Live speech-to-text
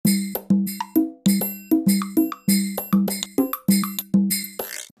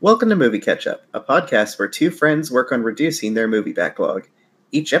Welcome to Movie Catch Up, a podcast where two friends work on reducing their movie backlog.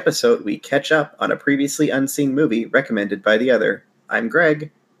 Each episode, we catch up on a previously unseen movie recommended by the other. I'm Greg.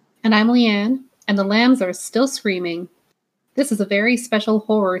 And I'm Leanne, and the lambs are still screaming. This is a very special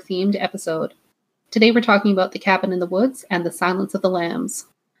horror-themed episode. Today we're talking about The Cabin in the Woods and The Silence of the Lambs.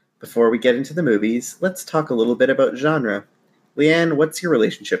 Before we get into the movies, let's talk a little bit about genre. Leanne, what's your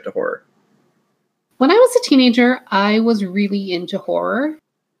relationship to horror? When I was a teenager, I was really into horror.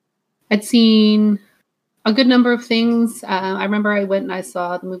 I'd seen a good number of things. I remember I went and I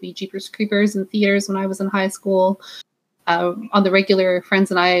saw the movie Jeepers Creepers in theaters when I was in high school. On the regular,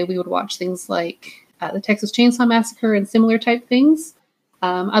 friends and I, we would watch things like the Texas Chainsaw Massacre and similar type things.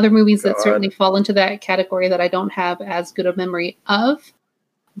 Other movies that certainly fall into that category that I don't have as good a memory of.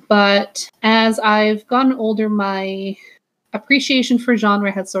 But as I've gotten older, my appreciation for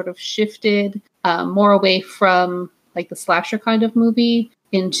genre has sort of shifted more away from like the slasher kind of movie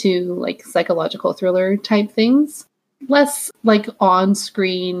into like psychological thriller type things. Less like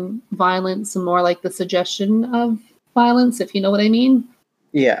on-screen violence and more like the suggestion of violence, if you know what I mean.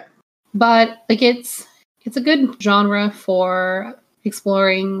 Yeah. But like it's a good genre for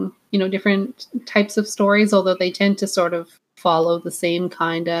exploring, different types of stories, although they tend to sort of follow the same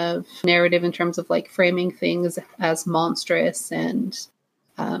kind of narrative in terms of like framing things as monstrous and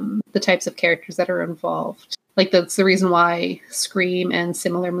the types of characters that are involved. Like that's the reason why Scream and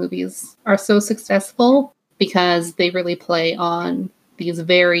similar movies are so successful, because they really play on these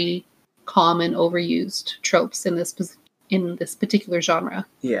very common overused tropes in this particular genre.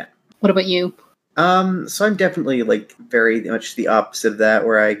 Yeah. What about you? So I'm definitely like very much the opposite of that,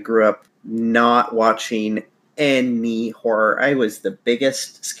 where I grew up not watching any horror. I was the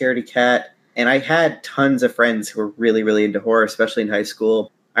biggest scaredy cat, and I had tons of friends who were really, really into horror, especially in high school.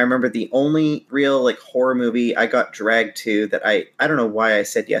 I remember the only real like horror movie I got dragged to that I don't know why I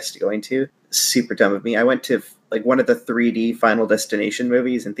said yes to going to. Super dumb of me. I went to like one of the 3D Final Destination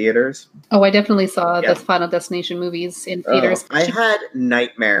movies in theaters. Oh, I definitely saw the Final Destination movies in theaters. I had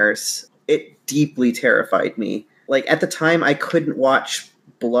nightmares. It deeply terrified me. Like at the time, I couldn't watch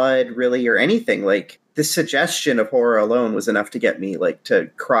blood really or anything. Like the suggestion of horror alone was enough to get me like to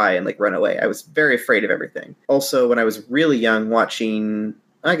cry and like run away. I was very afraid of everything. Also, when I was really young, watching,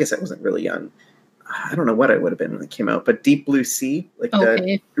 I guess I wasn't really young. I don't know what I would have been when it came out, but Deep Blue Sea, like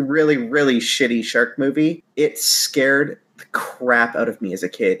the really, really shitty shark movie, it scared the crap out of me as a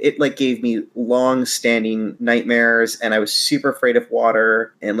kid. It like gave me long-standing nightmares, and I was super afraid of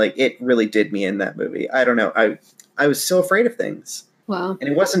water, and like it really did me in that movie. I don't know. I was so afraid of things. Wow. And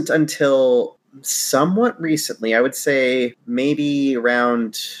it wasn't until somewhat recently, I would say maybe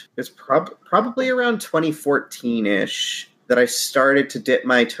around, it's probably around 2014-ish, that I started to dip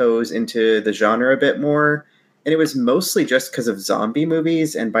my toes into the genre a bit more. And it was mostly just because of zombie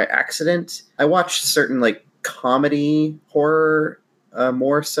movies and by accident. I watched certain like comedy horror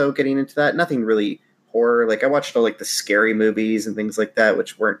more so getting into that. Nothing really horror. Like I watched all like the scary movies and things like that,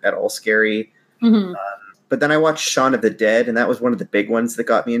 which weren't at all scary. Mm-hmm. But then I watched Shaun of the Dead, and that was one of the big ones that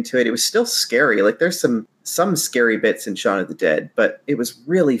got me into it. It was still scary. Like there's some scary bits in Shaun of the Dead, but it was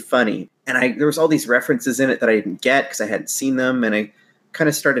really funny. And there was all these references in it that I didn't get because I hadn't seen them, and I kind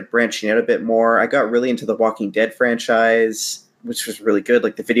of started branching out a bit more. I got really into the Walking Dead franchise, which was really good,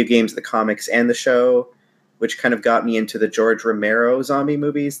 like the video games, the comics, and the show, which kind of got me into the George Romero zombie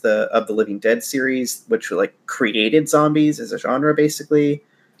movies, of the Living Dead series, which like created zombies as a genre, basically.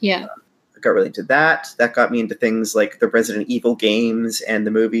 Yeah. Got really into that. That got me into things like the Resident Evil games and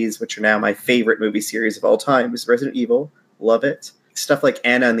the movies, which are now my favorite movie series of all time, is Resident Evil. Love it. Stuff like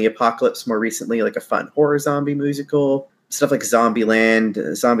Anna and the Apocalypse more recently, like a fun horror zombie musical. Stuff like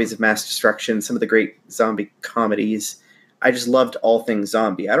Zombieland, Zombies of Mass Destruction, some of the great zombie comedies. I just loved all things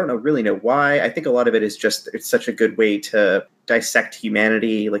zombie. I don't really know why. I think a lot of it is just, it's such a good way to dissect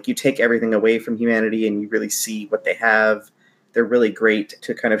humanity. Like you take everything away from humanity and you really see what they have. They're really great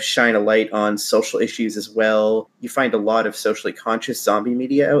to kind of shine a light on social issues as well. You find a lot of socially conscious zombie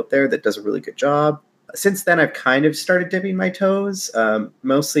media out there that does a really good job. Since then, I've kind of started dipping my toes,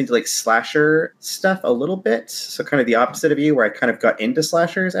 mostly into like slasher stuff a little bit. So kind of the opposite of you, where I kind of got into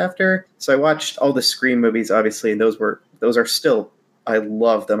slashers after. So I watched all the Scream movies, obviously, and those are still, I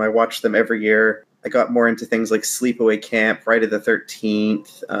love them. I watch them every year. I got more into things like Sleepaway Camp, Friday the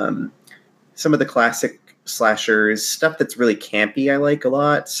 13th, some of the classic slashers, stuff that's really campy I like a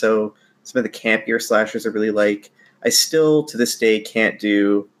lot. So some of the campier slashers I really like. I still, to this day, can't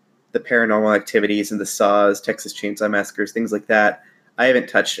do the Paranormal Activities and the Saws, Texas Chainsaw Massacres, things like that. I haven't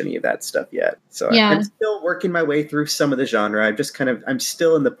touched any of that stuff yet. So yeah. I'm still working my way through some of the genre. I'm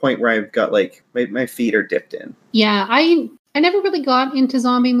still in the point where I've got like, my feet are dipped in. Yeah, I never really got into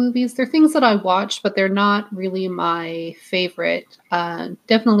zombie movies. They're things that I watch, but they're not really my favorite.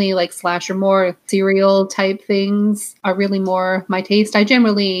 Definitely like slasher, more serial type things are really more my taste. I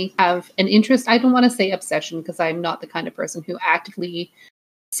generally have an interest. I don't want to say obsession because I'm not the kind of person who actively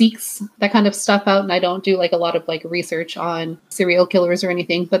seeks that kind of stuff out, and I don't do like a lot of like research on serial killers or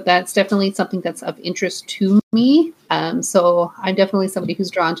anything, but that's definitely something that's of interest to me. So I'm definitely somebody who's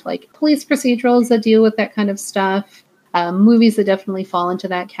drawn to like police procedurals that deal with that kind of stuff. Movies that definitely fall into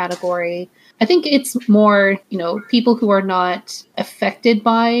that category. I think it's more, people who are not affected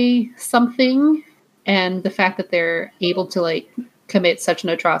by something and the fact that they're able to like commit such an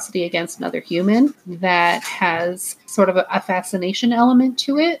atrocity against another human that has sort of a fascination element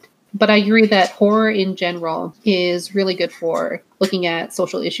to it. But I agree that horror in general is really good for looking at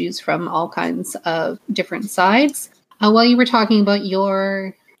social issues from all kinds of different sides. While you were talking about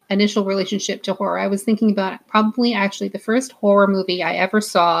your initial relationship to horror, I was thinking about probably actually the first horror movie I ever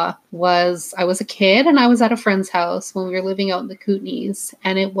saw was, I was a kid and I was at a friend's house when we were living out in the Kootenays,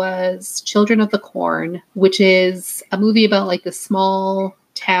 and it was Children of the Corn, which is a movie about like this small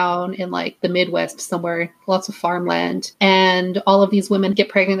town in like the Midwest somewhere, lots of farmland, and all of these women get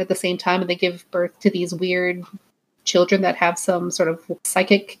pregnant at the same time and they give birth to these weird children that have some sort of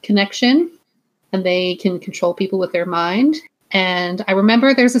psychic connection and they can control people with their mind. And I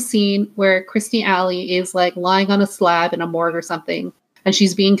remember there's a scene where Kirstie Alley is like lying on a slab in a morgue or something, and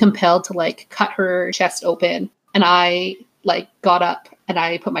she's being compelled to like cut her chest open. And I like got up and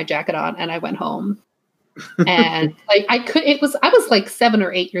I put my jacket on and I went home. And like I was like 7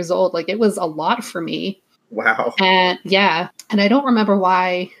 or 8 years old. Like it was a lot for me. Wow. And yeah. And I don't remember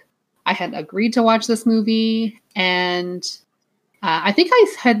why I had agreed to watch this movie. And I think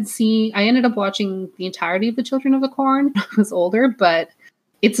I ended up watching the entirety of The Children of the Corn when I was older, but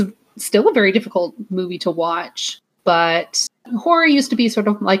it's still a very difficult movie to watch. But horror used to be sort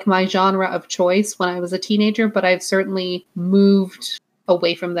of like my genre of choice when I was a teenager, but I've certainly moved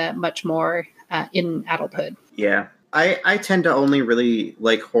away from that much more in adulthood. Yeah. I tend to only really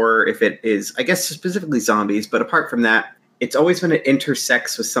like horror if it is, I guess, specifically zombies, but apart from that, it's always when it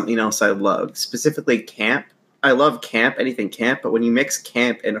intersects with something else I love, specifically camp. I love camp, anything camp, but when you mix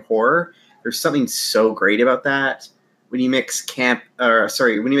camp and horror, there's something so great about that. When you mix when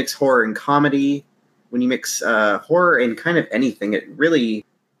you mix horror and comedy, when you mix horror and kind of anything, it really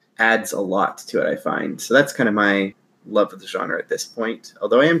adds a lot to it, I find. So that's kind of my love of the genre at this point,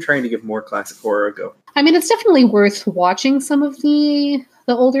 although I am trying to give more classic horror a go. I mean, it's definitely worth watching some of the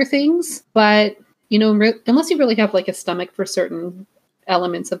older things, but, unless you really have like a stomach for certain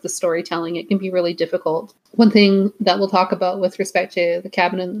elements of the storytelling, it can be really difficult. One thing that we'll talk about with respect to The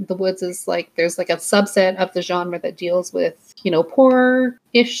Cabin in the Woods is like there's like a subset of the genre that deals with,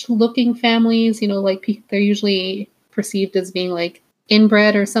 poor-ish looking families, like they're usually perceived as being like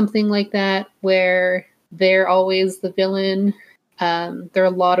inbred or something like that, where they're always the villain. There are a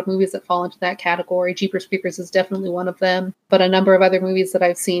lot of movies that fall into that category. Jeepers Creepers is definitely one of them, but a number of other movies that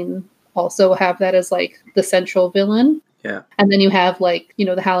I've seen also have that as like the central villain. Yeah. And then you have like,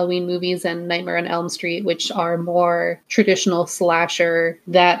 the Halloween movies and Nightmare on Elm Street, which are more traditional slasher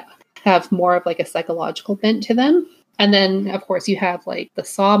that have more of like a psychological bent to them. And then, of course, you have like the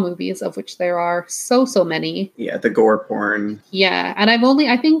Saw movies, of which there are so many. Yeah, the gore porn. Yeah. And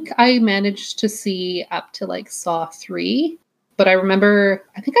I think I managed to see up to like Saw 3. But I remember,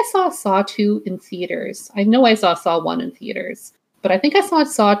 I think I saw Saw 2 in theaters. I know I saw Saw 1 in theaters. But I think I saw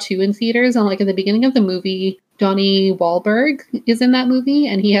Saw 2 in theaters, and like in the beginning of the movie, Donnie Wahlberg is in that movie,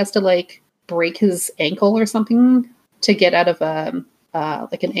 and he has to like break his ankle or something to get out of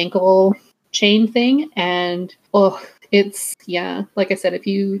like an ankle chain thing. And it's, yeah, like I said, if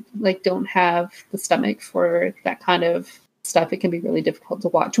you like don't have the stomach for that kind of stuff, it can be really difficult to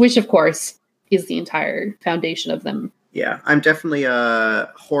watch, which of course is the entire foundation of them. Yeah, I'm definitely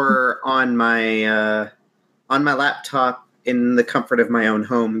a horror on my laptop in the comfort of my own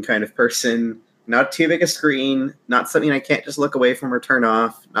home kind of person. Not too big a screen, not something I can't just look away from or turn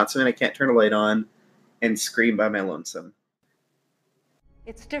off, not something I can't turn a light on and scream by my lonesome.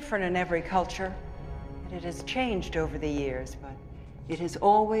 It's different in every culture, and it has changed over the years, but it has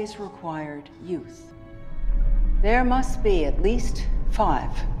always required youth. There must be at least 5.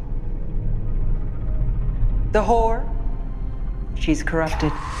 The whore, she's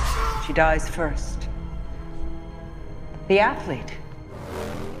corrupted. She dies first. The athlete,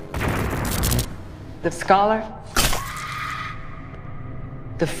 the scholar,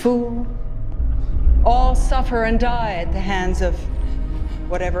 the fool, all suffer and die at the hands of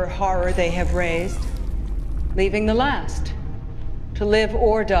whatever horror they have raised, leaving the last to live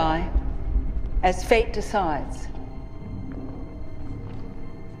or die as fate decides.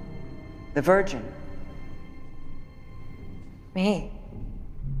 The Virgin. Me?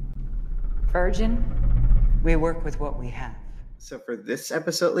 Virgin? We work with what we have. So for this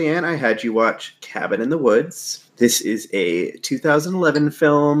episode, Leanne, I had you watch Cabin in the Woods. This is a 2011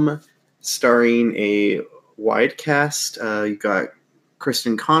 film starring a wide cast. You got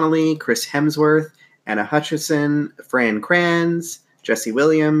Kristen Connolly, Chris Hemsworth, Anna Hutchison, Fran Kranz, Jesse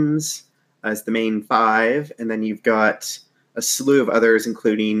Williams as the main five. And then you've got a slew of others,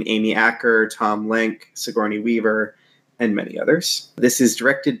 including Amy Acker, Tom Lenk, Sigourney Weaver, and many others. This is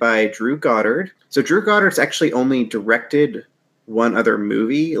directed by Drew Goddard. So Drew Goddard's actually only directed one other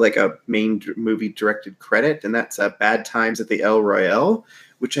movie, like a main movie directed credit, and that's Bad Times at the El Royale,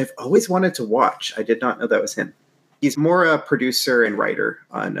 which I've always wanted to watch. I did not know that was him. He's more a producer and writer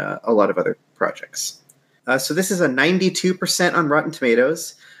on a lot of other projects. So this is a 92% on Rotten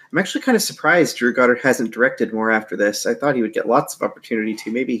Tomatoes. I'm actually kind of surprised Drew Goddard hasn't directed more after this. I thought he would get lots of opportunity to.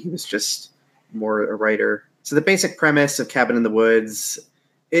 Maybe he was just more a writer. So the basic premise of Cabin in the Woods,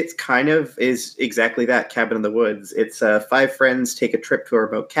 it kind of is exactly that, Cabin in the Woods. It's 5 friends take a trip to a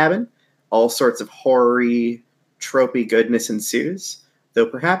remote cabin. All sorts of horror-y, tropey goodness ensues, though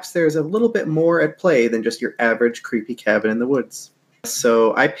perhaps there's a little bit more at play than just your average creepy cabin in the woods.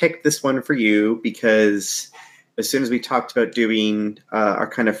 So I picked this one for you because as soon as we talked about doing our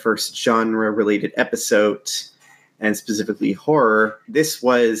kind of first genre-related episode, and specifically horror, this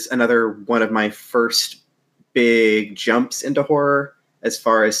was another one of my first big jumps into horror as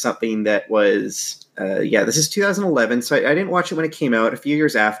far as something that was, this is 2011, so I didn't watch it when it came out. A few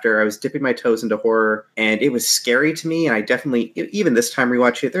years after, I was dipping my toes into horror, and it was scary to me, and I definitely, even this time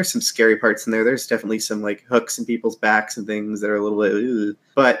rewatching it, there's some scary parts in there. There's definitely some, like, hooks in people's backs and things that are a little bit, ugh.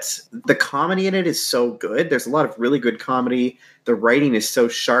 But the comedy in it is so good. There's a lot of really good comedy. The writing is so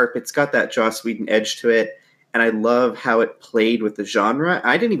sharp. It's got that Joss Whedon edge to it, and I love how it played with the genre.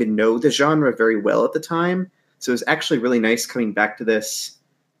 I didn't even know the genre very well at the time, so it was actually really nice coming back to this,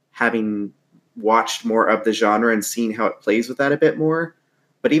 having watched more of the genre and seeing how it plays with that a bit more.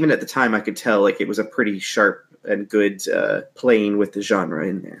 But even at the time, I could tell like it was a pretty sharp and good playing with the genre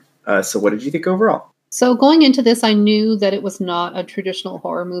in there. So what did you think overall? So going into this, I knew that it was not a traditional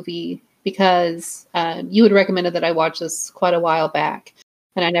horror movie because you had recommended that I watch this quite a while back,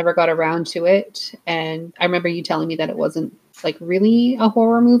 and I never got around to it. And I remember you telling me that it wasn't like really a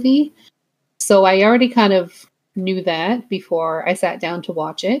horror movie. So I already kind of knew that before I sat down to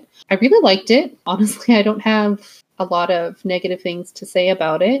watch it. I really liked it. Honestly, I don't have a lot of negative things to say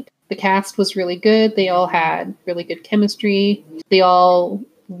about it. The cast was really good. They all had really good chemistry. They all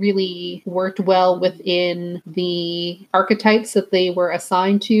really worked well within the archetypes that they were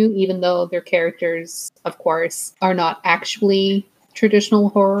assigned to, even though their characters, of course, are not actually traditional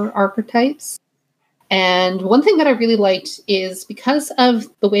horror archetypes. And one thing that I really liked is because of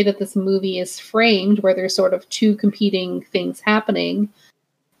the way that this movie is framed, where there's sort of two competing things happening,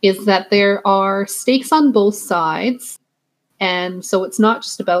 is that there are stakes on both sides. And so it's not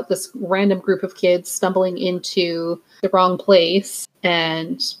just about this random group of kids stumbling into the wrong place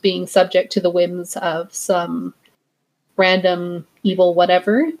and being subject to the whims of some random evil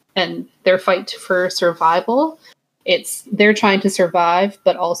whatever and their fight for survival. It's they're trying to survive,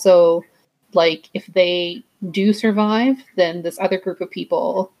 but also, like, if they do survive, then this other group of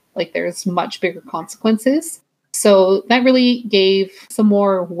people, like, there's much bigger consequences. So that really gave some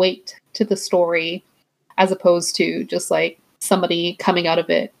more weight to the story as opposed to just, like, somebody coming out of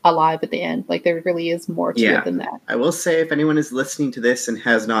it alive at the end. Like, there really is more to it than that. I will say, if anyone is listening to this and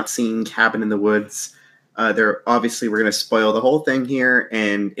has not seen Cabin in the Woods, we're going to spoil the whole thing here,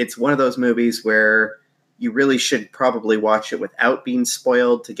 and it's one of those movies where you really should probably watch it without being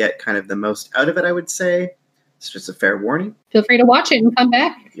spoiled to get kind of the most out of it, I would say. It's just a fair warning. Feel free to watch it and come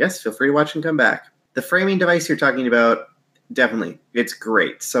back. Yes, feel free to watch and come back. The framing device you're talking about, definitely, it's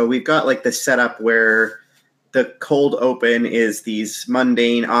great. So we've got like the setup where the cold open is these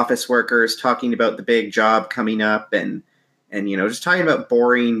mundane office workers talking about the big job coming up and just talking about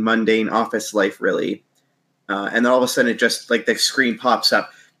boring, mundane office life, really. And then all of a sudden it just, like, the screen pops up,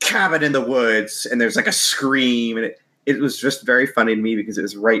 Cabin in the Woods, and there's like a scream, and it was just very funny to me because it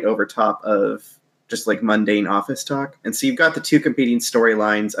was right over top of just like mundane office talk. And so you've got the two competing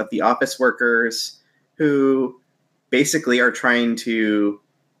storylines of the office workers who basically are trying to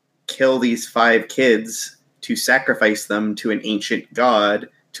kill these 5 kids to sacrifice them to an ancient god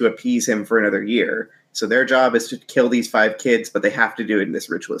to appease him for another year. So their job is to kill these 5 kids, but they have to do it in this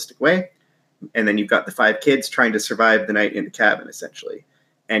ritualistic way. And then you've got the 5 kids trying to survive the night in the cabin, essentially.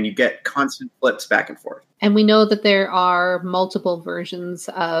 And you get constant flips back and forth. And we know that there are multiple versions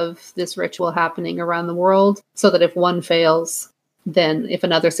of this ritual happening around the world, so that if one fails, then if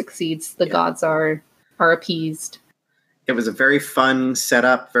another succeeds, the gods are appeased. It was a very fun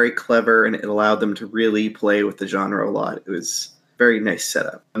setup, very clever, and it allowed them to really play with the genre a lot. It was a very nice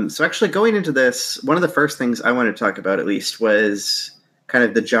setup. So actually going into this, one of the first things I wanted to talk about at least was kind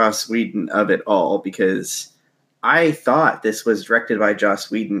of the Joss Whedon of it all, because I thought this was directed by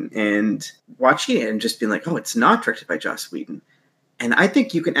Joss Whedon, and watching it and just being like, oh, it's not directed by Joss Whedon. And I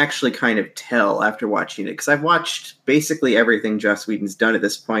think you can actually kind of tell after watching it, because I've watched basically everything Joss Whedon's done at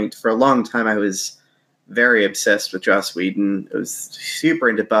this point. For a long time, I was very obsessed with Joss Whedon. I was super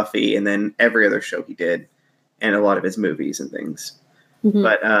into Buffy, and then every other show he did, and a lot of his movies and things. Mm-hmm.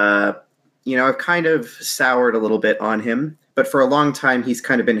 But, I've kind of soured a little bit on him. But for a long time, he's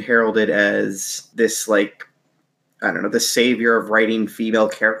kind of been heralded as this, the savior of writing female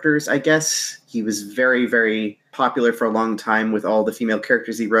characters, I guess. He was very, very popular for a long time with all the female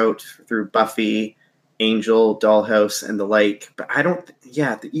characters he wrote through Buffy, Angel, Dollhouse, and the like. But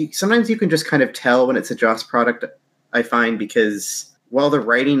sometimes you can just kind of tell when it's a Joss product, I find, because while the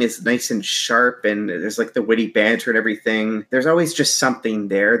writing is nice and sharp and there's like the witty banter and everything, there's always just something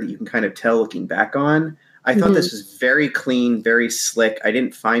there that you can kind of tell looking back on. I thought this was very clean, very slick. I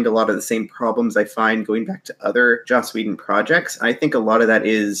didn't find a lot of the same problems I find going back to other Joss Whedon projects. I think a lot of that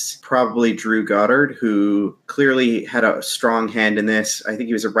is probably Drew Goddard, who clearly had a strong hand in this. I think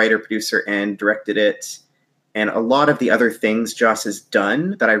he was a writer, producer, and directed it. And a lot of the other things Joss has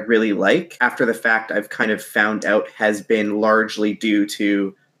done that I really like, after the fact, I've kind of found out has been largely due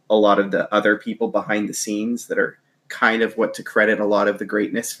to a lot of the other people behind the scenes that are kind of what to credit a lot of the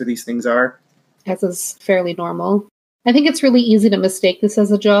greatness for these things are. As is fairly normal. I think it's really easy to mistake this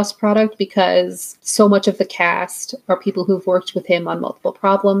as a Joss product because so much of the cast are people who've worked with him on multiple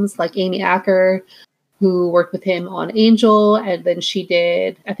problems, like Amy Acker, who worked with him on Angel, and then she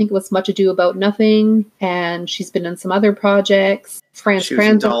did, I think it was Much Ado About Nothing, and she's been in some other projects. Franz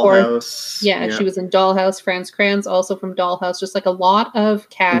Kranz, of course. Yeah, she was in Dollhouse. Franz Kranz, also from Dollhouse. Just like a lot of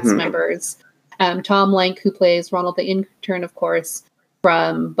cast members. Tom Lenk, who plays Ronald the Intern, of course,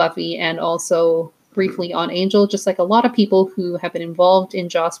 from Buffy, and also briefly on Angel. Just like a lot of people who have been involved in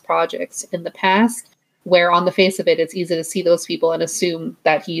Joss projects in the past, where on the face of it, it's easy to see those people and assume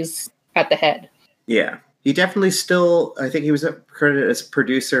that he's at the head. Yeah. He definitely still, I think he was credited as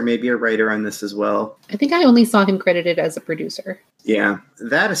producer, maybe a writer on this as well. I think I only saw him credited as a producer. Yeah.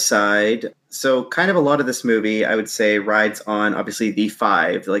 That aside, so kind of a lot of this movie, I would say, rides on, obviously, the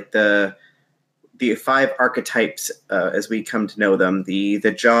five, like the five archetypes as we come to know them: the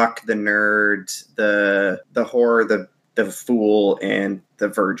jock, the nerd, the whore, the fool, and the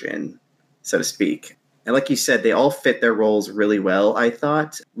virgin, so to speak. And like you said, they all fit their roles really well, I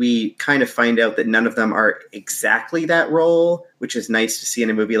thought. We kind of find out that none of them are exactly that role, which is nice to see in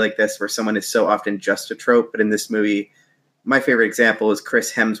a movie like this where someone is so often just a trope. But in this movie, my favorite example is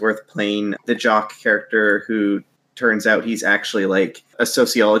Chris Hemsworth playing the jock character, who turns out he's actually like a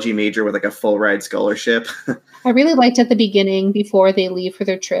sociology major with like a full ride scholarship. I really liked at the beginning, before they leave for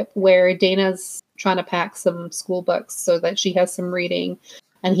their trip, where Dana's trying to pack some school books so that she has some reading.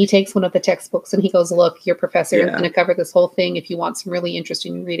 And he takes one of the textbooks and he goes, look, your professor is going to cover this whole thing. If you want some really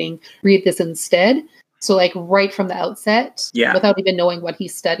interesting reading, read this instead. So like right from the outset, without even knowing what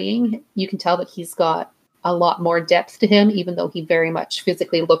he's studying, you can tell that he's got a lot more depth to him, even though he very much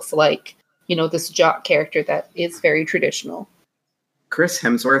physically looks like, this jock character that is very traditional. Chris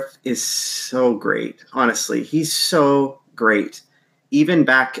Hemsworth is so great. Honestly, he's so great. Even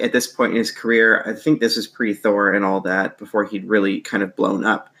back at this point in his career, I think this is pre-Thor and all that, before he'd really kind of blown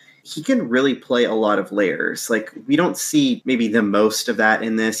up. He can really play a lot of layers. Like, we don't see maybe the most of that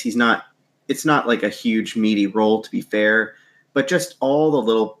in this. It's not like a huge meaty role, to be fair, but just all the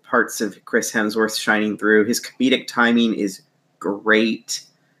little parts of Chris Hemsworth shining through. His comedic timing is great.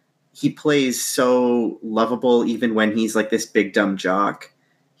 He plays so lovable even when he's like this big dumb jock.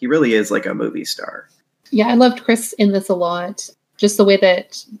 He really is like a movie star. Yeah, I loved Chris in this a lot. Just the way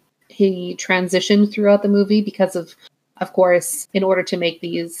that he transitioned throughout the movie, because of course, in order to make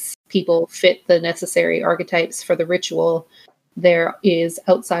these people fit the necessary archetypes for the ritual, there is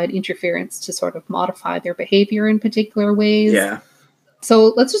outside interference to sort of modify their behavior in particular ways. Yeah.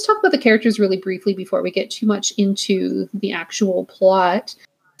 So let's just talk about the characters really briefly before we get too much into the actual plot.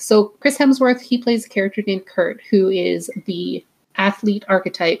 So Chris Hemsworth, he plays a character named Kurt, who is the athlete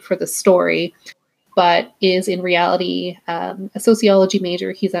archetype for the story, but is in reality a sociology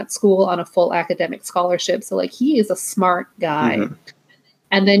major. He's at school on a full academic scholarship. So like, he is a smart guy. Mm-hmm.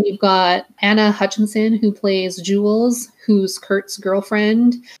 And then you've got Anna Hutchinson, who plays Jules, who's Kurt's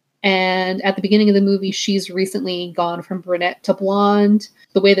girlfriend. And at the beginning of the movie, she's recently gone from brunette to blonde.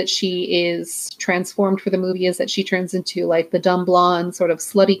 The way that she is transformed for the movie is that she turns into like the dumb blonde, sort of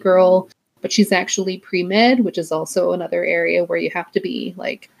slutty girl, but she's actually pre-med, which is also another area where you have to be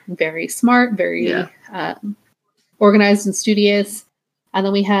like very smart, very organized and studious. And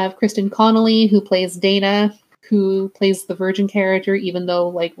then we have Kristen Connolly, who plays Dana, who plays the virgin character, even though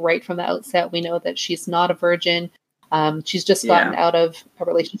like right from the outset, we know that she's not a virgin. She's just gotten out of a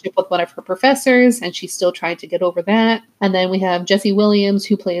relationship with one of her professors, and she's still trying to get over that. And then we have Jesse Williams,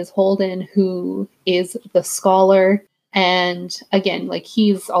 who plays Holden, who is the scholar. And again, like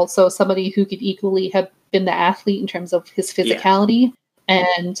he's also somebody who could equally have been the athlete in terms of his physicality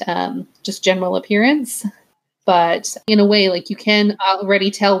and just general appearance. But in a way, like you can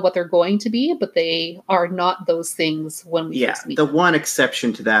already tell what they're going to be, but they are not those things when we first meet them. The one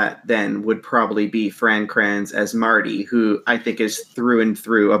exception to that then would probably be Fran Kranz as Marty, who I think is through and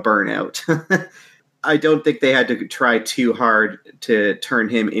through a burnout. I don't think they had to try too hard to turn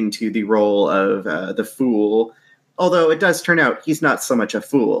him into the role of the fool. Although it does turn out he's not so much a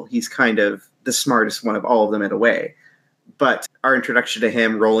fool. He's kind of the smartest one of all of them in a way. But our introduction to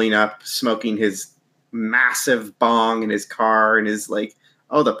him rolling up, smoking his massive bong in his car and is like,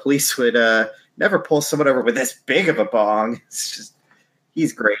 oh, the police would never pull someone over with this big of a bong. It's just,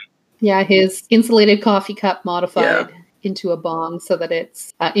 he's great. Yeah, his insulated coffee cup modified into a bong so that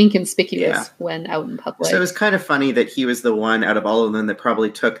it's inconspicuous when out in public. So it was kind of funny that he was the one out of all of them that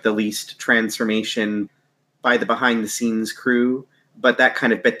probably took the least transformation by the behind-the-scenes crew, but that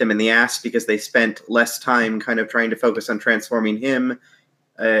kind of bit them in the ass because they spent less time kind of trying to focus on transforming him.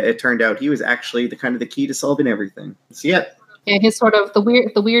 It turned out he was actually the key to solving everything. So yeah, his sort of the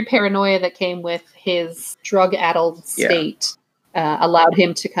weird paranoia that came with his drug-addled state allowed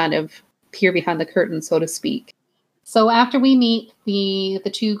him to kind of peer behind the curtain, so to speak. So after we meet the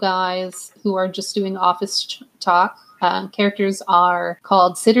two guys who are just doing office talk, characters are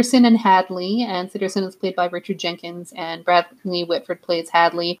called Sitterson and Hadley, and Sitterson is played by Richard Jenkins, and Bradley Whitford plays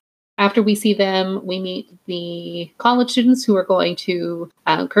Hadley. After we see them, we meet the college students who are going to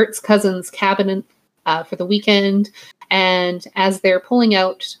Kurt's cousin's cabin for the weekend. And as they're pulling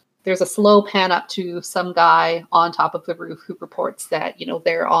out, there's a slow pan up to some guy on top of the roof who reports that,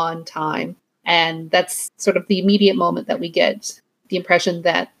 they're on time. And that's sort of the immediate moment that we get the impression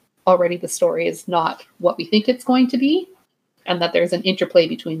that already the story is not what we think it's going to be, and that there's an interplay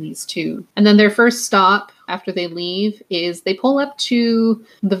between these two. And then their first stop after they leave is they pull up to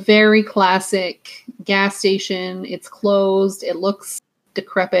the very classic gas station. It's closed. It looks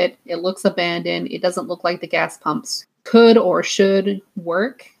decrepit. It looks abandoned. It doesn't look like the gas pumps could or should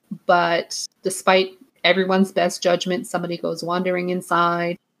work. But despite everyone's best judgment, somebody goes wandering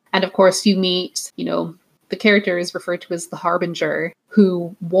inside. And of course, you meet, the character is referred to as the Harbinger,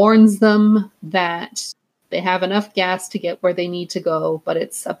 who warns them that they have enough gas to get where they need to go, but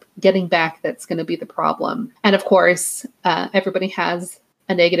it's getting back that's going to be the problem. And of course, everybody has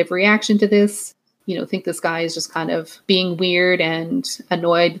a negative reaction to this. Think this guy is just kind of being weird and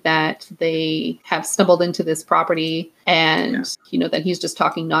annoyed that they have stumbled into this property and, that he's just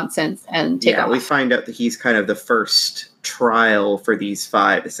talking nonsense and take off. We find out that he's kind of the first trial for these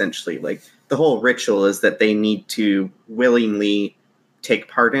five, essentially. Like, the whole ritual is that they need to willingly take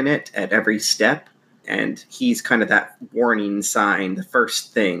part in it at every step. And he's kind of that warning sign, the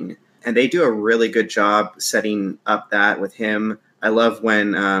first thing. And they do a really good job setting up that with him. I love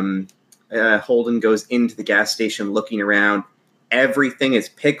when Holden goes into the gas station looking around. Everything is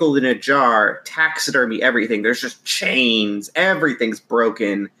pickled in a jar, taxidermy, everything. There's just chains. Everything's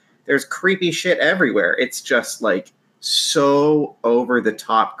broken. There's creepy shit everywhere. It's just like so over the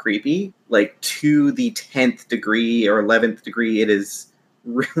top creepy, like to the 10th degree or 11th degree. It is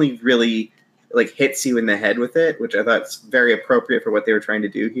really, really like hits you in the head with it, which I thought is very appropriate for what they were trying to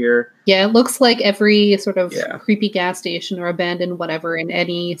do here. Yeah, it looks like every sort of creepy gas station or abandoned whatever in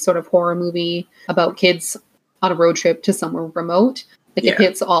any sort of horror movie about kids on a road trip to somewhere remote. Like it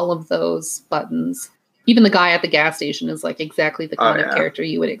hits all of those buttons. Even the guy at the gas station is like exactly the kind of character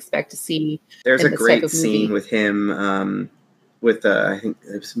you would expect to see. There's a great scene with him with I think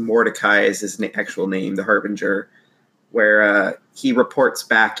it was Mordecai is his actual name, the Harbinger, where he reports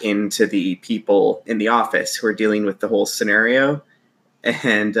back into the people in the office who are dealing with the whole scenario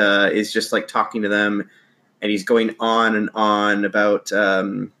and is just like talking to them. And he's going on and on about,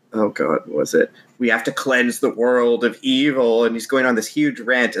 oh God, what was it? We have to cleanse the world of evil. And he's going on this huge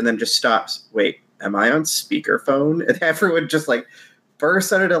rant and then just stops. Wait, am I on speakerphone? And everyone just like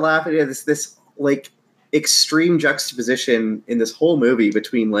bursts out into laughing at this like extreme juxtaposition in this whole movie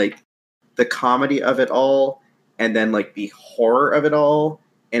between like the comedy of it all and then like the horror of it all.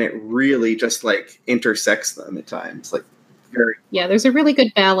 and it really just like intersects them at times. Like very Yeah, there's a really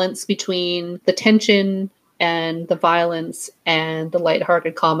good balance between the tension and the violence and the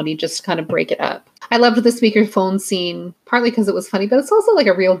lighthearted comedy, just kind of break it up. I loved the speakerphone scene, partly because it was funny, but it's also like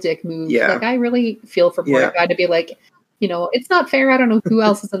a real dick move. Yeah. Like I really feel for Mordecai to be like, you know, it's not fair. I don't know who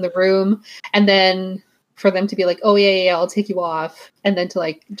else is in the room. And then for them to be like, oh yeah, I'll take you off. And then to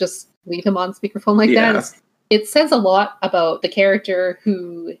like just leave him on speakerphone like that. It says a lot about the character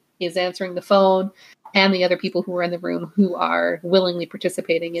who is answering the phone and the other people who are in the room who are willingly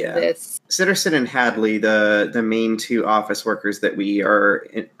participating in this. Sitterson and Hadley, the main two office workers that we are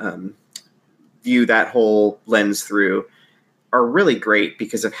view that whole lens through, are really great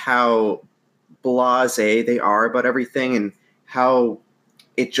because of how blasé they are about everything and how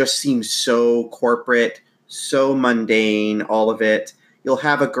it just seems so corporate, so mundane, all of it. You'll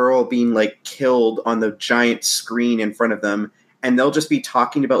have a girl being like killed on the giant screen in front of them, and they'll just be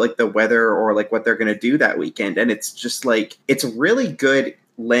talking about like the weather or like what they're going to do that weekend. And it's just like, it's really good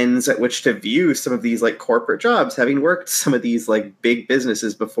lens at which to view some of these like corporate jobs, having worked some of these like big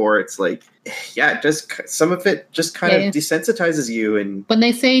businesses before. It's like, yeah, just some of it just kind of desensitizes you. And when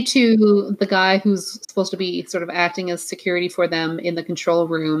they say to the guy who's supposed to be sort of acting as security for them in the control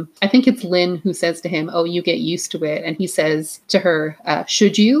room, I think it's Lynn who says to him, oh, you get used to it. And he says to her,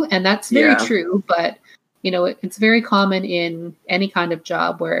 should you? And that's very true. But you know, it's very common in any kind of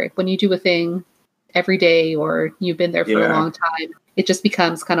job where when you do a thing every day or you've been there for a long time, it just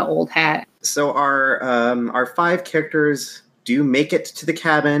becomes kind of old hat. So our 5 characters do make it to the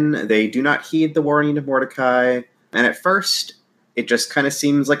cabin. They do not heed the warning of Mordecai. And at first, it just kind of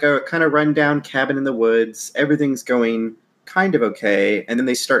seems like a kind of rundown cabin in the woods. Everything's going kind of okay. And then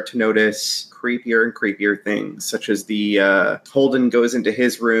they start to notice creepier and creepier things, such as the Holden goes into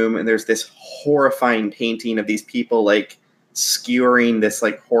his room and there's this horrifying painting of these people like skewering this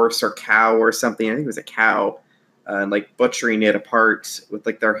like horse or cow or something. I think it was a cow. And like butchering it apart with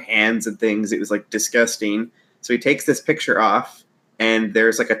like their hands and things. It was like disgusting. So he takes this picture off and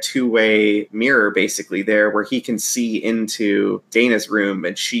there's like a 2-way mirror basically there where he can see into Dana's room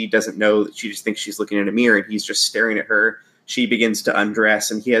and she doesn't know that, she just thinks she's looking in a mirror and he's just staring at her. She begins to undress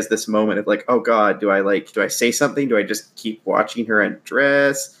and he has this moment of like, oh God, do I say something? Do I just keep watching her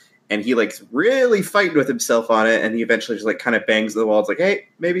undress? And he like really fighting with himself on it. And he eventually just like kind of bangs the wall. It's like, hey,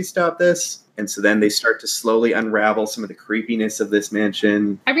 maybe stop this. And so then they start to slowly unravel some of the creepiness of this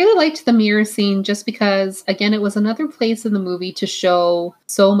mansion. I really liked the mirror scene just because, again, it was another place in the movie to show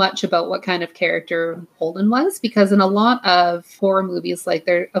so much about what kind of character Holden was. Because in a lot of horror movies, like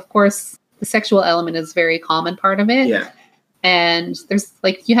of course, the sexual element is a very common part of it. Yeah. And there's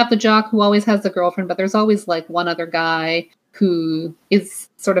like, you have the jock who always has the girlfriend, but there's always like one other guy who is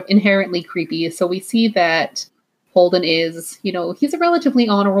sort of inherently creepy. So we see that Holden is, you know, he's a relatively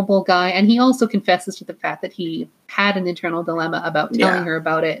honorable guy, and he also confesses to the fact that he had an internal dilemma about telling her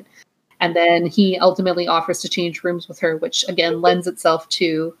about it. And then he ultimately offers to change rooms with her, which again lends itself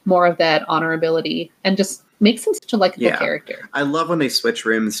to more of that honorability and just makes him such a likable character. I love when they switch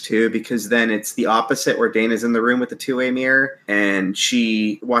rooms too, because then it's the opposite where Dana's in the room with the 2-way mirror and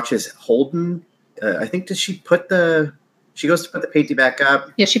she watches Holden. I think she goes to put the painting back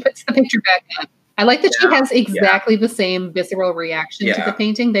up. Yeah, she puts the picture back up. I like that she has exactly the same visceral reaction to the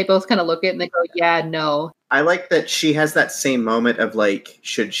painting. They both kind of look at it and they go, yeah, no. I like that she has that same moment of like,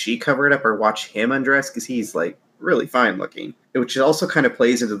 should she cover it up or watch him undress? Because he's like really fine looking. Which also kind of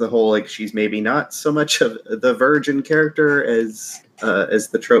plays into the whole, like, she's maybe not so much of the virgin character as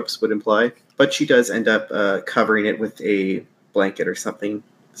the tropes would imply. But she does end up covering it with a blanket or something.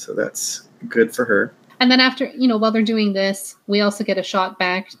 So that's good for her. And then after, you know, while they're doing this, we also get a shot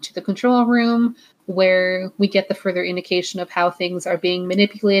back to the control room where we get the further indication of how things are being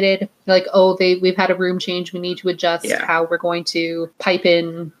manipulated. Like, oh, we've had a room change. We need to adjust how we're going to pipe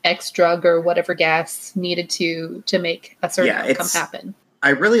in X drug or whatever gas needed to make a certain outcome happen. I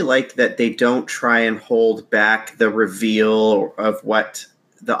really like that they don't try and hold back the reveal of what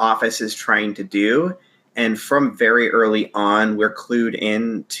the office is trying to do. And from very early on, we're clued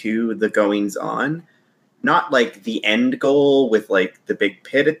in to the goings on. Not like the end goal with like the big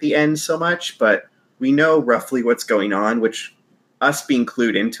pit at the end so much, but we know roughly what's going on, which us being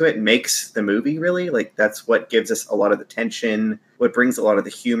clued into it makes the movie really. Like that's what gives us a lot of the tension, what brings a lot of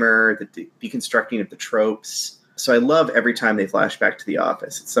the humor, the deconstructing of the tropes. So I love every time they flash back to the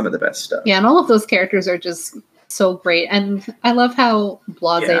office. It's some of the best stuff. Yeah, and all of those characters are just so great. And I love how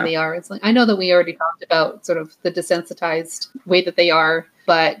blasé they are. It's like, I know that we already talked about sort of the desensitized way that they are,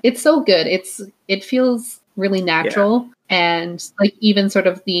 but it's so good. It feels really natural. And like even sort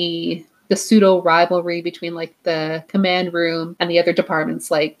of the the pseudo rivalry between like the command room and the other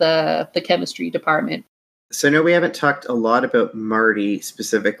departments, like the chemistry department. So no, we haven't talked a lot about Marty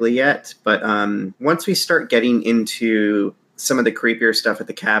specifically yet, but once we start getting into some of the creepier stuff at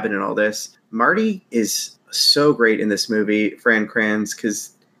the cabin and all this, Marty is so great in this movie, Fran Kranz,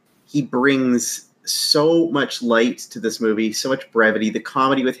 because he brings so much light to this movie, so much brevity. The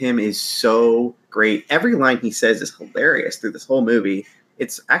comedy with him is so great. Every line he says is hilarious through this whole movie.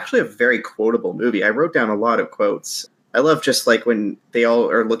 It's actually a very quotable movie. I wrote down a lot of quotes. I love just like when they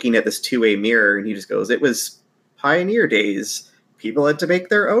all are looking at this two-way mirror and he just goes, "It was pioneer days. People had to make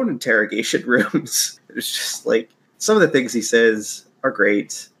their own interrogation rooms." It's just like some of the things he says are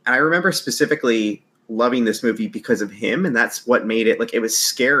great. And I remember specifically loving this movie because of him, and that's what made it like it was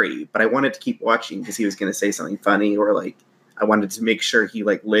scary, but I wanted to keep watching because he was going to say something funny, or like I wanted to make sure he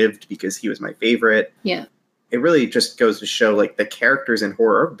like lived because he was my favorite. Yeah. It really just goes to show like the characters in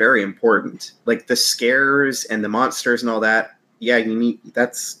horror are very important. Like the scares and the monsters and all that. Yeah, you need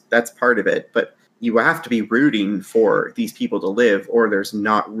that's part of it, but you have to be rooting for these people to live or there's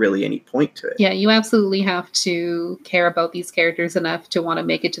not really any point to it. Yeah, you absolutely have to care about these characters enough to want to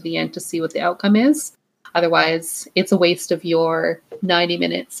make it to the end to see what the outcome is. Otherwise, it's a waste of your 90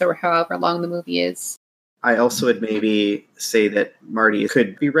 minutes or however long the movie is. I also would maybe say that Marty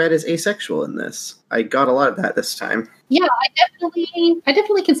could be read as asexual in this. I got a lot of that this time. Yeah, I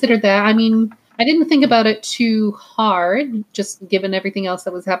definitely considered that. I mean, I didn't think about it too hard, just given everything else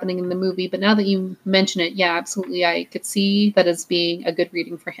that was happening in the movie. But now that you mention it, yeah, absolutely, I could see that as being a good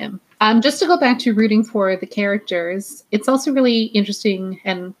reading for him. Just to go back to rooting for the characters, it's also really interesting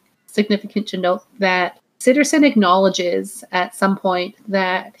and significant to note that Sitterson acknowledges at some point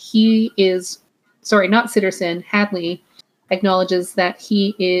that he is, sorry, not Sitterson, Hadley acknowledges that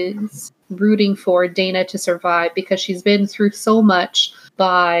he is rooting for Dana to survive because she's been through so much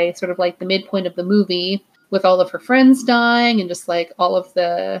by sort of like the midpoint of the movie with all of her friends dying and just like all of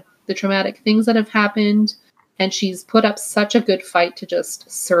the traumatic things that have happened. And she's put up such a good fight to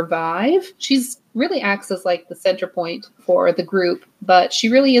just survive. She's really acts as like the center point for the group, but she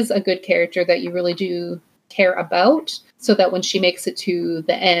really is a good character that you really do care about, so that when she makes it to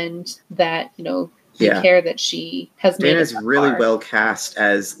the end that, you know, you care that she has made Dana's it really far. well cast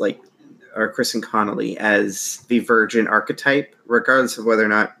as like, or Kristen Connolly as the virgin archetype, regardless of whether or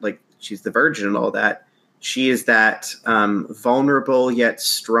not like she's the virgin and all that. She is that vulnerable yet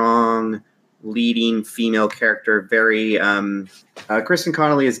strong leading female character. Very Kristen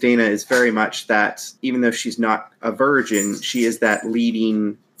Connolly as Dana is very much that, even though she's not a virgin, she is that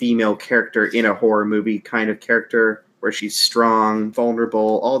leading female character in a horror movie kind of character where she's strong,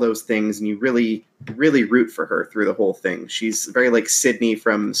 vulnerable, all those things, and you really, really root for her through the whole thing. She's very like Sydney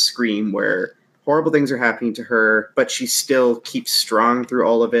from Scream, where horrible things are happening to her, but she still keeps strong through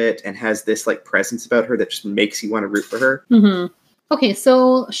all of it and has this like presence about her that just makes you want to root for her. Mm-hmm. Okay,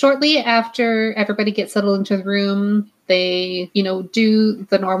 so shortly after everybody gets settled into the room, they, you know, do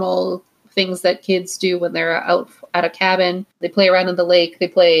the normal things that kids do when they're out at a cabin. They play around in the lake. They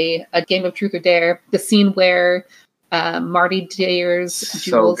play a game of truth or dare. The scene where Marty dares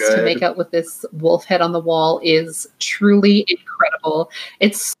Jules to make out with this wolf head on the wall is truly incredible.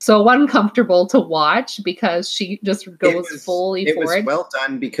 It's so uncomfortable to watch because she just goes fully for it. It was well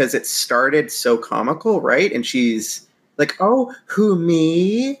done because it started so comical, right? And she's like, "Oh, who,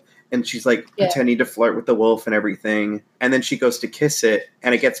 me?" And she's like pretending to flirt with the wolf and everything. And then she goes to kiss it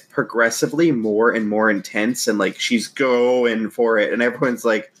and it gets progressively more and more intense. And like, she's going for it. And everyone's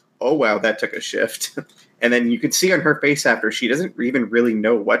like, "Oh, wow, that took a shift." And then you could see on her face after she doesn't even really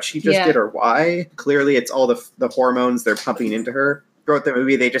know what she just did or why. Clearly, it's all the hormones they're pumping into her. Throughout the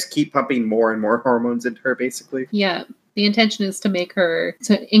movie, they just keep pumping more and more hormones into her, basically. Yeah. The intention is to make her,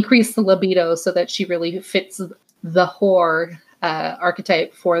 to increase the libido so that she really fits the whore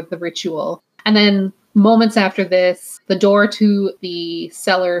archetype for the ritual. And then moments after this, the door to the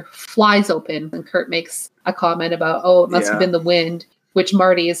cellar flies open and Kurt makes a comment about, "Oh, it must have been the wind," which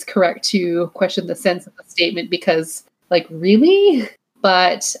Marty is correct to question the sense of the statement because, like, really?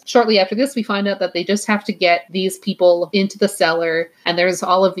 But shortly after this, we find out that they just have to get these people into the cellar, and there's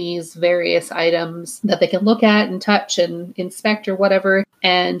all of these various items that they can look at and touch and inspect or whatever,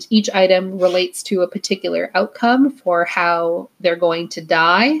 and each item relates to a particular outcome for how they're going to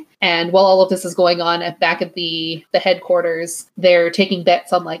die. And while all of this is going on back at the headquarters, they're taking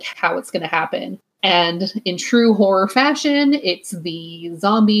bets on like how it's going to happen. And in true horror fashion, it's the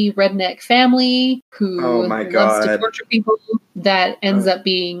zombie redneck family who loves to torture people that ends up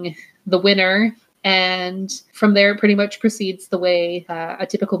being the winner. And from there, it pretty much proceeds the way a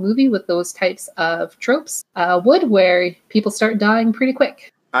typical movie with those types of tropes would, where people start dying pretty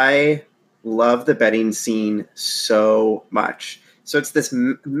quick. I Love the betting scene so much. So it's this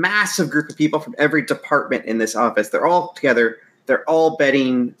massive group of people from every department in this office. They're all together. They're all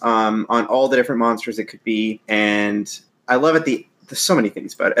betting on all the different monsters it could be. And I love it. There's so many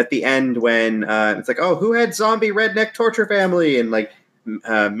things about it. At the end when it's like, oh, who had zombie redneck torture family? And like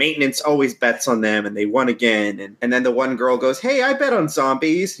maintenance always bets on them and they won again. And then the one girl goes, hey, I bet on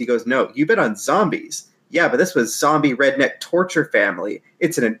zombies. He goes, no, you bet on zombies. Yeah, but this was zombie redneck torture family.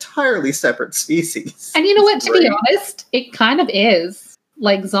 It's an entirely separate species. And you know what? To be honest, it kind of is.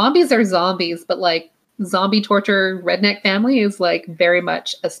 Like, zombies are zombies, but like zombie torture redneck family is like very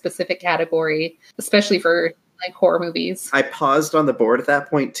much a specific category, especially for like horror movies. I paused on the board at that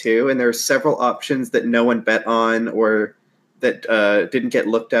point too, and there were several options that no one bet on or that didn't get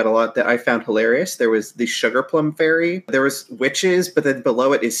looked at a lot that I found hilarious. There was the Sugar Plum Fairy. There was witches, but then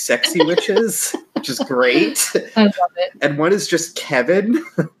below it is sexy witches, which is great. I love it. And one is just Kevin,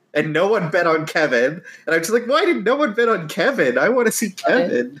 and no one bet on Kevin. And I'm just like, why did no one bet on Kevin? I want to see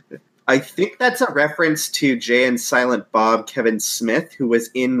Kevin. I think that's a reference to Jay and Silent Bob Kevin Smith, who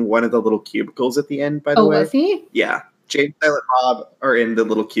was in one of the little cubicles at the end, by the way. Oh, was he? Yeah. Jay and Silent Bob are in the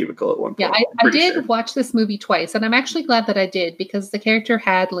little cubicle at one point. Yeah, I did watch this movie twice, and I'm actually glad that I did, because the character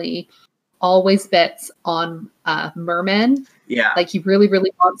Hadley always bets on mermen. Yeah. Like, he really,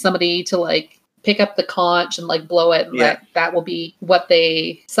 really wants somebody to, like, pick up the conch and, like, blow it, and that will be what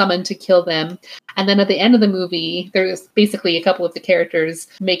they summon to kill them. And then at the end of the movie, there's basically a couple of the characters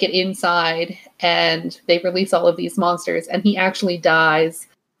make it inside, and they release all of these monsters, and he actually dies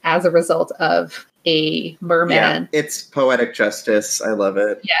as a result of a merman. Yeah, it's poetic justice. I love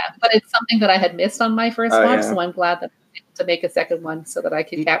it. Yeah, but it's something that I had missed on my first watch, so I'm glad that I was able to make a second one so that I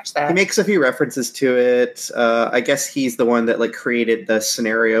could catch that. He makes a few references to it. I guess he's the one that like created the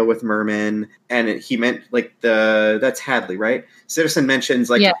scenario with mermen, and he meant like that's Hadley, right? Citizen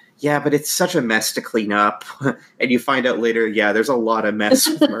mentions like, yeah, but it's such a mess to clean up, and you find out later, yeah, there's a lot of mess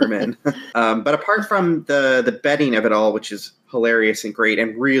with mermen. But apart from the betting of it all, which is hilarious and great,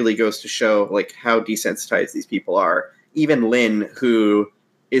 and really goes to show like how desensitized these people are. Even Lynn, who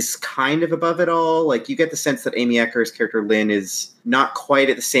is kind of above it all, like you get the sense that Amy Ecker's character Lynn is not quite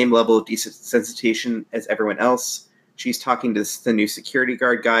at the same level of desensitization as everyone else. She's talking to the new security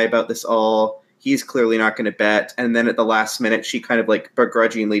guard guy about this all. He's clearly not going to bet, and then at the last minute, she kind of like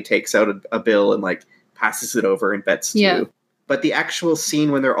begrudgingly takes out a bill and like passes it over and bets too. But the actual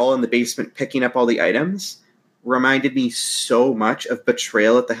scene when they're all in the basement picking up all the items reminded me so much of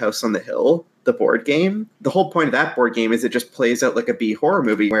Betrayal at the House on the Hill, the board game. The whole point of that board game is it just plays out like a B horror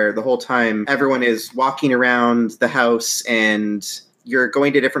movie where the whole time everyone is walking around the house and you're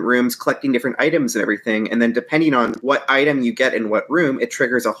going to different rooms, collecting different items and everything. And then depending on what item you get in what room, it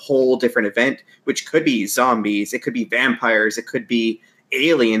triggers a whole different event, which could be zombies, it could be vampires, it could be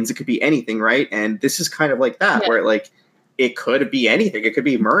aliens, it could be anything, right? And this is kind of like that, where like it could be anything. It could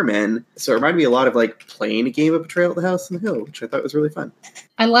be mermen. So it reminded me a lot of like playing a game of Betrayal at the House on the Hill, which I thought was really fun.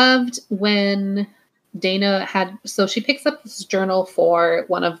 I loved when Dana she picks up this journal for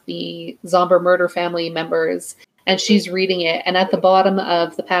one of the Zomber murder family members, and she's reading it. And at the bottom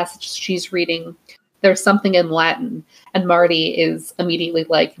of the passage she's reading, there's something in Latin. And Marty is immediately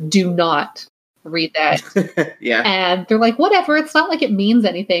like, do not read that. Yeah. And they're like, whatever, it's not like it means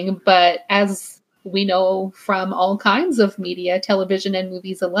anything. But as we know from all kinds of media, television and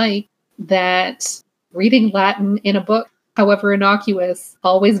movies alike, that reading Latin in a book, however innocuous,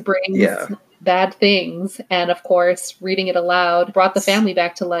 always brings bad things. And of course, reading it aloud brought the family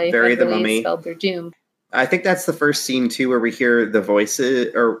back to life and really spelled their doom. I think that's the first scene, too, where we hear the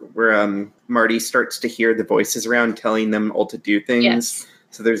voices, or where Marty starts to hear the voices around telling them all to do things. Yes.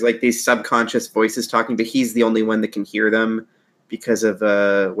 So there's like these subconscious voices talking, but he's the only one that can hear them because of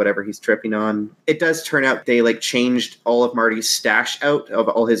whatever he's tripping on. It does turn out they like changed all of Marty's stash out of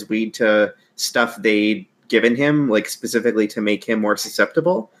all his weed to stuff they'd given him, like specifically to make him more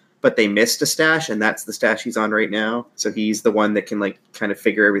susceptible. But they missed a stash, and that's the stash he's on right now. So he's the one that can like kind of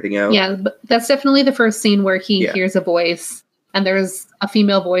figure everything out. Yeah, but that's definitely the first scene where he hears a voice, and there's a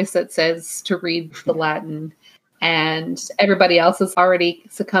female voice that says to read the Latin, and everybody else is already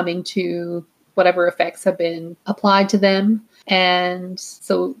succumbing to whatever effects have been applied to them. And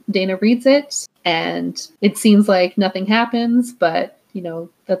so Dana reads it, and it seems like nothing happens, but you know,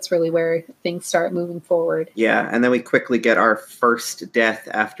 that's really where things start moving forward. Yeah, and then we quickly get our first death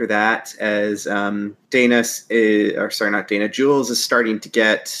after that as Jules is starting to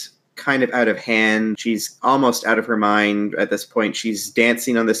get kind of out of hand. She's almost out of her mind at this point. She's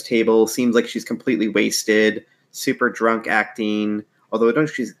dancing on this table, seems like she's completely wasted, super drunk acting, although I don't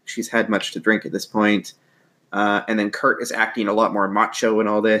think she's had much to drink at this point. And then Kurt is acting a lot more macho and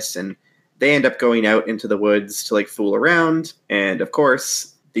all this, and they end up going out into the woods to like fool around. And of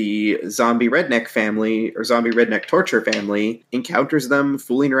course, the zombie redneck family or zombie redneck torture family encounters them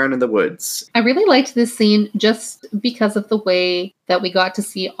fooling around in the woods. I really liked this scene just because of the way that we got to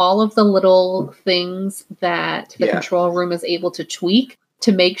see all of the little things that the control room is able to tweak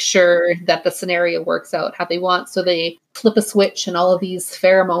to make sure that the scenario works out how they want. So they flip a switch and all of these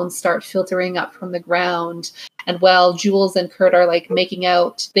pheromones start filtering up from the ground. And while Jules and Kurt are like making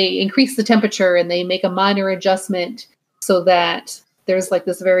out, they increase the temperature and they make a minor adjustment so that there's like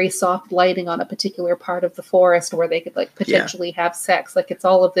this very soft lighting on a particular part of the forest where they could like potentially have sex. Like it's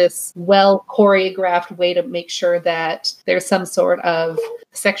all of this well choreographed way to make sure that there's some sort of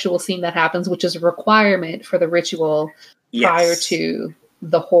sexual scene that happens, which is a requirement for the ritual prior to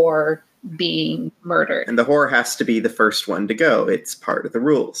the whore being murdered. And the whore has to be the first one to go. It's part of the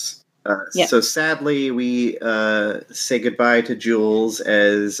rules. So sadly, we say goodbye to Jules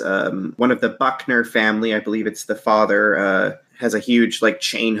as one of the Buckner family, I believe it's the father, has a huge like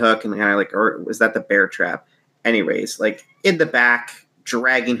chain hook and kind of like, or was that the bear trap? Anyways, like in the back,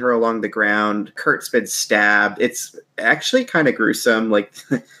 dragging her along the ground. Kurt's been stabbed. It's actually kind of gruesome. Like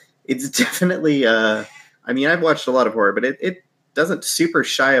it's definitely, I mean, I've watched a lot of horror, but it doesn't super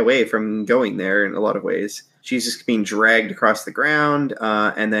shy away from going there in a lot of ways. She's just being dragged across the ground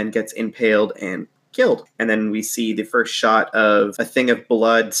and then gets impaled and killed. And then we see the first shot of a thing of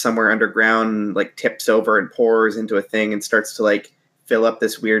blood somewhere underground, like tips over and pours into a thing and starts to like fill up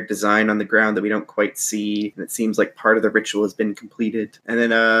this weird design on the ground that we don't quite see. And it seems like part of the ritual has been completed. And then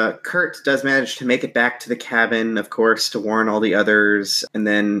Kurt does manage to make it back to the cabin, of course, to warn all the others. And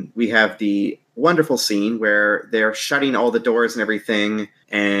then we have the wonderful scene where they're shutting all the doors and everything,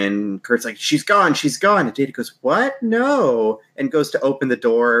 and Kurt's like, she's gone, and Data goes, what? No, and goes to open the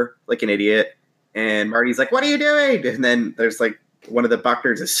door like an idiot, and Marty's like, what are you doing? And then there's like one of the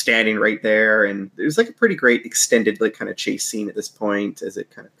Buckners is standing right there, and there's like a pretty great extended like kind of chase scene at this point as it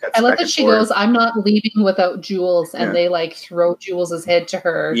kind of cuts. I love that she goes, I'm not leaving without Jules, and they like throw Jules's head to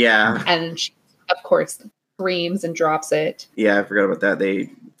her, and she of course screams and drops it. I forgot about that. They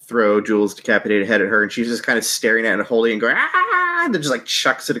throw Jules' decapitated head at her, and she's just kind of staring at it and holding and going, ah, and then just like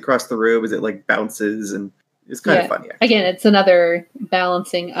chucks it across the room as it like bounces, and it's kind of funny. Actually. Again, it's another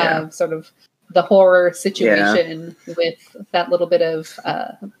balancing of sort of the horror situation with that little bit of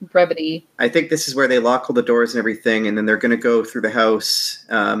brevity. I think this is where they lock all the doors and everything, and then they're going to go through the house,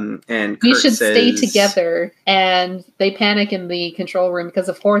 and we should stay together, and they panic in the control room because,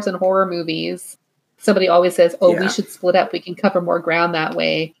 of course, in horror movies, somebody always says, we should split up. We can cover more ground that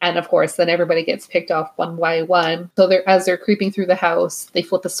way. And of course, then everybody gets picked off one by one. So as they're creeping through the house, they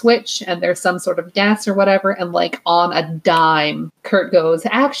flip a switch and there's some sort of gas or whatever. And like on a dime, Kurt goes,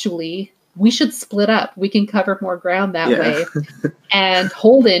 actually, we should split up. We can cover more ground that way. And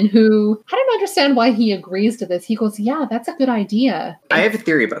Holden, who, I don't understand why he agrees to this. He goes, yeah, that's a good idea. I have a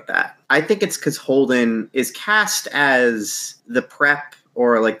theory about that. I think it's because Holden is cast as the prep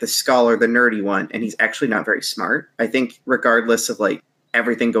or like the scholar, the nerdy one, and he's actually not very smart. I think regardless of like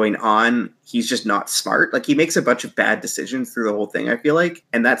everything going on, he's just not smart. Like he makes a bunch of bad decisions through the whole thing, I feel like.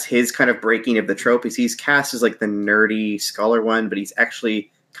 And that's his kind of breaking of the trope is he's cast as like the nerdy scholar one, but he's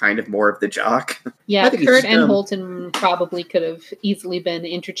actually kind of more of the jock. Yeah, Kurt and Holden probably could have easily been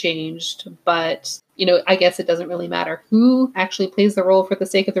interchanged, but I guess it doesn't really matter who actually plays the role for the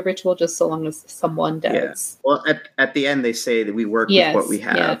sake of the ritual, just so long as someone does. Yeah. Well, at the end, they say that we work with what we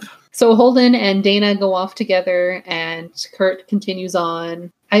have. Yeah. So Holden and Dana go off together, and Kurt continues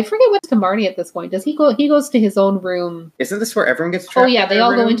on. I forget what's to Marty at this point. Does he go? He goes to his own room. Isn't this where everyone gets trapped? Oh, yeah. They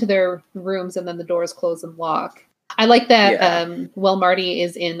all go into their rooms, and then the doors close and lock. I like that. Marty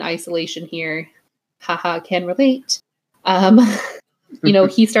is in isolation here. Haha, can relate.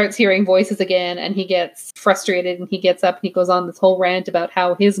 He starts hearing voices again and he gets frustrated and he gets up and he goes on this whole rant about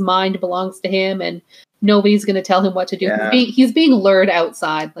how his mind belongs to him and nobody's going to tell him what to do. Yeah. He's being lured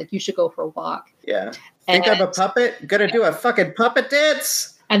outside. Like, you should go for a walk. Yeah. Think I'm a puppet? Gonna do a fucking puppet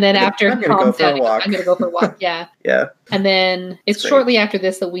dance? And then I'm going to go for a walk. I'm going to go for a walk. Yeah. Yeah. And then it's shortly after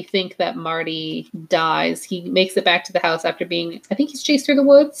this that we think that Marty dies. He makes it back to the house after being, I think he's chased through the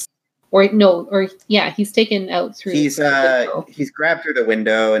woods. He's taken out through. He's grabbed through the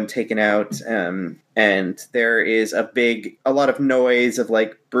window and taken out, and there is a lot of noise of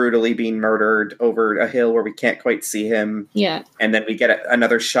like brutally being murdered over a hill where we can't quite see him. Yeah, and then we get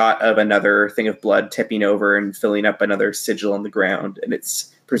another shot of another thing of blood tipping over and filling up another sigil on the ground, and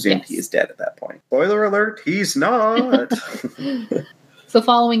it's presumed he is dead at that point. Spoiler alert: he's not. So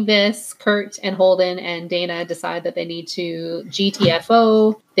following this, Kurt and Holden and Dana decide that they need to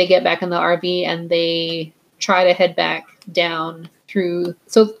GTFO. They get back in the RV and they try to head back down through.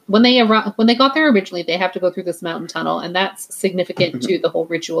 So when they got there originally, they have to go through this mountain tunnel, and that's significant to the whole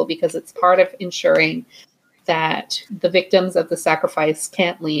ritual because it's part of ensuring that the victims of the sacrifice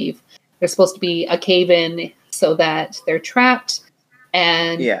can't leave. There's supposed to be a cave-in so that they're trapped.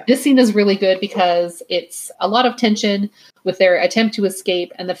 And this scene is really good because it's a lot of tension with their attempt to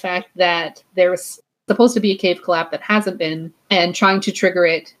escape and the fact that there's supposed to be a cave collapse that hasn't been, and trying to trigger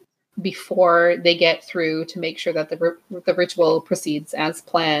it before they get through to make sure that the ritual proceeds as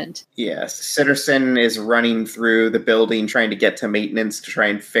planned. Yes, Sitterson is running through the building trying to get to maintenance to try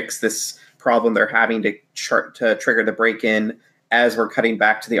and fix this problem they're having to trigger the break-in as we're cutting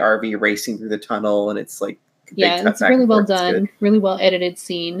back to the RV racing through the tunnle, and it's like it's really well done, really well edited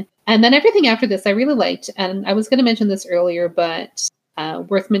scene. And then everything after this I really liked, and I was going to mention this earlier, but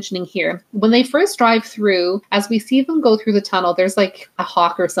worth mentioning here. When they first drive through, as we see them go through the tunnel, there's like a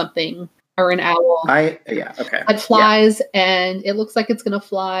hawk or something, or an owl. That flies, and it looks like it's going to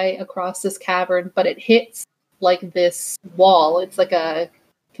fly across this cavern, but it hits like this wall. It's like a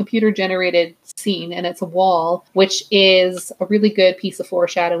computer-generated scene, and it's a wall, which is a really good piece of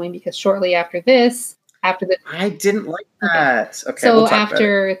foreshadowing because shortly after this, I didn't like that. Okay, so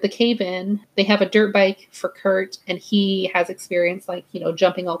after the cave-in, they have a dirt bike for Kurt, and he has experience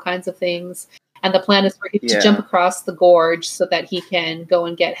jumping all kinds of things. And the plan is for him to jump across the gorge so that he can go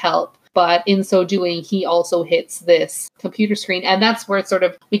and get help. But in so doing, he also hits this computer screen. And that's where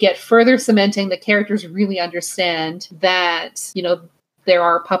we get further cementing the characters really understand that, there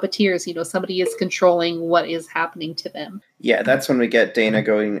are puppeteers, somebody is controlling what is happening to them. Yeah, that's when we get Dana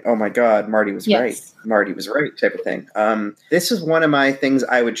going, oh my God, Marty was right. Marty was right type of thing. This is one of my things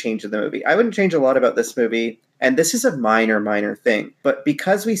I would change in the movie. I wouldn't change a lot about this movie, and this is a minor thing. But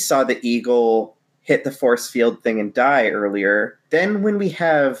because we saw the eagle hit the force field thing and die earlier, then when we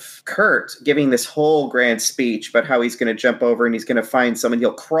have Kurt giving this whole grand speech about how he's going to jump over and he's going to find someone,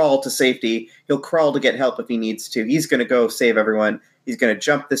 he'll crawl to safety, he'll crawl to get help if he needs to, he's going to go save everyone, he's going to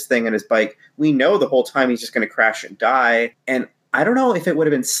jump this thing on his bike. We know the whole time he's just going to crash and die. And I don't know if it would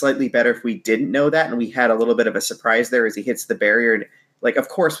have been slightly better if we didn't know that and we had a little bit of a surprise there as he hits the barrier. And of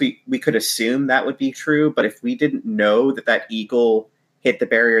course we could assume that would be true, but if we didn't know that eagle hit the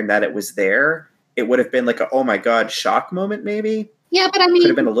barrier and that it was there, it would have been like a, oh my God, shock moment maybe. Yeah, but I mean, could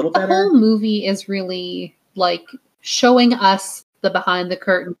have been a little better. The whole movie is really showing us the behind the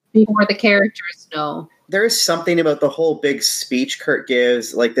curtain before the characters know. There is something about the whole big speech Kurt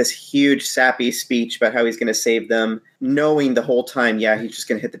gives, like this huge sappy speech about how he's going to save them, knowing the whole time, he's just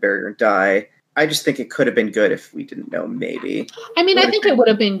going to hit the barrier and die. I just think it could have been good if we didn't know, maybe. I mean, I think it would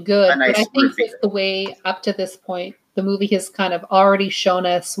have been good, but I think with the way up to this point, the movie has kind of already shown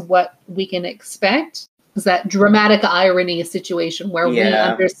us what we can expect. Is that dramatic irony situation where we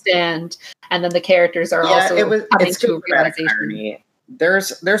understand, and then the characters are also coming to a realization. Irony.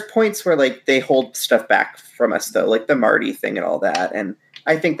 There's points where they hold stuff back from us though, like the Marty thing and all that, and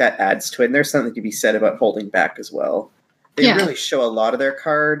I think that adds to it. And there's something to be said about holding back as well. They really show a lot of their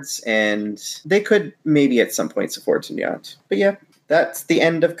cards, and they could maybe at some points afford to not. But yeah, that's the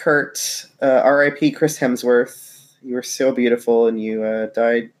end of Kurt. R.I.P. Chris Hemsworth. You were so beautiful, and you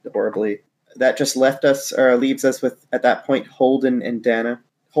died horribly. That just leaves us with, at that point, Holden and Dana.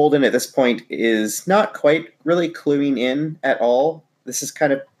 Holden, at this point, is not quite really cluing in at all. This is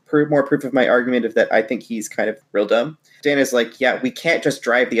kind of more proof of my argument of that I think he's kind of real dumb. Dana's like, we can't just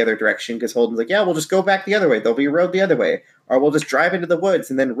drive the other direction, because Holden's like, we'll just go back the other way. There'll be a road the other way. Or we'll just drive into the woods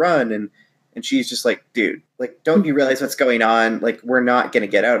and then run. And she's just like, dude, don't you realize what's going on? We're not going to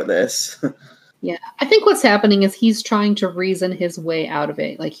get out of this. Yeah, I think what's happening is he's trying to reason his way out of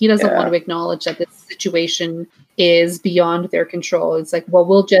it. He doesn't want to acknowledge that this situation is beyond their control. It's like, well,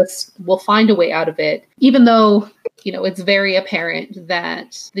 we'll find a way out of it. Even though, it's very apparent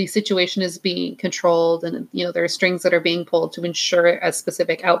that the situation is being controlled and, there are strings that are being pulled to ensure a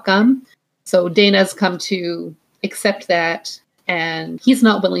specific outcome. So Dana's come to accept that, and he's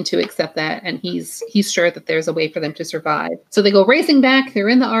not willing to accept that. And he's sure that there's a way for them to survive. So they go racing back. They're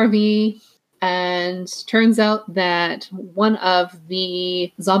in the RV. And turns out that one of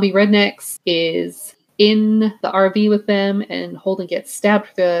the zombie rednecks is in the RV with them, and Holden gets stabbed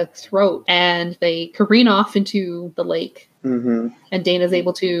through the throat, and they careen off into the lake. Mm-hmm. And Dana's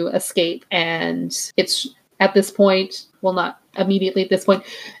able to escape. And it's at this point, well, not immediately at this point,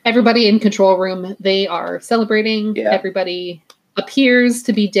 everybody in control room, they are celebrating. Yeah. Everybody appears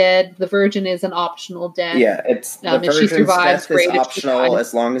to be dead. The virgin is an optional death. Yeah, it's the virgin's death is optional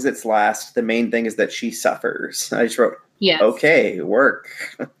as long as it's last. The main thing is that she suffers. I just wrote, okay, work.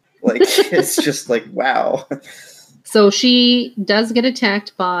 It's just wow. So she does get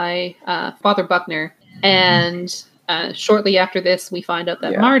attacked by Father Buckner. And shortly after this, we find out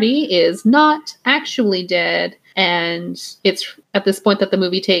that Yeah. Marty is not actually dead. And it's at this point that the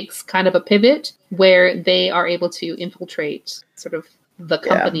movie takes kind of a pivot where they are able to infiltrate sort of the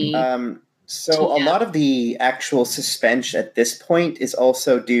company. So a lot of the actual suspense at this point is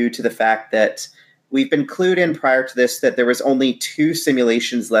also due to the fact that we've been clued in prior to this that there was only 2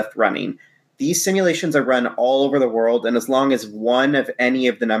 simulations left running. These simulations are run all over the world, and as long as one of any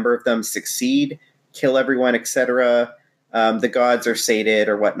of the number of them succeed, kill everyone, etc., the gods are sated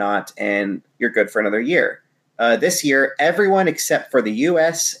or whatnot, and you're good for another year. This year, everyone except for the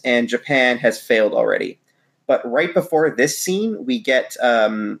US and Japan has failed already. But right before this scene, we get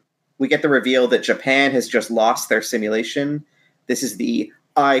the reveal that Japan has just lost their simulation. This is the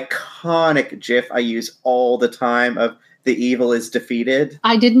iconic GIF I use all the time of the evil is defeated.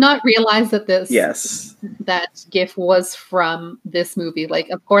 I did not realize that that GIF was from this movie. Like,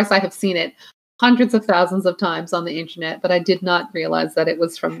 of course, I have seen it hundreds of thousands of times on the internet, but I did not realize that it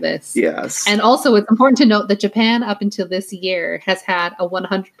was from this. Yes. And also, it's important to note that Japan, up until this year, has had a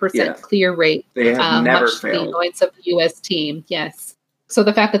 100% clear rate. They have never much failed. To the annoyance of the US team, yes. So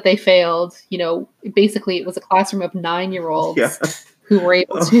the fact that they failed, basically it was a classroom of 9-year-olds who were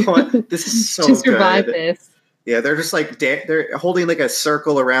able to, this is so to survive good. this. Yeah, they're just like, they're holding like a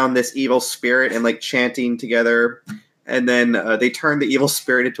circle around this evil spirit and like chanting together. And then they turn the evil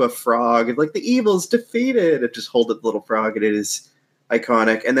spirit into a frog and like the evil's defeated. It just hold the little frog and it is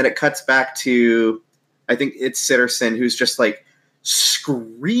iconic. And then it cuts back to, I think it's Sitterson, who's just like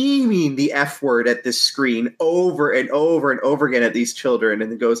screaming the F word at this screen over and over and over again at these children.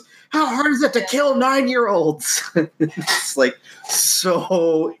 And then goes, how hard is it to kill 9-year-olds? It's like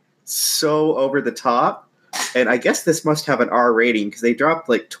so over the top. And I guess this must have an R rating because they dropped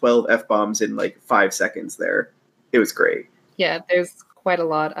like 12 F-bombs in like 5 seconds there. It was great. Yeah, there's quite a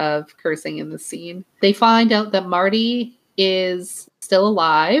lot of cursing in the scene. They find out that Marty is still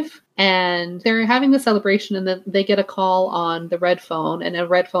alive and they're having the celebration, and then they get a call on the red phone. And a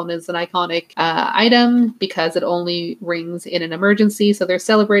red phone is an iconic item because it only rings in an emergency. So they're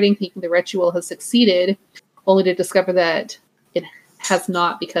celebrating, thinking the ritual has succeeded, only to discover that it has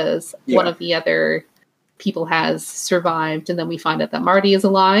not because one of the other people has survived. And then we find out that Marty is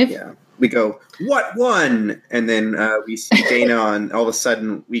alive. Yeah. We go, what one? And then we see Dana, and all of a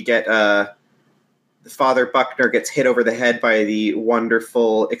sudden we get Father Buckner gets hit over the head by the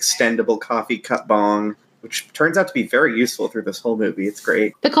wonderful extendable coffee cup bong, which turns out to be very useful through this whole movie. It's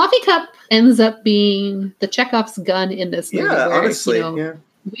great. The coffee cup ends up being the Chekhov's gun in this movie. Yeah, where, honestly,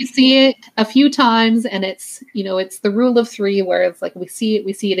 we see it a few times, and it's it's the rule of 3, where it's like we see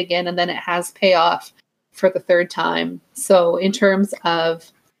it again, and then it has payoff for the 3rd time. So in terms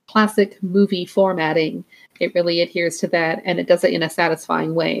of classic movie formatting, it really adheres to that, and it does it in a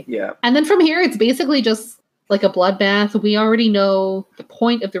satisfying way. Yeah. And then from here, it's basically just like a bloodbath. We already know the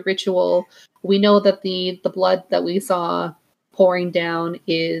point of the ritual. We know that the blood that we saw pouring down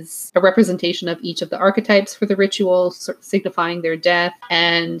is a representation of each of the archetypes for the ritual, signifying their death.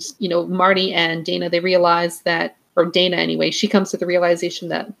 And, Marty and Dana, they realize that, or Dana anyway, she comes to the realization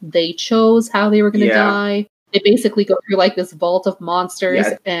that they chose how they were going to die. They basically go through like this vault of monsters,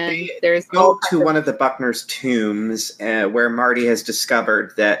 and there's go to one of the Buckner's tombs where Marty has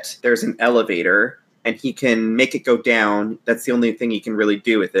discovered that there's an elevator and he can make it go down. That's the only thing he can really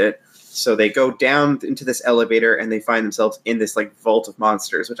do with it. So they go down into this elevator and they find themselves in this like vault of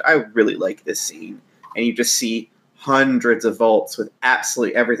monsters, which I really like this scene. And you just see hundreds of vaults with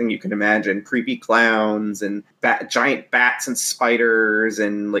absolutely everything you can imagine. Creepy clowns and giant bats and spiders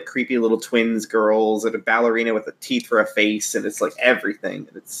and like creepy little twins girls and a ballerina with a teeth for a face. And it's like everything.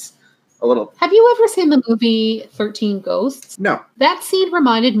 It's a little... Have you ever seen the movie 13 Ghosts? No. That scene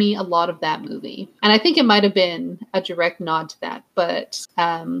reminded me a lot of that movie. And I think it might have been a direct nod to that. But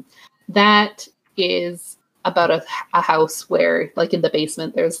that is about a house where, like in the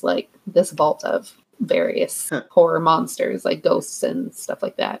basement, there's like this vault of various horror monsters, like ghosts and stuff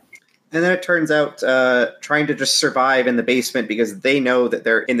like that. And then it turns out trying to just survive in the basement because they know that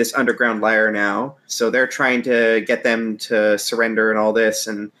they're in this underground lair now. So they're trying to get them to surrender and all this.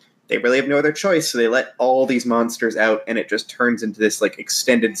 And they really have no other choice. So they let all these monsters out, and it just turns into this like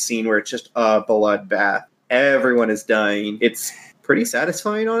extended scene where it's just a bloodbath. Everyone is dying. It's pretty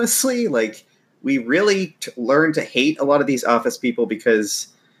satisfying, honestly. Like, we really learn to hate a lot of these office people because...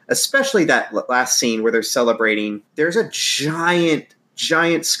 especially that last scene where they're celebrating, there's a giant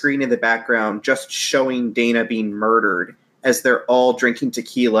screen in the background just showing Dana being murdered as they're all drinking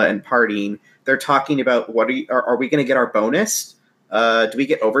tequila and partying. They're talking about, are we going to get our bonus? Do we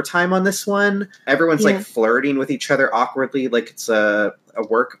get overtime on this one? Everyone's like flirting with each other awkwardly, like it's a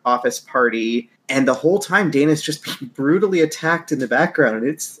work office party. And the whole time, Dana's just being brutally attacked in the background.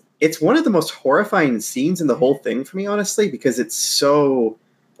 It's one of the most horrifying scenes in the whole thing for me, honestly, because it's so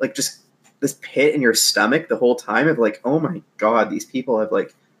like just this pit in your stomach the whole time of like, oh my God, these people have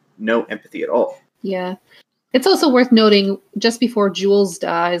like no empathy at all. Yeah. It's also worth noting, just before Jules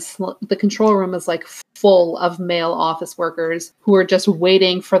dies, the control room is like full of male office workers who are just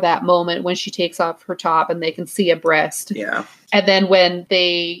waiting for that moment when she takes off her top and they can see a breast. Yeah. And then when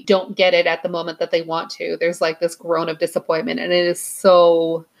they don't get it at the moment that they want to, there's like this groan of disappointment, and it is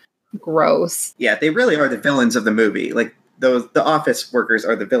so gross. Yeah, they really are the villains of the movie. Like the office workers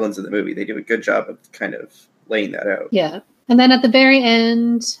are the villains of the movie. They do a good job of kind of laying that out. Yeah. And then at the very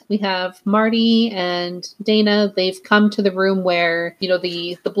end, we have Marty and Dana. They've come to the room where, you know,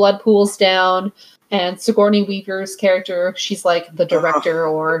 the blood pools down, and Sigourney Weaver's character, she's like the director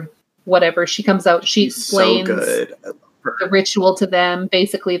or whatever. She comes out, she explains so good. The ritual to them.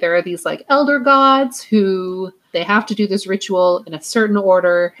 Basically, there are these like elder gods who they have to do this ritual in a certain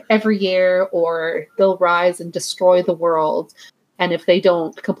order every year, or they'll rise and destroy the world. And if they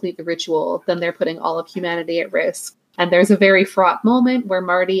don't complete the ritual, then they're putting all of humanity at risk. And there's a very fraught moment where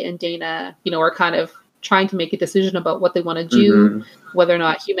Marty and Dana, you know, are kind of trying to make a decision about what they want to do, whether or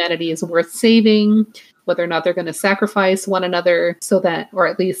not humanity is worth saving, whether or not they're going to sacrifice one another so that, or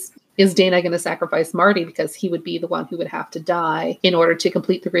at least is Dana going to sacrifice Marty because he would be the one who would have to die in order to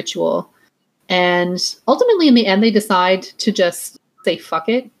complete the ritual. And ultimately, in the end, they decide to just say, fuck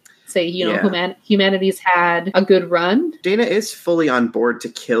it. Say, you know, humanity's had a good run. Dana is fully on board to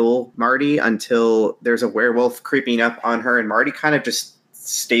kill Marty until there's a werewolf creeping up on her, and Marty kind of just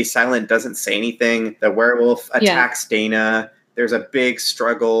stays silent, doesn't say anything. The werewolf attacks Dana. There's a big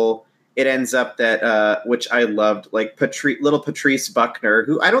struggle. It ends up that, which I loved, like little Patrice Buckner,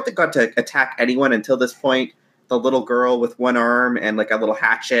 who I don't think got to attack anyone until this point. The little girl with one arm and like a little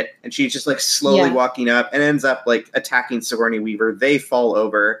hatchet, and she's just like slowly walking up and ends up like attacking Sigourney Weaver. They fall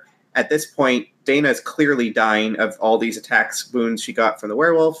over. At this point, Dana is clearly dying of all these attacks, wounds she got from the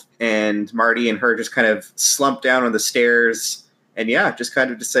werewolf, and Marty and her just kind of slump down on the stairs, and just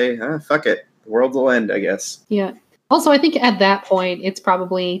kind of just say, fuck it, the world will end, I guess. Yeah. Also, I think at that point, it's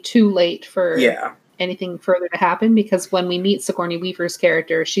probably too late for anything further to happen, because when we meet Sigourney Weaver's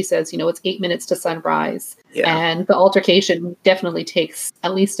character, she says, you know, it's 8 minutes to sunrise, and the altercation definitely takes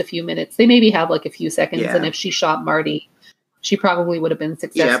at least a few minutes. They maybe have like a few seconds, and if she shot Marty, she probably would have been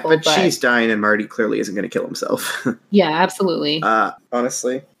successful. Yeah, but she's dying, and Marty clearly isn't going to kill himself. Yeah, absolutely.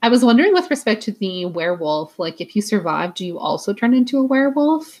 Honestly. I was wondering with respect to the werewolf, like if you survive, do you also turn into a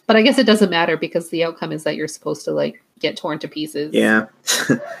werewolf? But I guess it doesn't matter because the outcome is that you're supposed to like get torn to pieces. Yeah.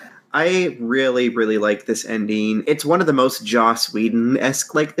 I really, really like this ending. It's one of the most Joss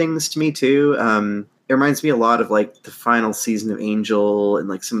Whedon-esque like things to me too. It reminds me a lot of like the final season of Angel and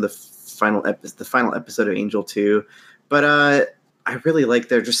like some of the final episode of Angel 2. But I really like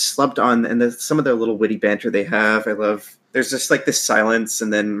they're just slumped on, and some of their little witty banter they have. I love. There's just like this silence,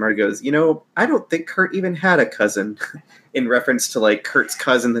 and then Marty goes, "You know, I don't think Kurt even had a cousin," in reference to like Kurt's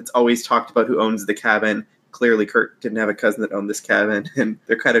cousin that's always talked about who owns the cabin. Clearly, Kurt didn't have a cousin that owned this cabin, and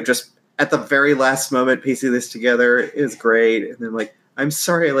they're kind of just at the very last moment piecing this together. It is great, and then like, "I'm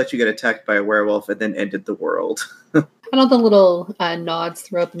sorry I let you get attacked by a werewolf and then ended the world." And all the little nods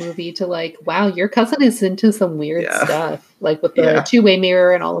throughout the movie to like, wow, your cousin is into some weird stuff. Like with the two-way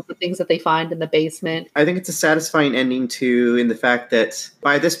mirror and all of the things that they find in the basement. I think it's a satisfying ending too, in the fact that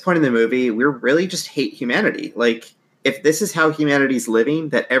by this point in the movie, we really just hate humanity. Like, if this is how humanity's living,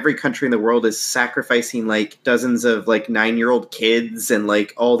 that every country in the world is sacrificing like dozens of like 9-year-old kids and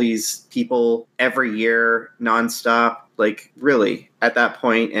like all these people every year nonstop, like really at that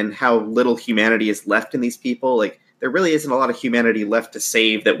point, and how little humanity is left in these people, like there really isn't a lot of humanity left to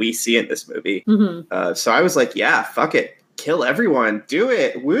save that we see in this movie. So I was like, yeah, fuck it. Kill everyone. Do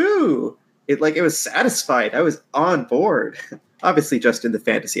it. Woo. It was satisfied. I was on board. Obviously just in the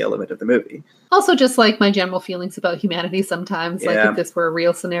fantasy element of the movie. Also just like my general feelings about humanity sometimes. Like if this were a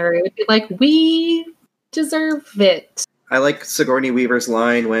real scenario, it'd be like, we deserve it. I like Sigourney Weaver's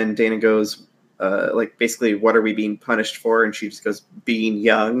line when Dana goes, like basically, what are we being punished for? And she just goes, being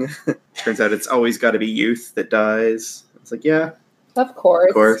young. Turns out it's always got to be youth that dies. It's like, yeah. Of course.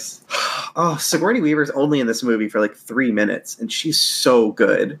 Of course. Oh, Sigourney Weaver's only in this movie for like 3 minutes, and she's so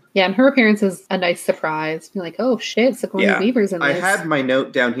good. Yeah, and her appearance is a nice surprise. You're like, oh shit, Sigourney Weaver's in this. I had my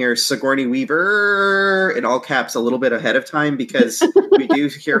note down here, Sigourney Weaver, in all caps, a little bit ahead of time, because we do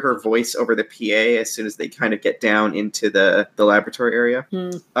hear her voice over the PA as soon as they kind of get down into the laboratory area.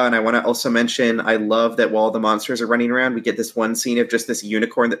 And I want to also mention, I love that while the monsters are running around, we get this one scene of just this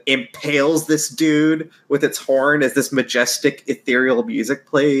unicorn that impales this dude with its horn as this majestic, ethereal music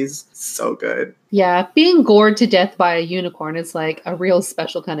plays. So good. Yeah, being gored to death by a unicorn is like a real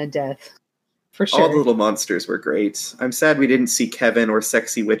special kind of death. For sure. All the little monsters were great. I'm sad we didn't see Kevin or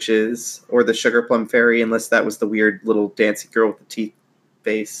Sexy Witches or the Sugar Plum Fairy, unless that was the weird little dancing girl with the teeth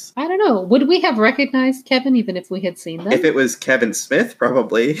face. I don't know. Would we have recognized Kevin even if we had seen them? If it was Kevin Smith,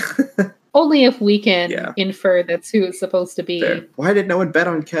 probably. Only if we can infer that's who it's supposed to be. Fair. Why did no one bet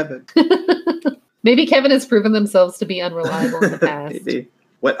on Kevin? Maybe Kevin has proven themselves to be unreliable in the past. Maybe.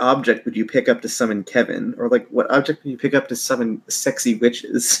 What object would you pick up to summon Kevin? Or like, what object would you pick up to summon Sexy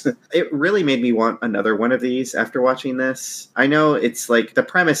Witches? It really made me want another one of these after watching this. I know it's like, the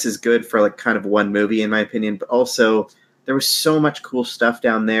premise is good for like kind of one movie in my opinion, but also there was so much cool stuff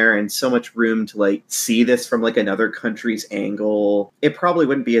down there and so much room to like see this from like another country's angle. It probably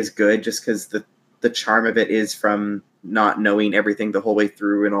wouldn't be as good just because the charm of it is from not knowing everything the whole way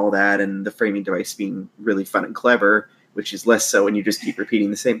through and all that, and the framing device being really fun and clever, which is less so when you just keep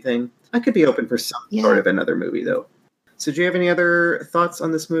repeating the same thing. I could be open for some sort of another movie, though. So do you have any other thoughts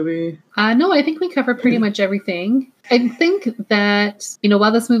on this movie? No, I think we covered pretty much everything. I think that,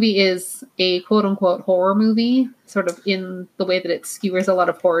 while this movie is a quote-unquote horror movie, sort of in the way that it skewers a lot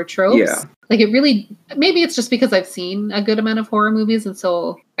of horror tropes, like it really, maybe it's just because I've seen a good amount of horror movies, and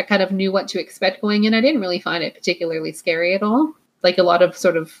so I kind of knew what to expect going in. I didn't really find it particularly scary at all. Like a lot of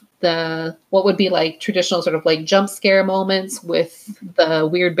sort of what would be like traditional sort of like jump scare moments with the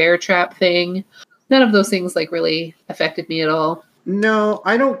weird bear trap thing. None of those things like really affected me at all. No,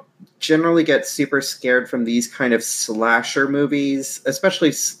 I don't generally get super scared from these kind of slasher movies,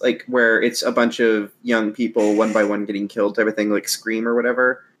 especially like where it's a bunch of young people one by one getting killed type of thing, like Scream or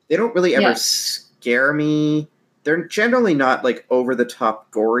whatever. They don't really ever scare me. They're generally not like over the top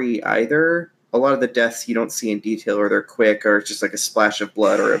gory either. A lot of the deaths you don't see in detail, or they're quick, or it's just like a splash of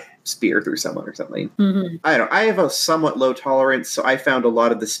blood or a spear through someone or something. Mm-hmm. I have a somewhat low tolerance, so I found a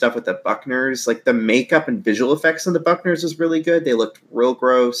lot of the stuff with the Buckners, like the makeup and visual effects on the Buckners was really good. They looked real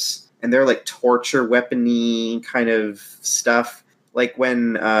gross, and they're like torture weapon-y kind of stuff. Like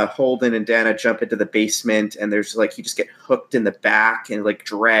when Holden and Dana jump into the basement, and there's like, you just get hooked in the back and like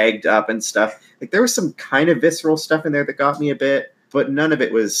dragged up and stuff. Like there was some kind of visceral stuff in there that got me a bit. But none of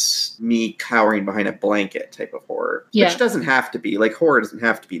it was me cowering behind a blanket type of horror. Yeah. Which doesn't have to be. Like, horror doesn't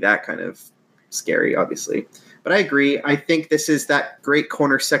have to be that kind of scary, obviously. But I agree. I think this is that great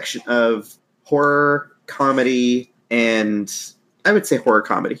corner section of horror, comedy, and I would say horror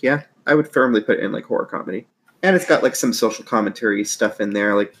comedy, yeah. I would firmly put it in, like, horror comedy. And it's got, like, some social commentary stuff in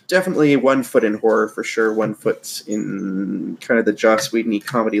there. Like, definitely 1 foot in horror, for sure. 1 foot in kind of the Joss Whedon-y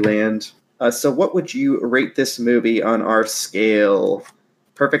comedy land. So what would you rate this movie on our scale?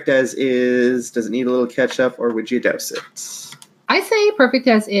 Perfect as is? Does it need a little catch-up, or would you douse it? I say perfect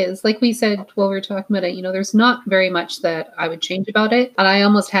as is. Like we said while we were talking about it, there's not very much that I would change about it. And I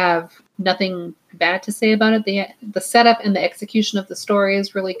almost have nothing bad to say about it. The setup and the execution of the story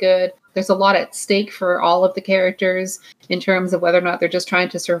is really good. There's a lot at stake for all of the characters in terms of whether or not they're just trying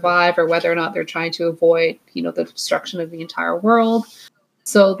to survive or whether or not they're trying to avoid, the destruction of the entire world.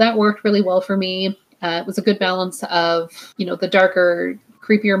 So that worked really well for me. It was a good balance of, the darker,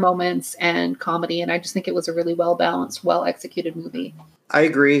 creepier moments and comedy. And I just think it was a really well-balanced, well-executed movie. I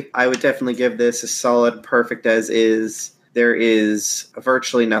agree. I would definitely give this a solid perfect as is. There is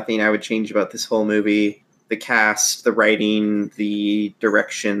virtually nothing I would change about this whole movie. The cast, the writing, the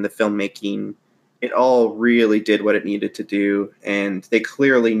direction, the filmmaking, it all really did what it needed to do, and they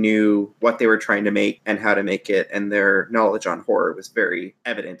clearly knew what they were trying to make and how to make it, and their knowledge on horror was very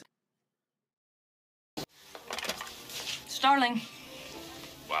evident. Starling.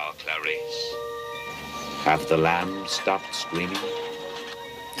 Well, Clarice, have the lambs stopped screaming?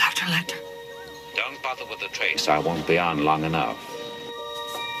 Dr. Lecter. Don't bother with the trace. I won't be on long enough.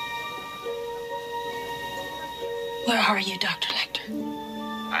 Where are you, Dr. Lecter?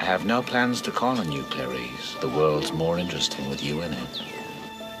 I have no plans to call on you, Clarice. The world's more interesting with you in it.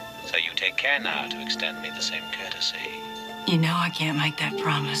 So you take care now to extend me the same courtesy. You know I can't make that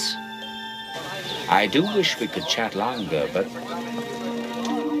promise. I do wish we could chat longer, but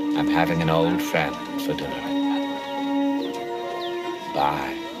I'm having an old friend for dinner.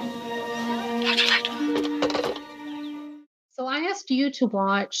 Bye. Dr. Lecter. So I I asked you to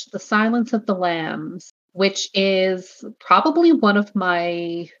watch The Silence of the Lambs, which is probably one of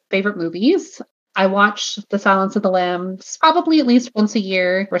my favorite movies. I watch The Silence of the Lambs probably at least once a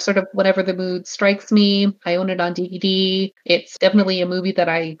year, or sort of whenever the mood strikes me. I own it on DVD. It's definitely a movie that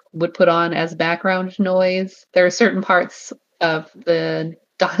I would put on as background noise. There are certain parts of the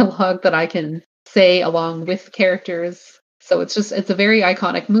dialogue that I can say along with characters. So it's a very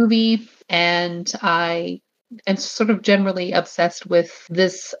iconic movie, and I am sort of generally obsessed with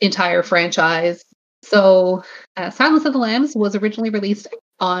this entire franchise. So, Silence of the Lambs was originally released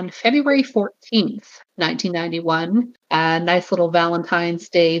on February 14th, 1991. A nice little Valentine's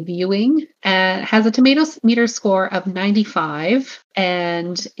Day viewing. Has a Tomatoes meter score of 95,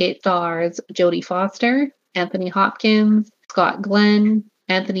 and it stars Jodie Foster, Anthony Hopkins, Scott Glenn,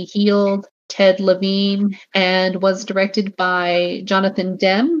 Anthony Heald, Ted Levine, and was directed by Jonathan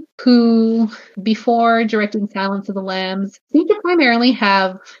Demme, who, before directing Silence of the Lambs, seemed to primarily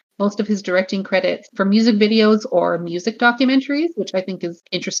have most of his directing credits for music videos or music documentaries, which I think is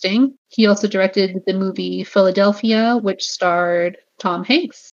interesting. He also directed the movie Philadelphia, which starred Tom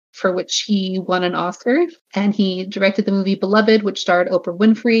Hanks, for which he won an Oscar. And he directed the movie Beloved, which starred Oprah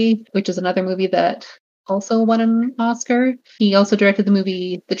Winfrey, which is another movie that also won an Oscar. He also directed the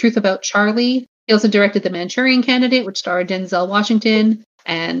movie The Truth About Charlie. He also directed The Manchurian Candidate, which starred Denzel Washington,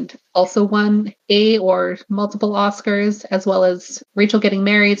 and also won a or multiple Oscars, as well as Rachel Getting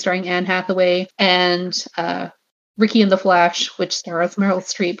Married, starring Anne Hathaway, and Ricky and the Flash, which stars Meryl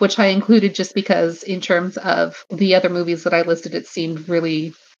Streep, which I included just because in terms of the other movies that I listed, it seemed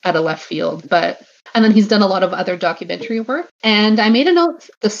really out of left field. And then he's done a lot of other documentary work. And I made a note,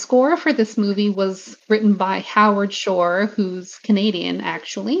 the score for this movie was written by Howard Shore, who's Canadian,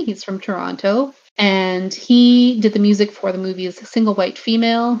 actually. He's from Toronto. And he did the music for the movies Single White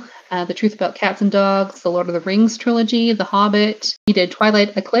Female, The Truth About Cats and Dogs, the Lord of the Rings trilogy, The Hobbit. He did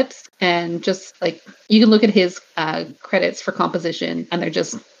Twilight Eclipse, and just like, you can look at his credits for composition, and they're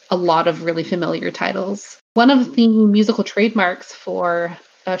just a lot of really familiar titles. One of the musical trademarks for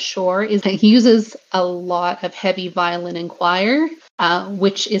Shore is that he uses a lot of heavy violin and choir,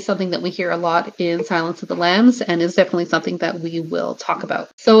 which is something that we hear a lot in Silence of the Lambs, and is definitely something that we will talk about.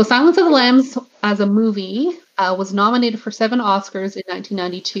 So Silence of the Lambs as a movie was nominated for 7 Oscars in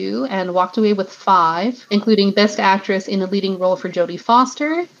 1992 and walked away with 5, including Best Actress in a Leading Role for Jodie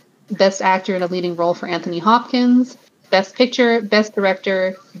Foster, Best Actor in a Leading Role for Anthony Hopkins, Best Picture, Best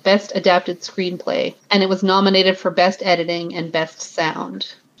Director, Best Adapted Screenplay, and it was nominated for Best Editing and Best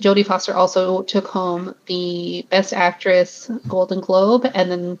Sound. Jodie Foster also took home the Best Actress Golden Globe,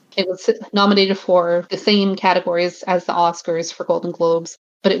 and then it was nominated for the same categories as the Oscars for Golden Globes,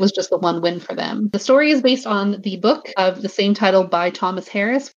 but it was just the one win for them. The story is based on the book of the same title by Thomas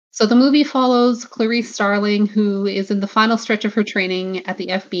Harris. So the movie follows Clarice Starling, who is in the final stretch of her training at the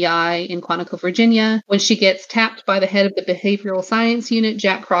FBI in Quantico, Virginia, when she gets tapped by the head of the Behavioral Science Unit,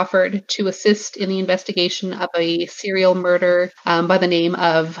 Jack Crawford, to assist in the investigation of a serial murder by the name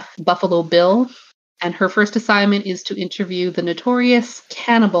of Buffalo Bill. And her first assignment is to interview the notorious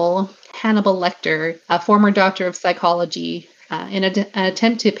cannibal, Hannibal Lecter, a former doctor of psychology, in an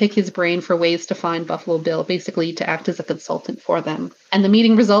attempt to pick his brain for ways to find Buffalo Bill, basically to act as a consultant for them. And the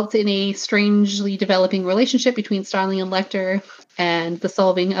meeting results in a strangely developing relationship between Starling and Lecter, and the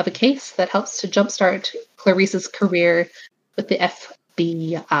solving of a case that helps to jumpstart Clarice's career with the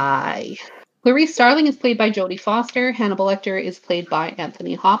FBI. Clarice Starling is played by Jodie Foster. Hannibal Lecter is played by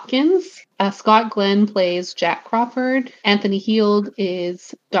Anthony Hopkins. Scott Glenn plays Jack Crawford. Anthony Heald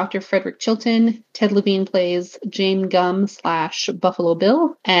is Dr. Frederick Chilton. Ted Levine plays Jane Gum / Buffalo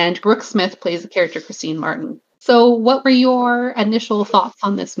Bill. And Brooke Smith plays the character Christine Martin. So what were your initial thoughts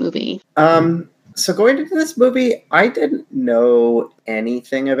on this movie? So going into this movie, I didn't know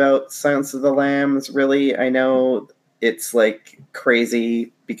anything about Silence of the Lambs, really. I know it's like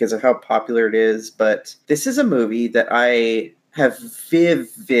crazy because of how popular it is, but this is a movie that I have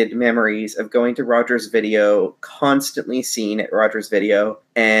vivid memories of going to Rogers Video, constantly seeing at Rogers Video,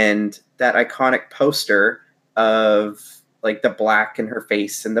 and that iconic poster of like the black in her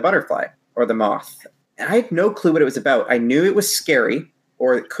face and the butterfly or the moth. And I had no clue what it was about. I knew it was scary,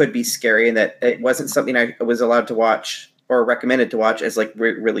 or it could be scary, and that it wasn't something I was allowed to watch or recommended to watch as like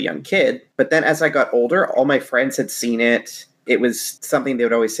really young kid. But then as I got older, all my friends had seen it. It was something they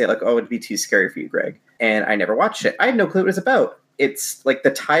would always say, like, oh, it'd be too scary for you, Greg. And I never watched it. I had no clue what it was about. It's like the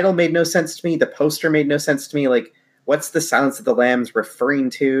title made no sense to me. The poster made no sense to me. Like, what's the Silence of the Lambs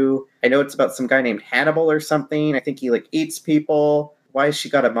referring to? I know it's about some guy named Hannibal or something. I think he like eats people. Why has she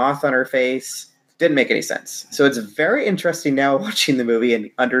got a moth on her face? Didn't make any sense. So it's very interesting now watching the movie and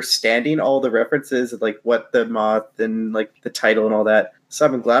understanding all the references and like what the moth and like the title and all that. So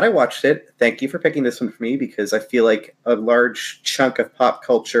I'm glad I watched it. Thank you for picking this one for me because I feel like a large chunk of pop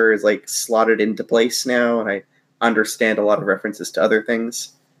culture is like slotted into place now, and I understand a lot of references to other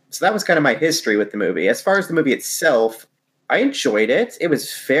things. So that was kind of my history with the movie. As far as the movie itself, I enjoyed it. It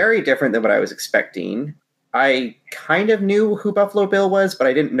was very different than what I was expecting. I kind of knew who Buffalo Bill was, but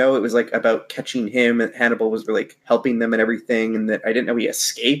I didn't know it was like about catching him and Hannibal was like helping them and everything, and that I didn't know he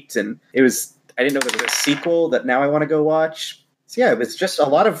escaped, and I didn't know there was a sequel that now I want to go watch. So yeah, it was just a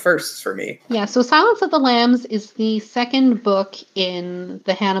lot of firsts for me. Yeah, so Silence of the Lambs is the second book in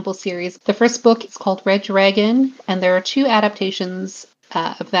the Hannibal series. The first book is called Red Dragon, and there are 2 adaptations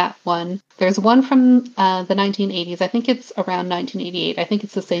of that one. There's one from the 1980s. I think it's around 1988. I think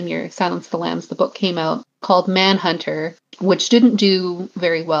it's the same year Silence of the Lambs, the book came out, called Manhunter, which didn't do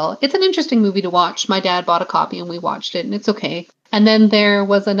very well. It's an interesting movie to watch. My dad bought a copy and we watched it, and it's okay. And then there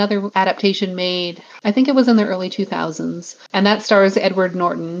was another adaptation made, I think it was in the early 2000s, and that stars Edward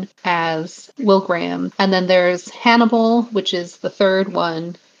Norton as Will Graham. And then there's Hannibal, which is the third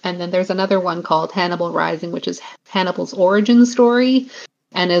one. And then there's another one called Hannibal Rising, which is Hannibal's origin story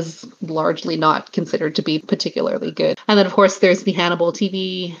and is largely not considered to be particularly good. And then, of course, there's the Hannibal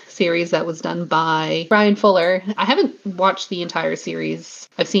TV series that was done by Brian Fuller. I haven't watched the entire series.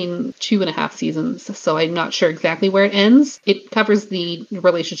 I've seen 2.5 seasons, so I'm not sure exactly where it ends. It covers the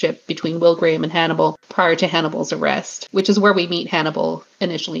relationship between Will Graham and Hannibal prior to Hannibal's arrest, which is where we meet Hannibal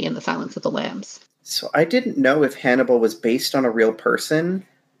initially in The Silence of the Lambs. So I didn't know if Hannibal was based on a real person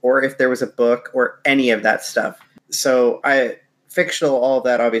or if there was a book or any of that stuff. So fictional, all of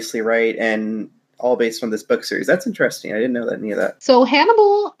that, obviously, right? And all based on this book series. That's interesting. I didn't know any of that. So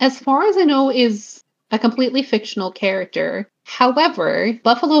Hannibal, as far as I know, is a completely fictional character. However,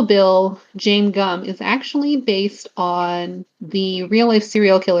 Buffalo Bill, James Gumb, is actually based on the real-life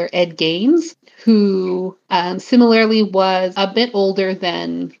serial killer Ed Gaines, who similarly was a bit older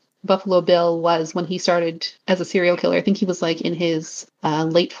than Buffalo Bill was when he started as a serial killer. I think he was like in his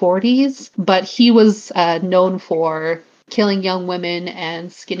late 40s, but he was known for killing young women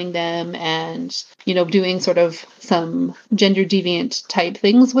and skinning them and, doing sort of some gender deviant type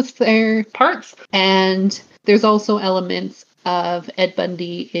things with their parts. And there's also elements of Ed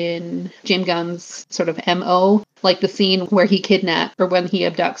Bundy in James Gunn's sort of MO, like the scene where he kidnaps or when he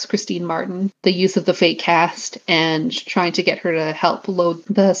abducts Christine Martin, the use of the fake cast and trying to get her to help load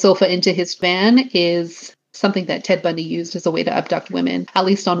the sofa into his van is something that Ted Bundy used as a way to abduct women, at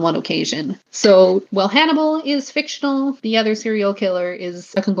least on one occasion. So, while Hannibal is fictional, the other serial killer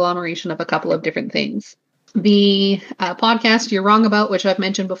is a conglomeration of a couple of different things. The podcast You're Wrong About, which I've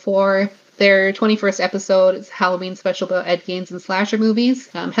mentioned before, their 21st episode is Halloween special about Ed Gaines and slasher movies.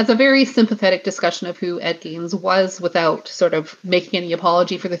 Has a very sympathetic discussion of who Ed Gaines was without sort of making any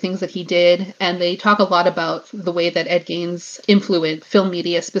apology for the things that he did. And they talk a lot about the way that Ed Gaines influenced film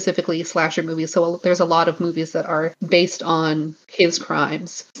media, specifically slasher movies. So there's a lot of movies that are based on his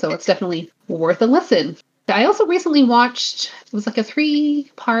crimes. So it's definitely worth a listen. I also recently watched, it was like a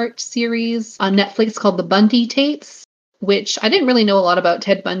 3-part series on Netflix called The Bundy Tapes, which I didn't really know a lot about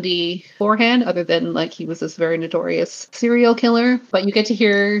Ted Bundy beforehand, other than like he was this very notorious serial killer. But you get to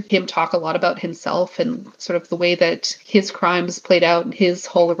hear him talk a lot about himself and sort of the way that his crimes played out and his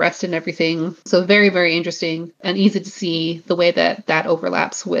whole arrest and everything. So very, very interesting and easy to see the way that that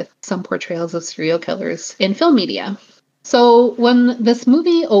overlaps with some portrayals of serial killers in film media. So when this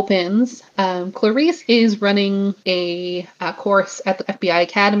movie opens, Clarice is running a course at the FBI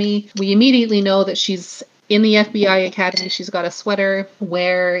Academy. We immediately know that she's in the FBI Academy. She's got a sweater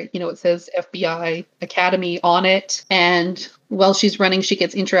where, it says FBI Academy on it. And while she's running, she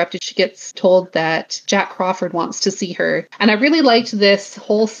gets interrupted. She gets told that Jack Crawford wants to see her. And I really liked this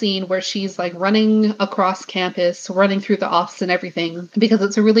whole scene where she's like running across campus, running through the office and everything, because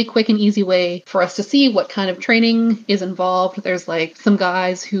it's a really quick and easy way for us to see what kind of training is involved. There's like some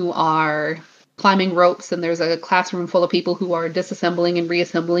guys who are climbing ropes, and there's a classroom full of people who are disassembling and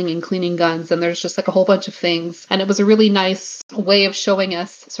reassembling and cleaning guns, and there's just like a whole bunch of things. And it was a really nice way of showing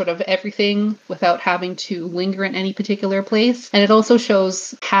us sort of everything without having to linger in any particular place. And it also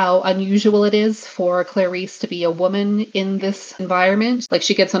shows how unusual it is for Clarice to be a woman in this environment. Like,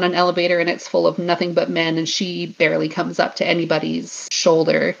 she gets on an elevator and it's full of nothing but men, and she barely comes up to anybody's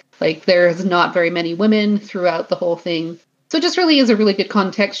shoulder. Like, there's not very many women throughout the whole thing. So it just really is a really good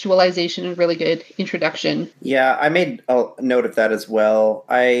contextualization and really good introduction. Yeah, I made a note of that as well.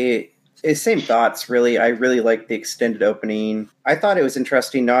 I Same thoughts, really. I really liked the extended opening. I thought it was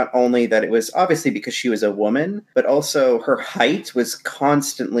interesting not only that it was obviously because she was a woman, but also her height was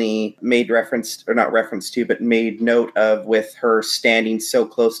constantly made reference, or not reference to, but made note of, with her standing so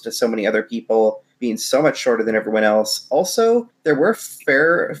close to so many other people, being so much shorter than everyone else. Also, there were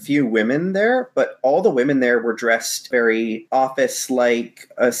a few women there, but all the women there were dressed very office-like,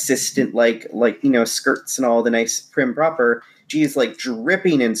 assistant-like, skirts and all the nice prim proper. She's like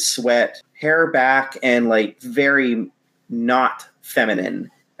dripping in sweat, hair back, and like very not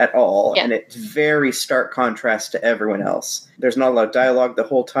feminine at all. Yeah. And it's very stark contrast to everyone else. There's not a lot of dialogue the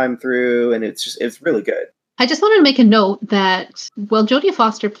whole time through, and it's really good. I just wanted to make a note that while Jodie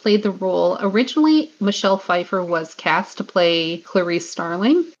Foster played the role, originally Michelle Pfeiffer was cast to play Clarice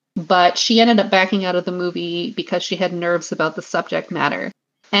Starling, but she ended up backing out of the movie because she had nerves about the subject matter.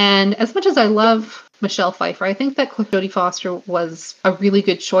 And as much as I love Michelle Pfeiffer, I think that Jodie Foster was a really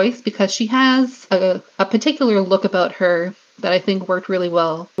good choice because she has a particular look about her that I think worked really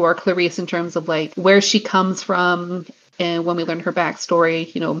well for Clarice in terms of like where she comes from. And when we learn her backstory,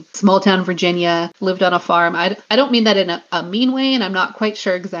 small town Virginia, lived on a farm. I don't mean that in a mean way, and I'm not quite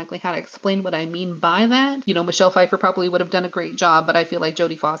sure exactly how to explain what I mean by that. Michelle Pfeiffer probably would have done a great job, but I feel like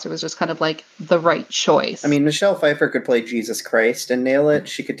Jodie Foster was just kind of like the right choice. I mean, Michelle Pfeiffer could play Jesus Christ and nail it.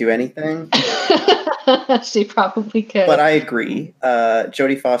 She could do anything. She probably could. But I agree.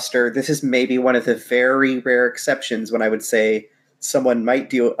 Jodie Foster, this is maybe one of the very rare exceptions when I would say someone might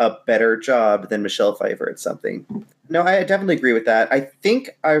do a better job than Michelle Pfeiffer at something. No, I definitely agree with that. I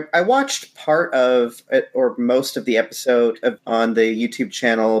think I watched part of it, or most of the episode on the YouTube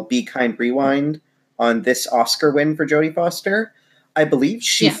channel Be Kind Rewind on this Oscar win for Jodie Foster. I believe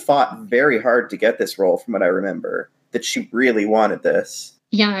she fought very hard to get this role, from what I remember, that she really wanted this.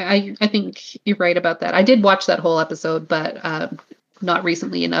 Yeah, I think you're right about that. I did watch that whole episode, but not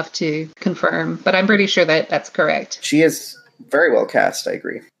recently enough to confirm. But I'm pretty sure that that's correct. She is very well cast, I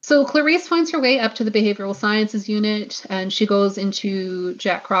agree. So Clarice finds her way up to the behavioral sciences unit, and she goes into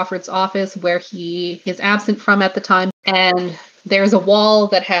Jack Crawford's office where he is absent from at the time. And there's a wall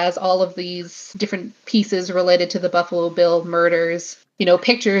that has all of these different pieces related to the Buffalo Bill murders,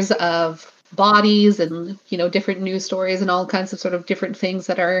 pictures of bodies and, different news stories and all kinds of sort of different things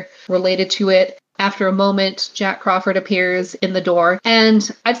that are related to it. After a moment, Jack Crawford appears in the door. And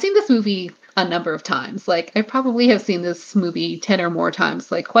I've seen this movie a number of times. Like, I probably have seen this movie 10 or more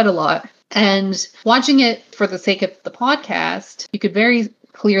times, like quite a lot. And watching it for the sake of the podcast, you could very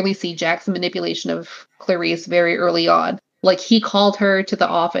clearly see Jack's manipulation of Clarice very early on. Like, he called her to the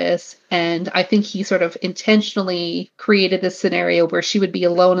office, and I think he sort of intentionally created this scenario where she would be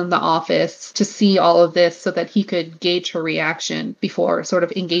alone in the office to see all of this so that he could gauge her reaction before sort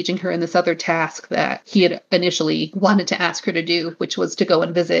of engaging her in this other task that he had initially wanted to ask her to do, which was to go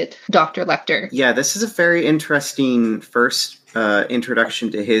and visit Dr. Lecter. Yeah, this is a very interesting first introduction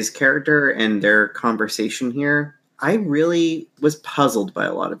to his character and their conversation here. I really was puzzled by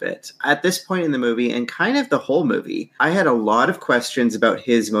a lot of it. At this point in the movie, and kind of the whole movie, I had a lot of questions about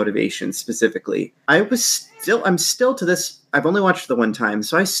his motivations specifically. I'm still to this, I've only watched it the one time,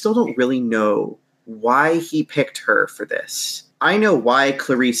 so I still don't really know why he picked her for this. I know why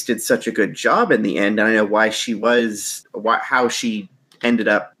Clarice did such a good job in the end, and I know why how she ended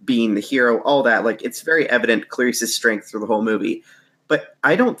up being the hero, all that. Like, it's very evident Clarice's strength through the whole movie. But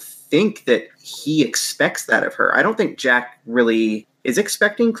I don't think that he expects that of her. I don't think Jack really is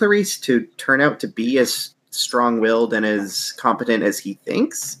expecting Clarice to turn out to be as strong-willed and as competent as he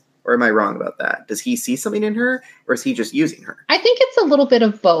thinks. Or am I wrong about that? Does he see something in her, or is he just using her? I think it's a little bit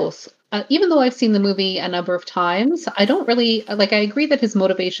of both. Even though I've seen the movie a number of times, I don't really, I agree that his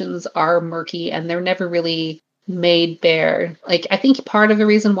motivations are murky and they're never really made bare. Like, I think part of the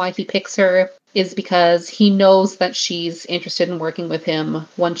reason why he picks her is because he knows that she's interested in working with him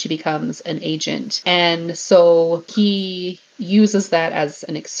once she becomes an agent. And so he uses that as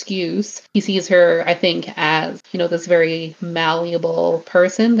an excuse. He sees her, I think, as, this very malleable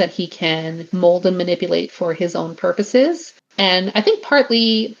person that he can mold and manipulate for his own purposes. And I think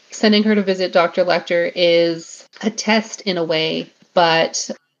partly sending her to visit Dr. Lecter is a test in a way, but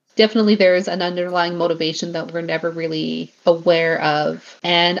definitely there's an underlying motivation that we're never really aware of.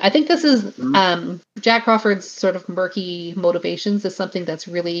 And I think this is Jack Crawford's sort of murky motivations is something that's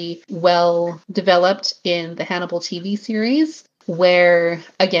really well developed in the Hannibal TV series, where,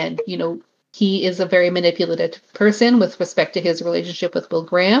 again, he is a very manipulative person with respect to his relationship with Will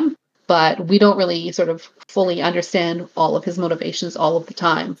Graham. But we don't really sort of fully understand all of his motivations all of the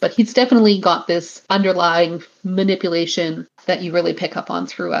time. But he's definitely got this underlying manipulation that you really pick up on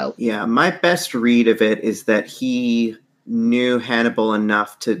throughout. Yeah, my best read of it is that he knew Hannibal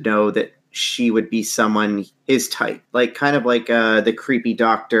enough to know that she would be someone his type, like kind of like the creepy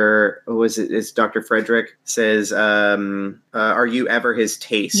doctor. What was it? Is Dr. Frederick says, "Are you ever his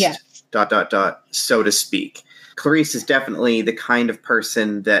taste?" Yes. ... So to speak. Clarice is definitely the kind of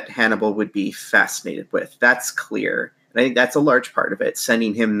person that Hannibal would be fascinated with. That's clear. And I think that's a large part of it,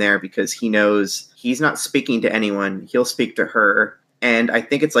 sending him there because he knows he's not speaking to anyone. He'll speak to her. And I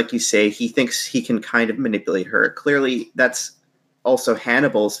think it's like you say, he thinks he can kind of manipulate her. Clearly, that's also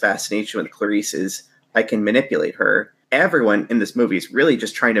Hannibal's fascination with Clarice is, I can manipulate her. Everyone in this movie is really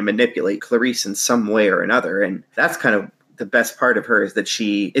just trying to manipulate Clarice in some way or another. And that's kind of the best part of her, is that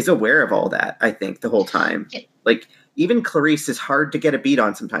she is aware of all that, I think, the whole time. Like, even Clarice is hard to get a beat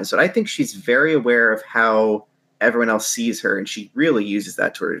on sometimes, but I think she's very aware of how everyone else sees her, and she really uses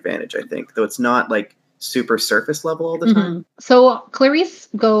that to her advantage, I think. Though it's not, like, super surface level all the time. So Clarice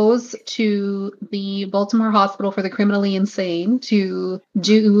goes to the Baltimore Hospital for the Criminally Insane to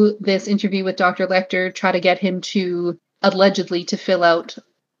do this interview with Dr. Lecter, try to get him to, allegedly, to fill out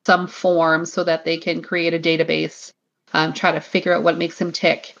some form so that they can create a database, try to figure out what makes him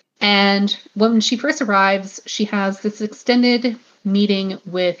tick. And when she first arrives, she has this extended meeting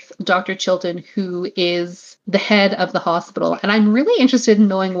with Dr. Chilton, who is the head of the hospital. And I'm really interested in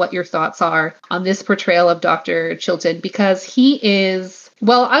knowing what your thoughts are on this portrayal of Dr. Chilton, because he is,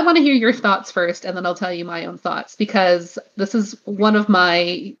 well, I want to hear your thoughts first, and then I'll tell you my own thoughts, because this is one of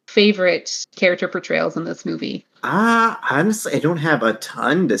my favorite character portrayals in this movie. Honestly, I don't have a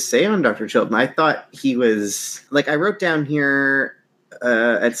ton to say on Dr. Chilton. I thought he was, like, I wrote down here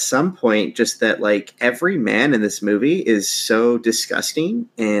at some point just that, like, every man in this movie is so disgusting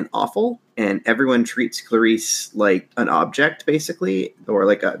and awful, and everyone treats Clarice like an object, basically, or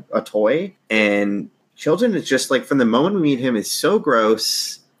like a toy. And Chilton is just, like, from the moment we meet him, is so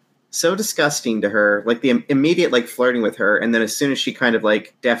gross, so disgusting to her, like the immediate, like, flirting with her. And then as soon as she kind of,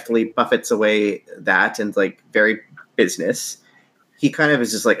 like, deftly buffets away that and, like, very business, he kind of is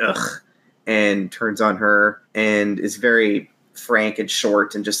just like, ugh, and turns on her and is very frank and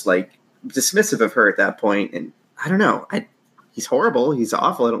short and just, like, dismissive of her at that point. And I don't know. He's horrible. He's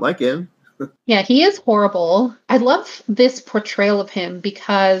awful. I don't like him. Yeah, he is horrible. I love this portrayal of him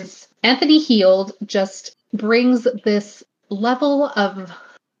because Anthony Heald just brings this level of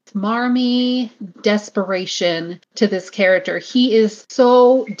smarmy desperation to this character. He is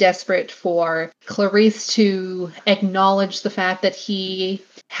so desperate for Clarice to acknowledge the fact that he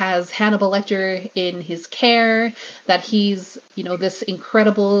has Hannibal Lecter in his care, that he's, you know, this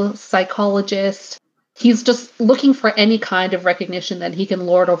incredible psychologist. He's just looking for any kind of recognition that he can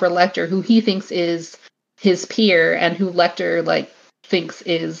lord over Lecter, who he thinks is his peer and who Lecter, like, thinks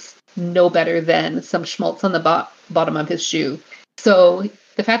is no better than some schmaltz on the bottom of his shoe. So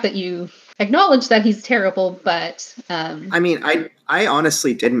the fact that you acknowledge that he's terrible, but... I mean, I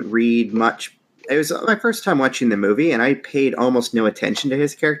honestly didn't read much. It was my first time watching the movie, and I paid almost no attention to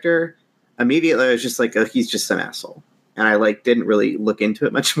his character. Immediately, I was just like, oh, he's just some asshole. And I, like, didn't really look into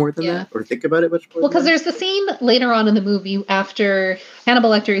it much more than that, or think about it much more. Well, because there's the scene later on in the movie after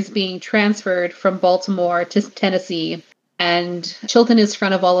Hannibal Lecter is being transferred from Baltimore to Tennessee, and Chilton is in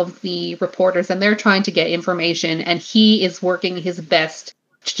front of all of the reporters, and they're trying to get information, and he is working his best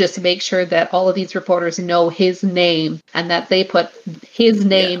to just make sure that all of these reporters know his name and that they put his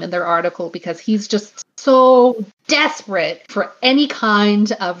name in their article, because he's just so desperate for any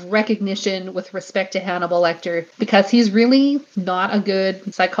kind of recognition with respect to Hannibal Lecter, because he's really not a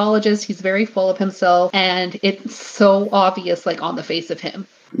good psychologist. He's very full of himself, and it's so obvious, like, on the face of him.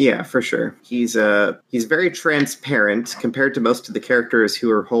 Yeah, for sure. He's very transparent compared to most of the characters who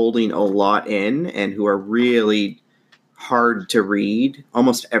are holding a lot in and who are really hard to read.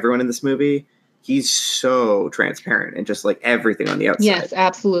 Almost everyone in this movie, he's so transparent and just, like, everything on the outside. Yes,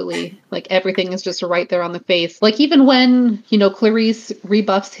 absolutely. Like, everything is just right there on the face. Like, even when, you know, Clarice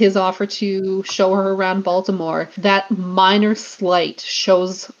rebuffs his offer to show her around Baltimore, that minor slight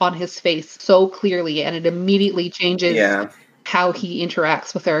shows on his face so clearly, and it immediately changes how he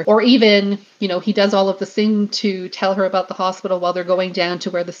interacts with her. Or even, you know, he does all of this thing to tell her about the hospital while they're going down to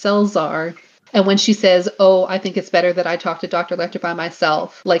where the cells are. And when she says, oh, I think it's better that I talk to Dr. Lecter by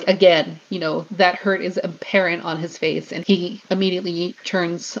myself, like, again, you know, that hurt is apparent on his face. And he immediately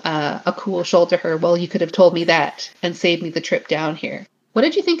turns a cool shoulder to her. Well, you could have told me that and saved me the trip down here. What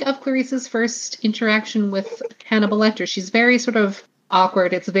did you think of Clarice's first interaction with Hannibal Lecter? She's very sort of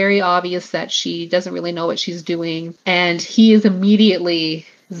awkward. It's very obvious that she doesn't really know what she's doing. And he is immediately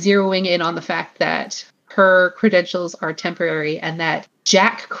zeroing in on the fact that her credentials are temporary and that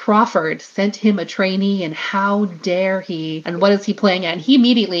Jack Crawford sent him a trainee, and how dare he? And what is he playing at? And he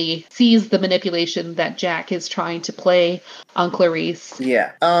immediately sees the manipulation that Jack is trying to play on Clarice.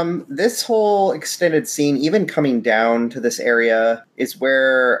 Yeah. This whole extended scene, even coming down to this area, is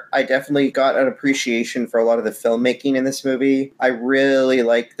where I definitely got an appreciation for a lot of the filmmaking in this movie. I really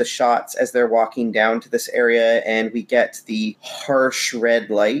like the shots as they're walking down to this area, and we get the harsh red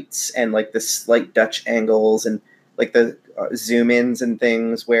lights and like the slight Dutch angles and like the zoom-ins and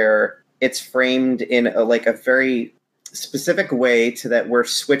things where it's framed in a very specific way to that we're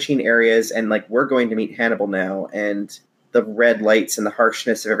switching areas and like we're going to meet Hannibal now, and the red lights and the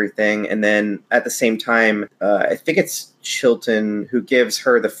harshness of everything. And then at the same time, I think it's Chilton who gives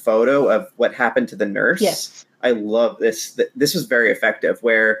her the photo of what happened to the nurse. Yes. I love this. This was very effective,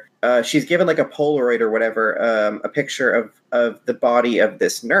 where she's given like a Polaroid or whatever, a picture of the body of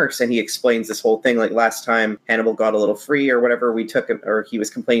this nurse, and he explains this whole thing. Like last time Hannibal got a little free or whatever, we took him, or he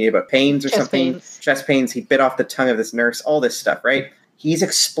was complaining about pains or something. Chest pains. He bit off the tongue of this nurse. All this stuff, right? He's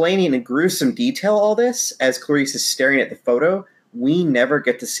explaining in gruesome detail all this as Clarice is staring at the photo. We never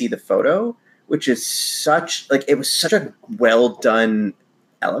get to see the photo, which is it was such a well done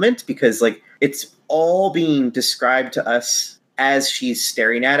element, because like it's all being described to us as she's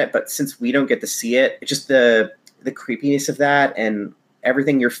staring at it, but since we don't get to see it, it's just the creepiness of that, and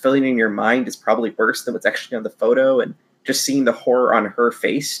everything you're feeling in your mind is probably worse than what's actually on the photo, and just seeing the horror on her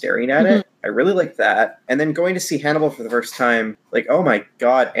face staring at it. I really like that. And then going to see Hannibal for the first time, like, oh my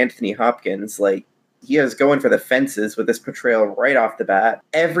God, Anthony Hopkins, like, he is going for the fences with this portrayal right off the bat.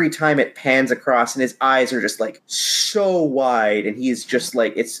 Every time it pans across and his eyes are just like so wide, and he's just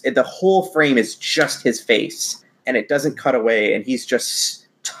like, the whole frame is just his face, and it doesn't cut away, and he's just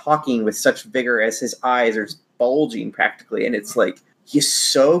talking with such vigor as his eyes are bulging practically, and it's like, he's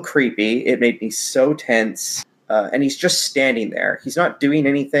so creepy. It made me so tense. And he's just standing there. He's not doing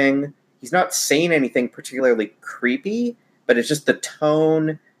anything. He's not saying anything particularly creepy, but it's just the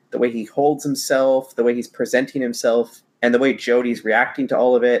tone, the way he holds himself, the way he's presenting himself, and the way Jodie's reacting to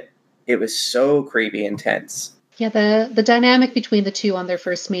all of it. It was so creepy and tense. Yeah, the dynamic between the two on their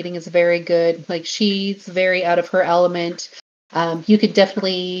first meeting is very good. Like, she's very out of her element. You could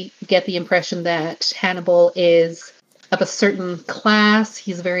definitely get the impression that Hannibal is of a certain class.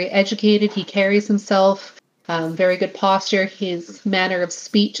 He's very educated. He carries himself. Very good posture. His manner of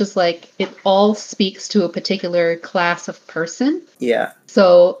speech is like, it all speaks to a particular class of person. Yeah.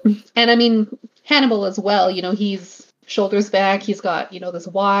 So, and I mean, Hannibal as well, he's shoulders back. He's got, this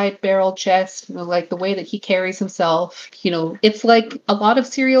wide barrel chest, like the way that he carries himself. It's like a lot of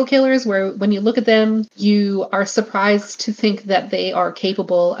serial killers where when you look at them, you are surprised to think that they are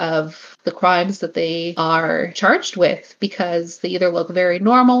capable of the crimes that they are charged with, because they either look very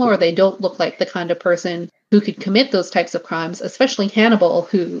normal or they don't look like the kind of person who could commit those types of crimes, especially Hannibal,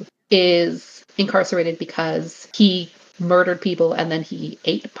 who is incarcerated because he murdered people and then he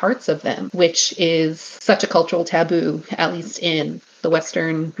ate parts of them, which is such a cultural taboo, at least in the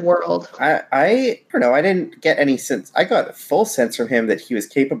Western world. I don't know. I didn't get any sense. I got a full sense from him that he was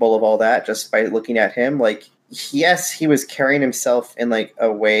capable of all that just by looking at him. Like, yes, he was carrying himself in like a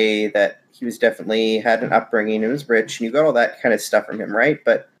way that he was definitely had an upbringing and was rich, and you got all that kind of stuff from him, right?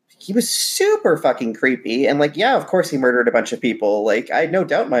 But he was super fucking creepy. And like, yeah, of course he murdered a bunch of people. Like, I had no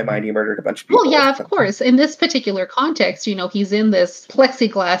doubt in my mind he murdered a bunch of people. Well, yeah, of course. In this particular context, he's in this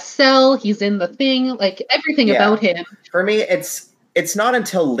plexiglass cell. He's in the thing, like everything about him. For me, it's not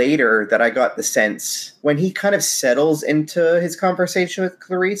until later that I got the sense when he kind of settles into his conversation with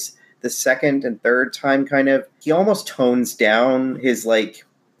Clarice, the second and third time he almost tones down his like,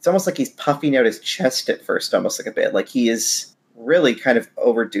 it's almost like he's puffing out his chest at first, almost like a bit. Like he is really kind of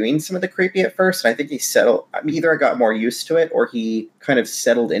overdoing some of the creepy at first. And I think he settled, either I got more used to it or he kind of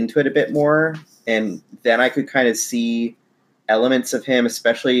settled into it a bit more. And then I could kind of see elements of him,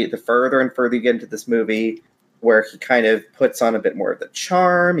 especially the further and further you get into this movie, where he kind of puts on a bit more of the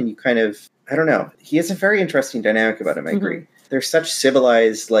charm, and you kind of, I don't know, he has a very interesting dynamic about him, I agree. There's such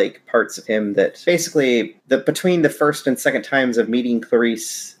civilized like parts of him that basically between the first and second times of meeting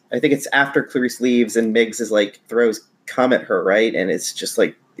Clarice, I think it's after Clarice leaves and Miggs is like throws cum at her, right? And it's just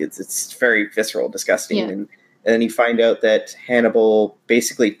like it's very visceral, disgusting. Yeah. And then you find out that Hannibal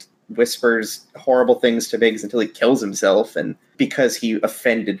basically whispers horrible things to Miggs until he kills himself, and because he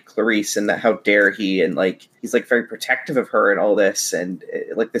offended Clarice, and that how dare he, and like he's like very protective of her and all this, and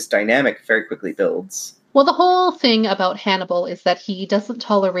like this dynamic very quickly builds. Well, the whole thing about Hannibal is that he doesn't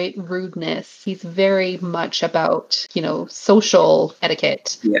tolerate rudeness. He's very much about, social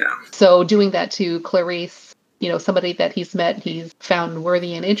etiquette. Yeah. So doing that to Clarice, somebody that he's met, he's found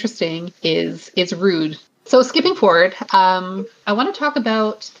worthy and interesting, is rude. So skipping forward, I want to talk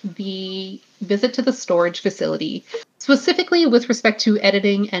about the visit to the storage facility, specifically with respect to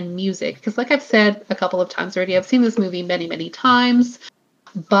editing and music. Because like I've said a couple of times already, I've seen this movie many, many times.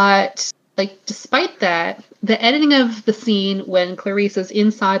 But like, despite that, the editing of the scene when Clarice is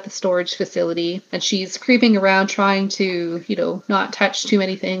inside the storage facility and she's creeping around trying to, not touch too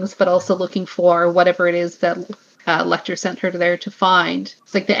many things, but also looking for whatever it is that Lecter sent her there to find.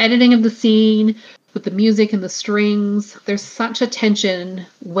 It's like the editing of the scene with the music and the strings. There's such a tension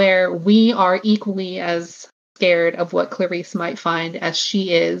where we are equally as scared of what Clarice might find as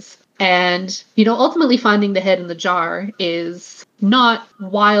she is. And, ultimately finding the head in the jar is not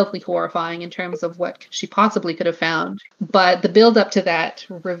wildly horrifying in terms of what she possibly could have found. But the build up to that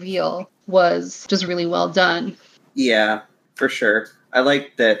reveal was just really well done. Yeah, for sure. I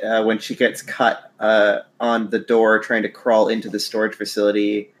like that when she gets cut on the door trying to crawl into the storage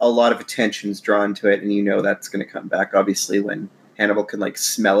facility, a lot of attention's drawn to it, and that's going to come back, obviously, when Hannibal can,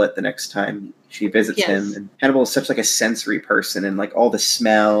 smell it the next time she visits him. And Hannibal is such, a sensory person, and, all the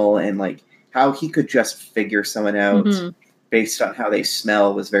smell and, how he could just figure someone out based on how they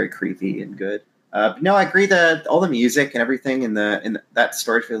smell was very creepy and good. No, I agree that all the music and everything in that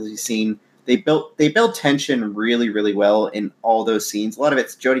storage facility scene, they build tension really, really well in all those scenes. A lot of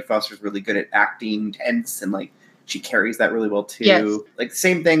it's Jodie Foster's really good at acting tense, and she carries that really well too. Yes. The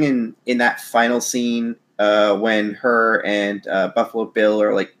same thing in that final scene when her and Buffalo Bill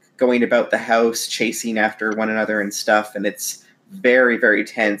are going about the house, chasing after one another and stuff, and it's very, very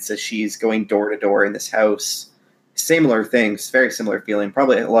tense as she's going door to door in this house. Similar things, very similar feeling.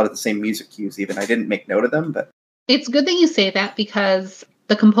 Probably a lot of the same music cues. Even I didn't make note of them, but it's good that you say that because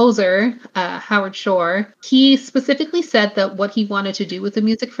the composer, Howard Shore, he specifically said that what he wanted to do with the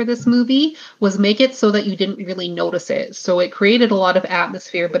music for this movie was make it so that you didn't really notice it. So it created a lot of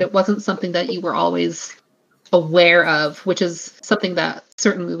atmosphere, but it wasn't something that you were always aware of, which is something that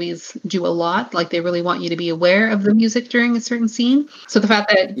certain movies do a lot. They really want you to be aware of the music during a certain scene. So the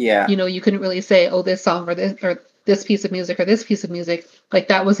fact that, you couldn't really say, oh, this song or this piece of music or this piece of music,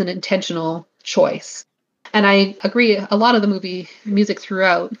 that was an intentional choice. And I agree, a lot of the movie music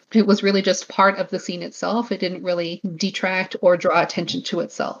throughout, it was really just part of the scene itself. It didn't really detract or draw attention to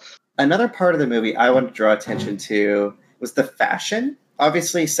itself. Another part of the movie I wanted to draw attention to was the fashion.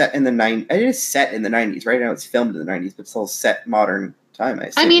 Obviously set in the 90s. It is set in the 90s. Right now it's filmed in the 90s, but still set modern time, I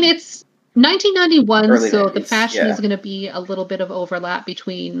assume. I mean, it's 1991, Early so 90s, the fashion is going to be a little bit of overlap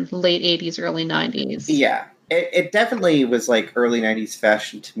between late 80s, early 90s. Yeah. It definitely was early 90s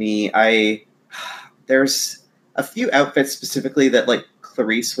fashion to me. There's a few outfits specifically that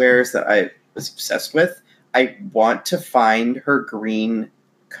Clarice wears that I was obsessed with. I want to find her green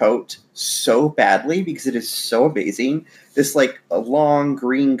coat so badly because it is so amazing. This a long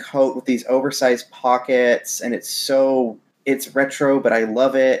green coat with these oversized pockets, and it's retro, but I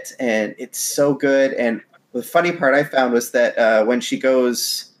love it, and it's so good. And the funny part I found was that when she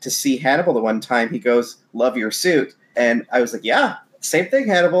goes to see Hannibal the one time, he goes, "Love your suit," and I was like, "Yeah, same thing,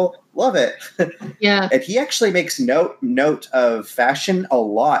 Hannibal. Love it." Yeah. And he actually makes note of fashion a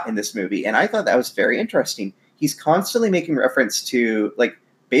lot in this movie, and I thought that was very interesting. He's constantly making reference to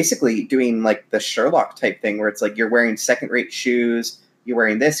basically doing the Sherlock type thing where it's you're wearing second-rate shoes, you're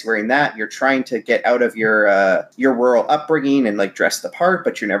wearing this, you're wearing that, you're trying to get out of your rural upbringing and dress the part,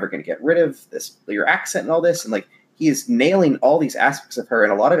 but you're never going to get rid of your accent and all this. And he is nailing all these aspects of her,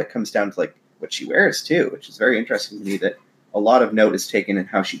 and a lot of it comes down to what she wears too, which is very interesting to me that a lot of note is taken in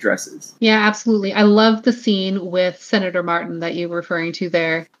how she dresses. Yeah, absolutely. I love the scene with Senator Martin that you were referring to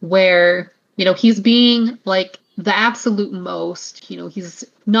there, where, he's being the absolute most, he's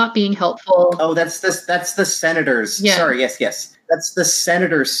not being helpful. Oh, that's the senator's. Yeah. Sorry, yes. That's the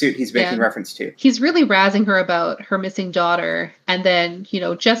senator's suit he's making reference to. He's really razzing her about her missing daughter. And then,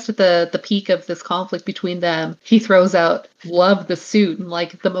 just at the peak of this conflict between them, he throws out, "Love the suit," and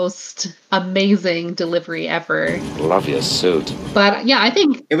the most amazing delivery ever. Love your suit. But yeah, I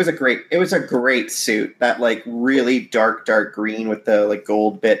think it was a great suit. That really dark green with the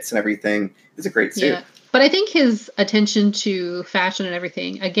gold bits and everything. It's a great suit. Yeah. But I think his attention to fashion and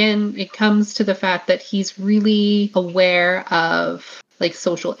everything, again, it comes to the fact that he's really aware of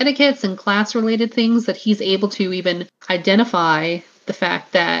social etiquettes and class related things, that he's able to even identify the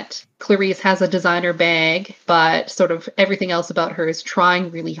fact that Clarice has a designer bag, but sort of everything else about her is trying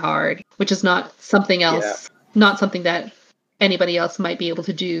really hard, which is not something that anybody else might be able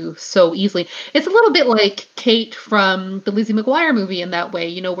to do so easily. It's a little bit like Kate from the Lizzie McGuire movie in that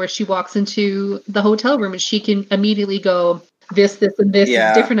way, where she walks into the hotel room and she can immediately go, and this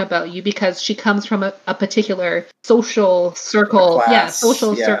Yeah. is different about you because she comes from a particular social circle. Class,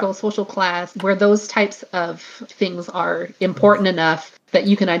 Social class, where those types of things are important enough that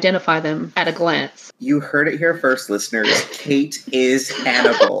you can identify them at a glance. You heard it here first, listeners. Kate is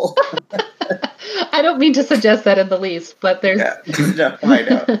Hannibal. I don't mean to suggest that in the least, but there's... Yeah, no, I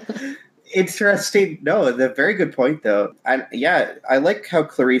know. Interesting. No, the very good point, though. I like how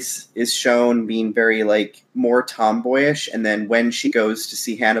Clarice is shown being very, like, more tomboyish, and then when she goes to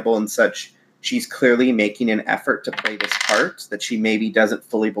see Hannibal and such, she's clearly making an effort to play this part that she maybe doesn't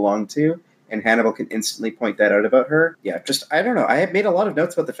fully belong to, and Hannibal can instantly point that out about her. Yeah, just, I don't know. I have made a lot of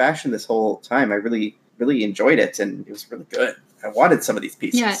notes about the fashion this whole time. I really, really enjoyed it, and it was really good. I wanted some of these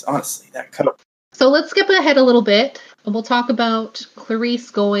pieces, honestly. That coat. So let's skip ahead a little bit, and we'll talk about Clarice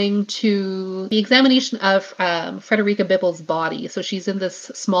going to the examination of Frederica Bibble's body. So she's in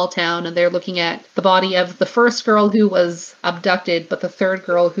this small town, and they're looking at the body of the first girl who was abducted, but the third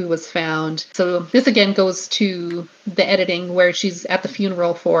girl who was found. So this again goes to the editing where she's at the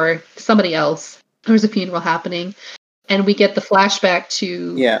funeral for somebody else. There's a funeral happening. And we get the flashback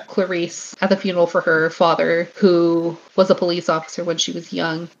to Clarice at the funeral for her father, who was a police officer when she was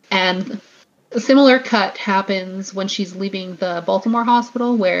young. And a similar cut happens when she's leaving the Baltimore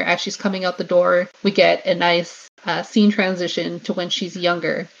hospital, where as she's coming out the door, we get a nice scene transition to when she's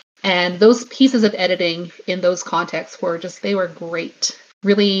younger. And those pieces of editing in those contexts they were great.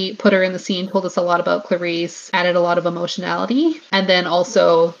 Really put her in the scene, told us a lot about Clarice, added a lot of emotionality, and then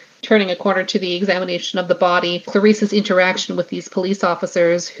also turning a corner to the examination of the body, Clarice's interaction with these police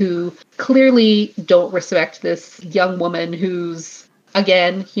officers who clearly don't respect this young woman who's,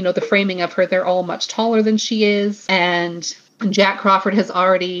 again, the framing of her, they're all much taller than she is. And Jack Crawford has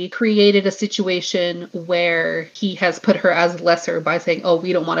already created a situation where he has put her as lesser by saying, oh,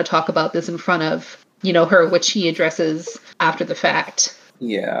 we don't want to talk about this in front of, her, which he addresses after the fact.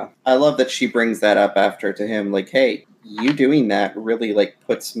 Yeah. I love that she brings that up after to him, like, hey, you doing that really, like,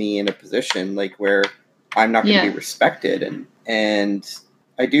 puts me in a position, like, where I'm not going to be respected. And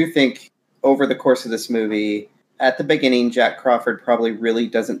I do think over the course of this movie, at the beginning, Jack Crawford probably really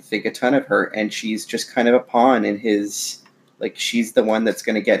doesn't think a ton of her, and she's just kind of a pawn in his, like, she's the one that's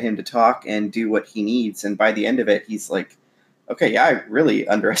going to get him to talk and do what he needs. And by the end of it, he's like, okay, yeah, I really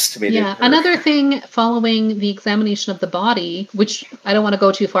underestimated her. Another thing following the examination of the body, which I don't want to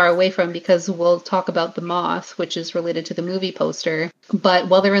go too far away from because we'll talk about the moth, which is related to the movie poster. But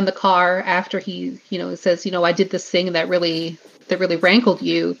while they're in the car, after he, says, I did this thing that really rankled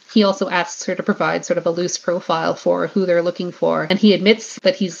you, he also asks her to provide sort of a loose profile for who they're looking for. And he admits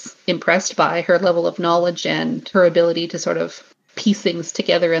that he's impressed by her level of knowledge and her ability to sort of piece things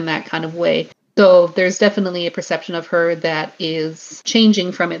together in that kind of way. So there's definitely a perception of her that is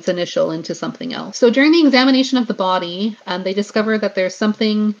changing from its initial into something else. So during the examination of the body, they discover that there's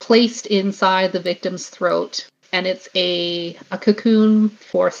something placed inside the victim's throat. And it's a cocoon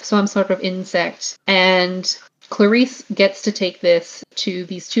for some sort of insect. And Clarice gets to take this to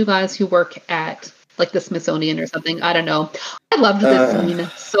these two guys who work at, like, the Smithsonian or something. I don't know. I loved this scene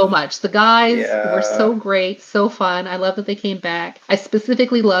so much. The guys were so great, so fun. I love that they came back. I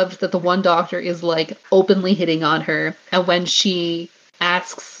specifically loved that the one doctor is, like, openly hitting on her. And when she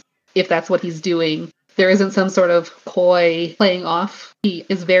asks if that's what he's doing, there isn't some sort of coy playing off. He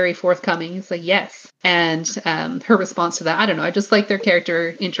is very forthcoming. He's like, yes. And her response to that, I don't know. I just like their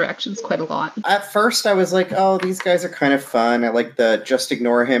character interactions quite a lot. At first, I was like, oh, these guys are kind of fun. I like the just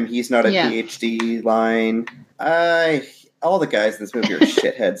ignore him. He's not a PhD line. All the guys in this movie are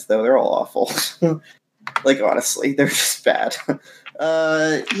shitheads, though. They're all awful. Like, honestly, they're just bad.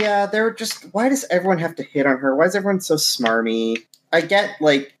 They're just... Why does everyone have to hit on her? Why is everyone so smarmy? I get,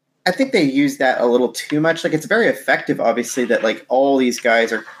 like... I think they use that a little too much. Like, it's very effective, obviously, that, like, all these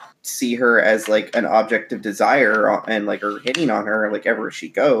guys see her as, like, an object of desire and, like, are hitting on her, like, ever she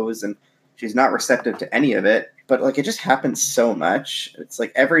goes, and she's not receptive to any of it. But, like, it just happens so much. It's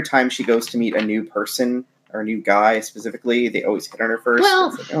like every time she goes to meet a new person or a new guy specifically, they always hit on her first. Well,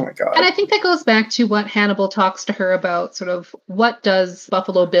 it's like, oh my God. And I think that goes back to what Hannibal talks to her about, sort of what does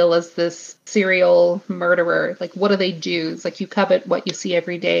Buffalo Bill as this serial murderer, like, what do they do? It's like you covet what you see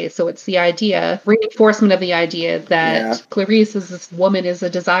every day. So it's the reinforcement of the idea that Clarice is this woman is a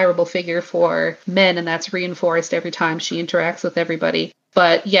desirable figure for men, and that's reinforced every time she interacts with everybody.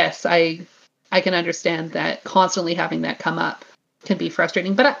 But yes, I can understand that constantly having that come up can be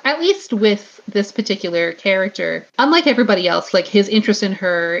frustrating. But at least with this particular character, unlike everybody else, like, his interest in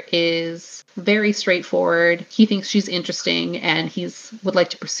her is very straightforward. He thinks she's interesting and would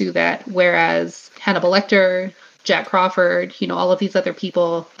like to pursue that. Whereas Hannibal Lecter, Jack Crawford, all of these other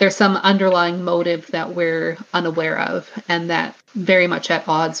people, there's some underlying motive that we're unaware of and that very much at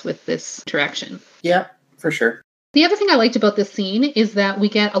odds with this interaction. Yeah, for sure. The other thing I liked about this scene is that we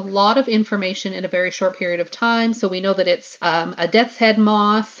get a lot of information in a very short period of time. So we know that it's a death's head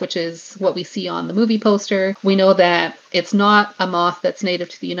moth, which is what we see on the movie poster. We know that it's not a moth that's native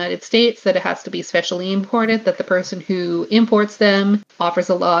to the United States, that it has to be specially imported, that the person who imports them offers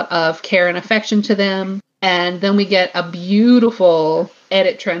a lot of care and affection to them. And then we get a beautiful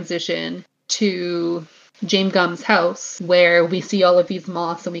edit transition to James Gunn's house, where we see all of these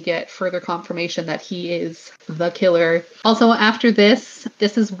moths and we get further confirmation that he is the killer. Also, after this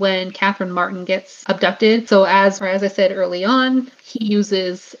is when Catherine Martin gets abducted. So as I said early on, he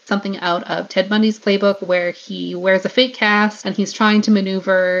uses something out of Ted Bundy's playbook where he wears a fake cast and he's trying to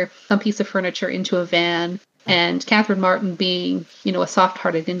maneuver some piece of furniture into a van. And Catherine Martin, being, a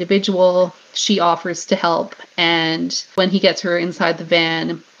soft-hearted individual, she offers to help. And when he gets her inside the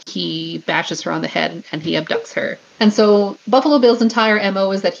van, he bashes her on the head and he abducts her. And so Buffalo Bill's entire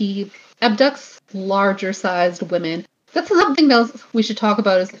MO is that he abducts larger-sized women. That's something else we should talk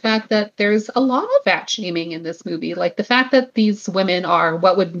about, is the fact that there's a lot of fat shaming in this movie. Like the fact that these women are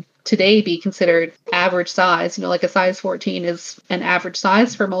what would today be considered average size. Like a size 14 is an average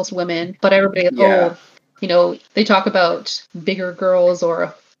size for most women. But everybody, they talk about bigger girls,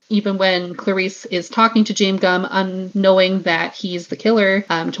 or even when Clarice is talking to James Gunn, unknowing that he's the killer,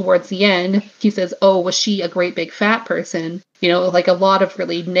 towards the end, he says, "Oh, was she a great big fat person?" Like a lot of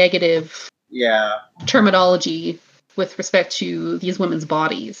really negative terminology with respect to these women's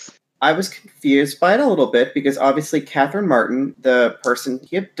bodies. I was confused by it a little bit because obviously Catherine Martin, the person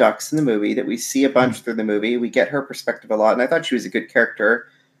he abducts in the movie that we see a bunch through the movie, we get her perspective a lot, and I thought she was a good character.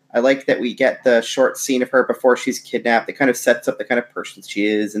 I like that we get the short scene of her before she's kidnapped. It kind of sets up the kind of person she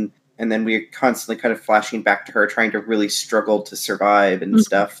is, and then we're constantly kind of flashing back to her trying to really struggle to survive and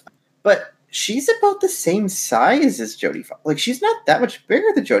stuff. But she's about the same size as Jodie Foster. Like, she's not that much bigger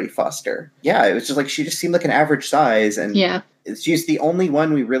than Jodie Foster. Yeah, it was just like she just seemed like an average size, and she's the only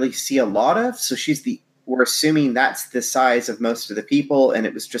one we really see a lot of, so we're assuming that's the size of most of the people, and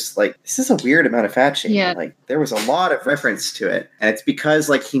it was just like, this is a weird amount of fat shaming. Yeah. Like, there was a lot of reference to it, and it's because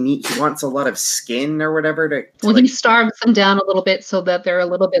like he wants a lot of skin or whatever to he starves them down a little bit so that they're a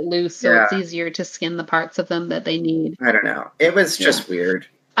little bit loose, so it's easier to skin the parts of them that they need. I don't know. It was just weird.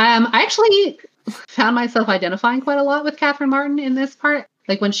 I actually found myself identifying quite a lot with Catherine Martin in this part.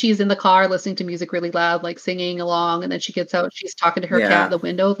 Like when she's in the car listening to music really loud, like singing along, and then she gets out, she's talking to her cat at the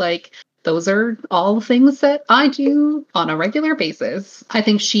window, like, those are all the things that I do on a regular basis. I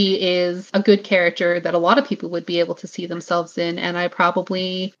think she is a good character that a lot of people would be able to see themselves in, and I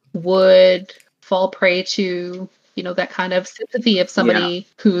probably would fall prey to, that kind of sympathy of somebody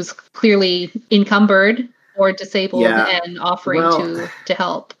who's clearly encumbered or disabled and offering to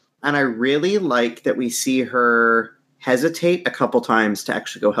help. And I really like that we see her hesitate a couple times to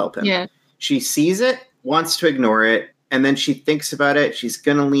actually go help him. Yeah. She sees it, wants to ignore it, and then she thinks about it. She's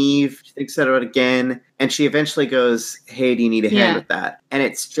going to leave. She thinks about it again. And she eventually goes, "Hey, do you need a hand with that?" And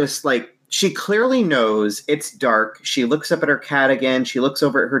it's just like, she clearly knows it's dark. She looks up at her cat again. She looks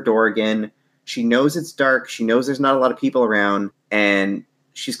over at her door again. She knows it's dark. She knows there's not a lot of people around. And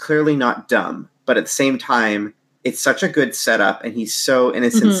she's clearly not dumb. But at the same time, it's such a good setup. And he's so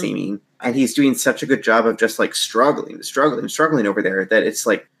innocent seeming. And he's doing such a good job of just like struggling over there, that it's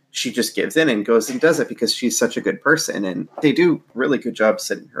like, she just gives in and goes and does it because she's such a good person. And they do a really good job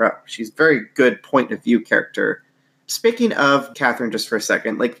setting her up. She's a very good point of view character. Speaking of Catherine, just for a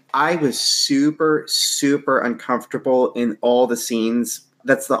second, like, I was super, super uncomfortable in all the scenes.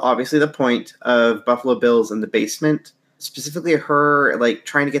 That's obviously the point of Buffalo Bill's in the basement. Specifically her, like,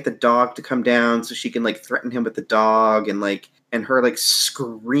 trying to get the dog to come down so she can, like, threaten him with the dog, and her, like,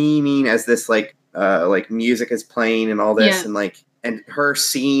 screaming as this, like music is playing and all this, and her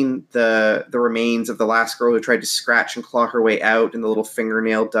seeing the remains of the last girl who tried to scratch and claw her way out, and the little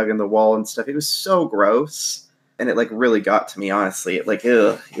fingernail dug in the wall and stuff. It was so gross. And it, like, really got to me, honestly. It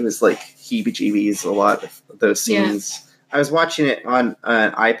was like heebie-jeebies, a lot of those scenes. Yeah. I was watching it on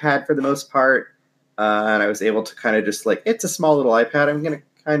an iPad for the most part, and I was able to kind of just, like, it's a small little iPad. I'm going to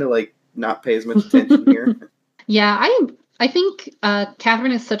kind of, like, not pay as much attention here. Yeah, I think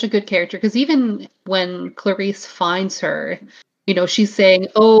Catherine is such a good character, because even when Clarice finds her, she's saying,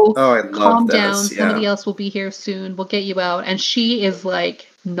 calm down, somebody else will be here soon, we'll get you out. And she is, like,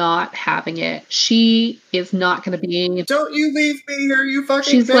 not having it. She is not going to be... Don't you leave me here, you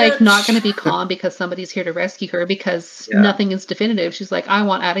fucking She's, bitch! like, not going to be calm because somebody's here to rescue her, because nothing is definitive. She's like, I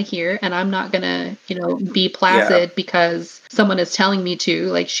want out of here, and I'm not going to, be placid because someone is telling me to.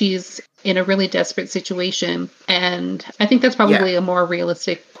 Like, she's in a really desperate situation. And I think that's probably a more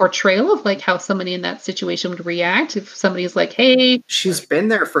realistic portrayal of like how somebody in that situation would react if somebody's like, hey. She's been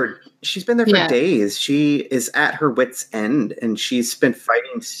there for days. She is at her wit's end, and she's been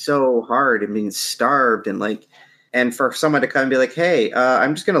fighting so hard and being starved, and for someone to come and be like, hey,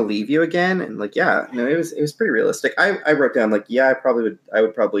 I'm just gonna leave you again, and like, it was pretty realistic. I wrote down like, I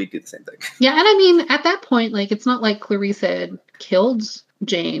would probably do the same thing. Yeah, and I mean, at that point, like, it's not like Clarice had killed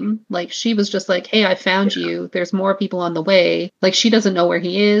Jaime. Like, she was just like, hey, I found you. There's more people on the way. Like, she doesn't know where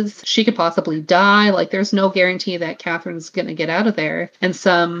he is. She could possibly die. Like, there's no guarantee that Catherine's going to get out of there. And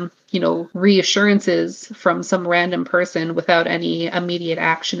some, reassurances from some random person without any immediate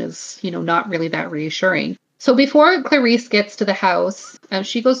action is, not really that reassuring. So before Clarice gets to the house,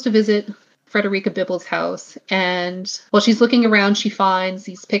 she goes to visit Frederica Bibble's house. And while she's looking around, she finds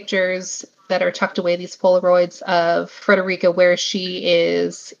these pictures that are tucked away, these Polaroids of Frederica where she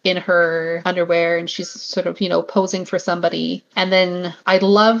is in her underwear and she's sort of, posing for somebody. And then I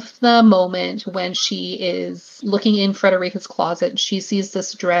love the moment when she is looking in Frederica's closet. She sees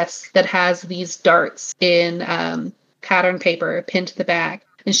this dress that has these darts in pattern paper pinned to the back.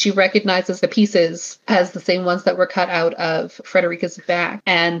 And she recognizes the pieces as the same ones that were cut out of Frederica's back.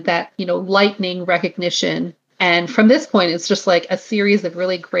 And that, lightning recognition. And from this point, it's just like a series of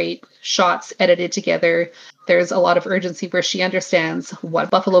really great shots edited together. There's a lot of urgency where she understands what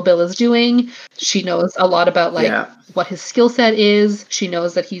Buffalo Bill is doing. She knows a lot about what his skill set is. She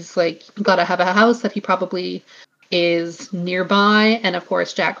knows that he's got to have a house that he probably is nearby. And of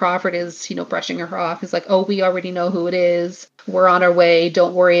course, Jack Crawford is, brushing her off. He's like, oh, we already know who it is. We're on our way.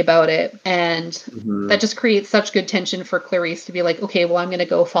 Don't worry about it. And that just creates such good tension for Clarice to be like, okay, well, I'm going to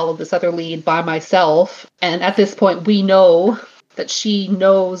go follow this other lead by myself. And at this point, we know that she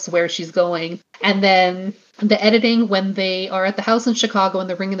knows where she's going. And then the editing when they are at the house in Chicago and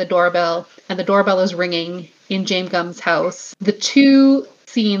they're ringing the doorbell and the doorbell is ringing in James Gunn's house. The two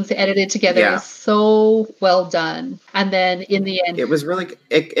scenes edited together is so well done. And then in the end, it was really,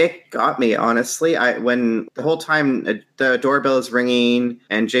 it got me, honestly. When the whole time the doorbell is ringing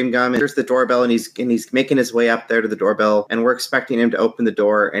and James Gunn enters the doorbell and he's making his way up there to the doorbell and we're expecting him to open the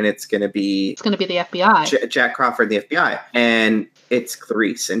door and it's going to be the FBI. Jack Crawford, the FBI. And it's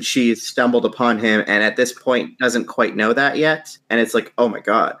Clarice and she's stumbled upon him and at this point doesn't quite know that yet. And it's like, oh my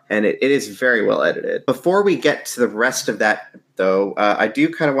God. And it is very well edited. Before we get to the rest of that, though, I do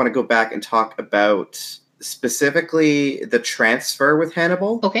kind of want to go back and talk about specifically the transfer with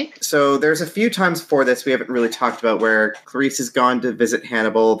Hannibal. Okay. So there's a few times before this we haven't really talked about where Clarice has gone to visit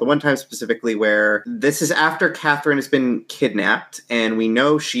Hannibal. The one time specifically where this is after Catherine has been kidnapped and we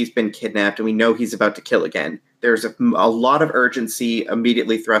know she's been kidnapped and we know he's about to kill again. There's a lot of urgency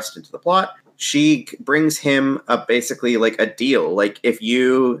immediately thrust into the plot. She brings him up basically like a deal. Like, if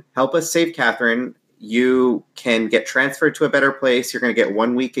you help us save Catherine, you can get transferred to a better place. You're going to get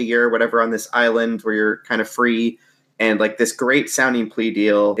 1 week a year, whatever, on this island where you're kind of free. And like this great sounding plea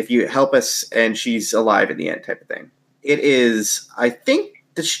deal. If you help us and she's alive in the end type of thing. It is, I think,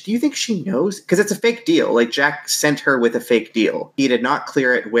 do you think she knows? Because it's a fake deal. Like, Jack sent her with a fake deal. He did not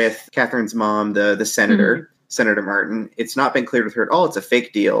clear it with Catherine's mom, the senator, Senator Martin. It's not been cleared with her at all. It's a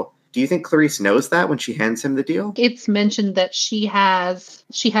fake deal. Do you think Clarice knows that when she hands him the deal? It's mentioned that she had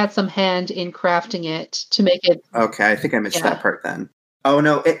some hand in crafting it to make it. Okay, I think I missed that part then. Oh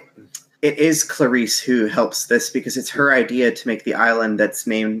no, it is Clarice who helps this because it's her idea to make the island that's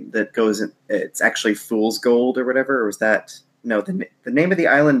named it's actually Fool's Gold or whatever. Or was that the name of the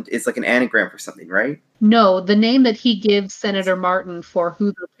island is like an anagram for something, right? No, the name that he gives Senator Martin for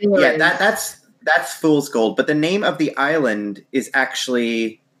who the killer is. Yeah, that's Fool's Gold, but the name of the island is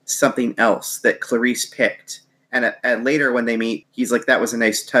actually something else that Clarice picked. And later when they meet, he's like, that was a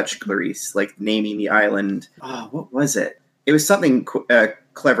nice touch, Clarice, like naming the island. Oh, what was it? It was something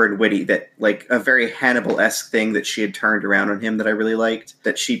clever and witty that, like, a very Hannibal-esque thing that she had turned around on him that I really liked.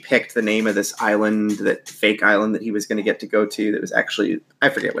 That she picked the name of this island, that fake island that he was going to get to go to that was actually, I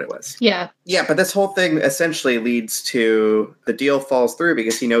forget what it was. Yeah. Yeah, but this whole thing essentially leads to the deal falls through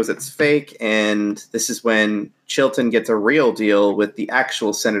because he knows it's fake, and this is when Chilton gets a real deal with the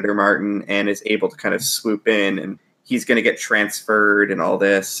actual Senator Martin and is able to kind of swoop in, and he's going to get transferred and all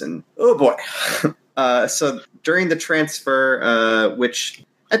this, and oh boy. So during the transfer, which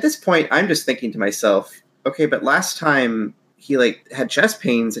at this point I'm just thinking to myself, okay, but last time he had chest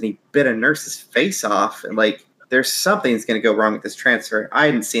pains and he bit a nurse's face off, and there's something's going to go wrong with this transfer. I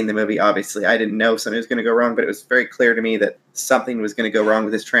hadn't seen the movie, obviously. I didn't know something was going to go wrong, but it was very clear to me that something was going to go wrong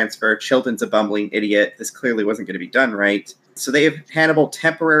with this transfer. Chilton's a bumbling idiot. This clearly wasn't going to be done right. So they have Hannibal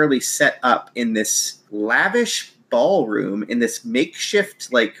temporarily set up in this lavish ballroom in this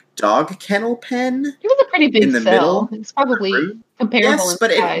makeshift like dog kennel pen. It was a pretty big in the cell. middle It's probably room. comparable Yes, in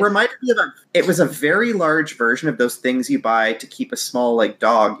but size. it reminded me of it was a very large version of those things you buy to keep a small like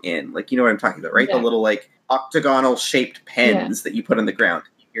dog in. Like, you know what I'm talking about, right? Yeah. The little like octagonal shaped pens that you put in the ground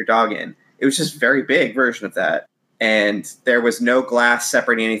to keep your dog in. It was just a very big version of that. And there was no glass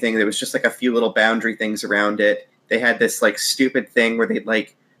separating anything. There was just like a few little boundary things around it. They had this like stupid thing where they'd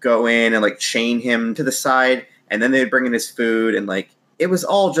like go in and like chain him to the side, and then they'd bring in his food, and like it was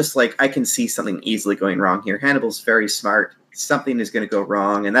all just like, I can see something easily going wrong here. Hannibal's very smart. Something is going to go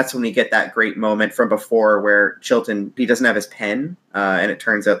wrong, and that's when we get that great moment from before where Chilton, he doesn't have his pen, and it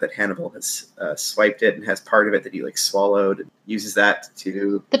turns out that Hannibal has swiped it and has part of it that he like swallowed and uses that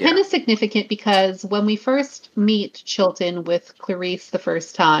to... The pen is significant because when we first meet Chilton with Clarice the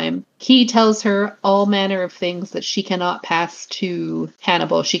first time, he tells her all manner of things that she cannot pass to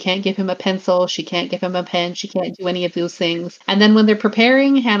Hannibal. She can't give him a pencil. She can't give him a pen. She can't do any of those things. And then when they're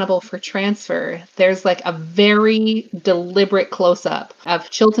preparing Hannibal for transfer, there's like a very deliberate close-up of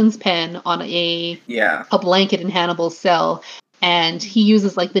Chilton's pen on a blanket in Hannibal's cell. And he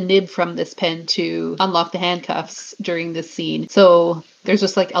uses like the nib from this pen to unlock the handcuffs during this scene. So there's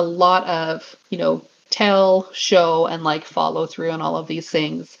just like a lot of, tell, show, and like follow through on all of these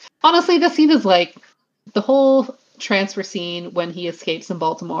things. Honestly, this scene is like the whole transfer scene when he escapes in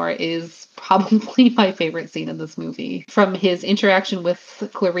Baltimore is probably my favorite scene in this movie. From his interaction with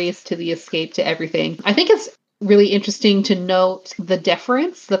Clarice to the escape to everything. I think it's really interesting to note the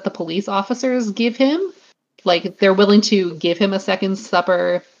deference that the police officers give him. Like, they're willing to give him a second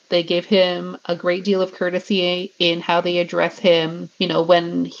supper. They give him a great deal of courtesy in how they address him.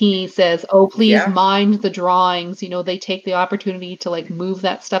 When he says, oh, please mind the drawings, they take the opportunity to, like, move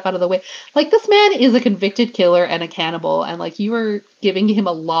that stuff out of the way. Like, this man is a convicted killer and a cannibal, and, like, you are giving him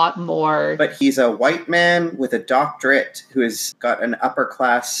a lot more. But he's a white man with a doctorate who has got an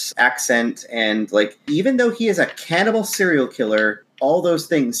upper-class accent, and, like, even though he is a cannibal serial killer, all those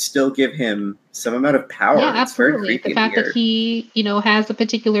things still give him some amount of power. Yeah, absolutely. The fact that he, has a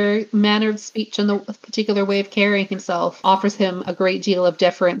particular manner of speech and a particular way of carrying himself offers him a great deal of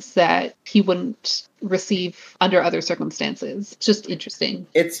deference that he wouldn't receive under other circumstances. It's just interesting.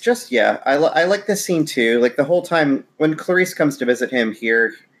 It's just, I like this scene too. Like the whole time when Clarice comes to visit him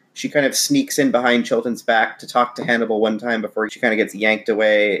here, she kind of sneaks in behind Chilton's back to talk to Hannibal one time before she kind of gets yanked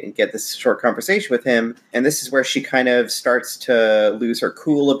away and get this short conversation with him. And this is where she kind of starts to lose her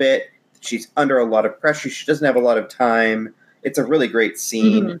cool a bit. She's under a lot of pressure. She doesn't have a lot of time. It's a really great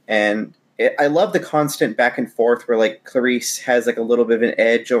scene. Mm-hmm. And I love the constant back and forth where like Clarice has like a little bit of an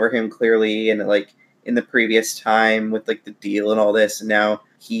edge over him clearly. And like in the previous time with like the deal and all this. And now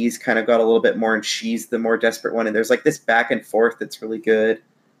he's kind of got a little bit more and she's the more desperate one. And there's like this back and forth that's really good.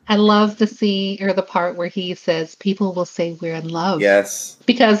 I love the scene or the part where he says, people will say we're in love. Yes.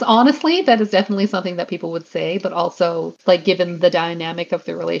 Because honestly, that is definitely something that people would say, but also like given the dynamic of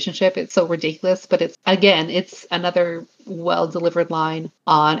the relationship, it's so ridiculous. But it's another well-delivered line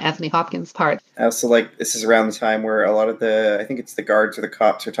on Anthony Hopkins' part. I also like, this is around the time where a lot of I think it's the guards or the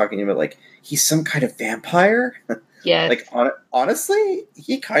cops are talking about like, he's some kind of vampire. Yes. Like, honestly,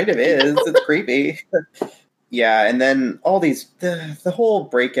 he kind of is. It's creepy. Yeah, and then all these, the whole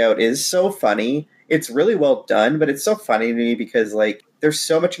breakout is so funny. It's really well done, but it's so funny to me because, like, there's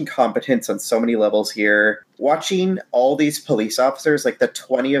so much incompetence on so many levels here. Watching all these police officers, like the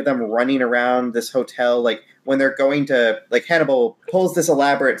 20 of them running around this hotel, like, when they're going to, like, Hannibal pulls this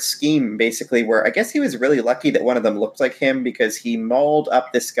elaborate scheme, basically, where I guess he was really lucky that one of them looked like him because he mauled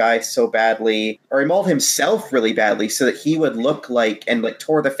up this guy so badly, or he mauled himself really badly so that he would look like, and, like,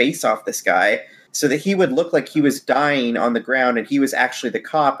 tore the face off this guy, so that he would look like he was dying on the ground and he was actually the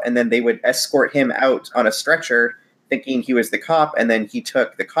cop, and then they would escort him out on a stretcher thinking he was the cop, and then he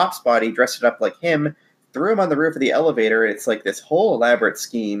took the cop's body, dressed it up like him, threw him on the roof of the elevator. It's like this whole elaborate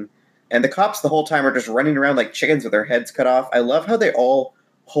scheme. And the cops the whole time are just running around like chickens with their heads cut off. I love how they all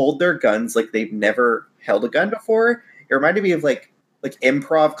hold their guns like they've never held a gun before. It reminded me of like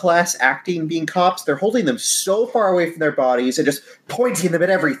improv class acting being cops. They're holding them so far away from their bodies and just pointing them at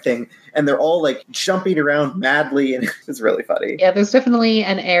everything. And they're all like jumping around madly. And it's really funny. Yeah, there's definitely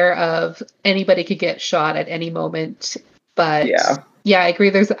an air of anybody could get shot at any moment. But yeah, I agree.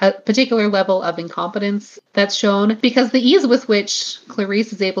 There's a particular level of incompetence that's shown because the ease with which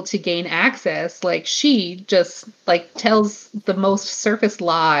Clarice is able to gain access, like she just like tells the most surface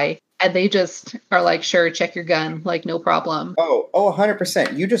lie. And they just are like, sure, check your gun, like, no problem. Oh,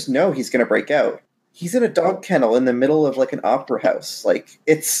 100%. You just know he's going to break out. He's in a dog kennel in the middle of, like, an opera house. Like,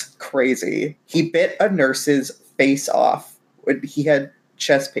 it's crazy. He bit a nurse's face off when he had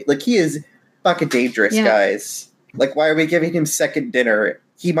chest pain. Like, he is fucking dangerous, guys. Like, why are we giving him second dinner?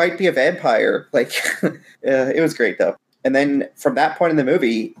 He might be a vampire. Like, it was great, though. And then from that point in the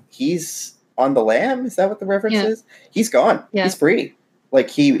movie, he's on the lam. Is that what the reference is? He's gone. Yeah. He's free. Like,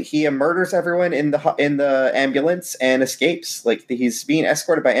 he murders everyone in the ambulance and escapes. Like, he's being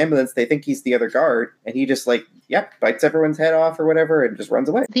escorted by ambulance. They think he's the other guard, and he just, like, bites everyone's head off or whatever and just runs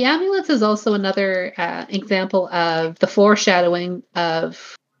away. The ambulance is also another example of the foreshadowing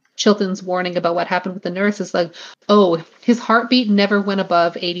of Chilton's warning about what happened with the nurse. Is like, oh, his heartbeat never went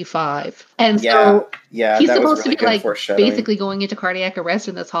above 85. And so he's supposed to be, like, basically going into cardiac arrest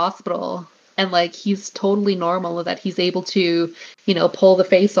in this hospital. And, like, he's totally normal, that he's able to, you know, pull the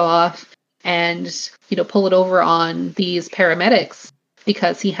face off and, you know, pull it over on these paramedics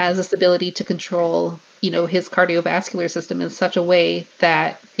because he has this ability to control, you know, his cardiovascular system in such a way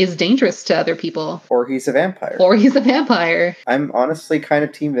that is dangerous to other people. Or he's a vampire. I'm honestly kind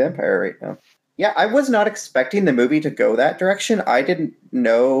of team vampire right now. Yeah, I was not expecting the movie to go that direction. I didn't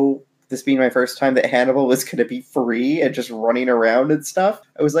know, this being my first time, that Hannibal was going to be free and just running around and stuff.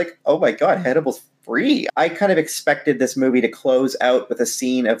 I was like, oh my god, Hannibal's free. I kind of expected this movie to close out with a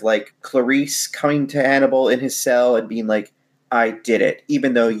scene of, like, Clarice coming to Hannibal in his cell and being like, I did it.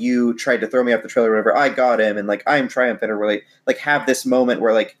 Even though you tried to throw me off the trail or whatever, I got him, and, like, I'm triumphant, or really, like, have this moment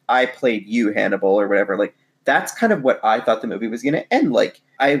where, like, I played you, Hannibal, or whatever. Like, that's kind of what I thought the movie was going to end like.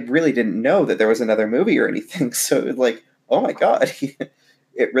 I really didn't know that there was another movie or anything. So, like, oh my god.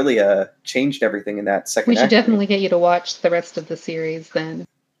 It really changed everything in that second act. We should definitely get you to watch the rest of the series then.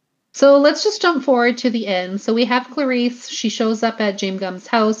 So let's just jump forward to the end. So we have Clarice. She shows up at James Gunn's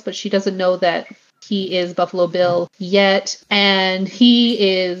house, but she doesn't know that he is Buffalo Bill yet. And he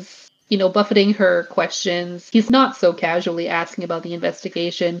is, you know, buffeting her questions. He's not so casually asking about the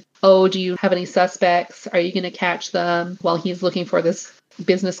investigation. Oh, do you have any suspects? Are you going to catch them? While he's looking for this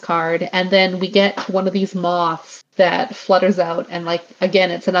business card. And then we get one of these moths that flutters out, and, like,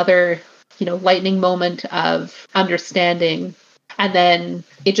 again, it's another, you know, lightning moment of understanding, and then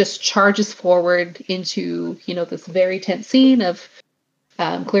it just charges forward into, you know, this very tense scene of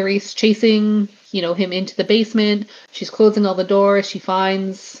Clarice chasing, you know, him into the basement. She's closing all the doors. She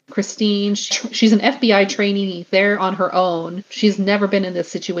finds Christine. She's an FBI trainee there on her own. She's never been in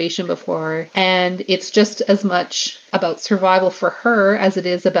this situation before, and it's just as much about survival for her as it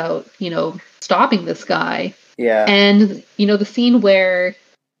is about, you know, stopping this guy. Yeah. And, you know, the scene where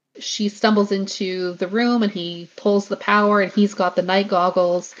she stumbles into the room and he pulls the power and he's got the night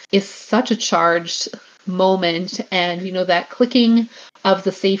goggles is such a charged moment. And, you know, that clicking of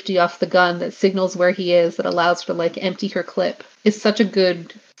the safety off the gun that signals where he is, that allows her to, like, empty her clip, is such a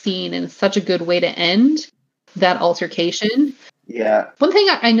good scene and such a good way to end that altercation. Yeah. One thing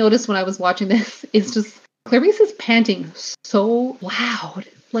I noticed when I was watching this is just Clarice is panting so loud.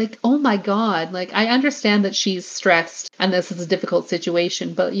 Like, oh my god. Like, I understand that she's stressed and this is a difficult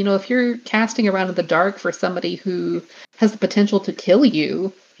situation, but, you know, if you're casting around in the dark for somebody who has the potential to kill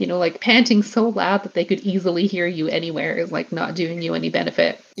you, you know, like, panting so loud that they could easily hear you anywhere is, like, not doing you any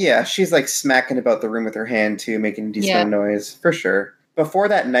benefit. Yeah, she's, like, smacking about the room with her hand, too, making a decent noise, for sure. Before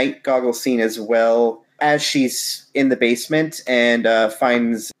that night goggle scene as well, as she's in the basement and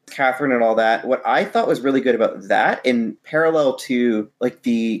finds Catherine and all that, what I thought was really good about that, in parallel to, like,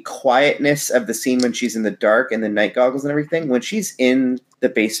 the quietness of the scene when she's in the dark and the night goggles and everything, when she's in the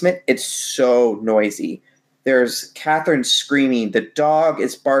basement, it's so noisy. There's Catherine screaming, the dog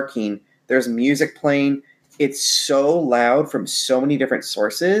is barking, there's music playing. It's so loud from so many different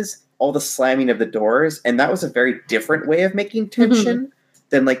sources, all the slamming of the doors, and that was a very different way of making tension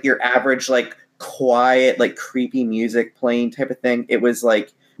than, like, your average, like, quiet, like, creepy music playing type of thing. It was,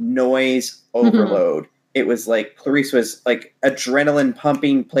 like, noise overload. It was, like, Clarice was, like, adrenaline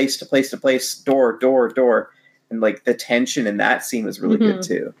pumping place to place to place, door, and, like, the tension in that scene was really good,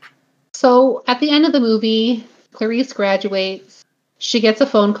 too. So, at the end of the movie, Clarice graduates. She gets a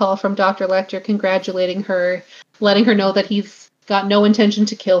phone call from Dr. Lecter congratulating her, letting her know that he's got no intention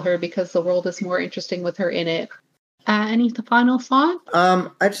to kill her because the world is more interesting with her in it. Any final thought?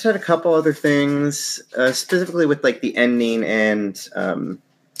 I just had a couple other things, specifically with, like, the ending and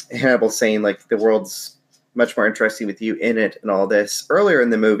Hannibal saying, like, the world's much more interesting with you in it and all this. Earlier in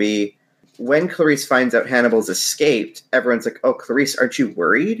the movie, when Clarice finds out Hannibal's escaped, everyone's like, oh, Clarice, aren't you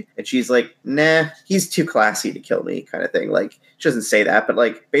worried? And she's like, nah, he's too classy to kill me, kind of thing. Like, she doesn't say that, but,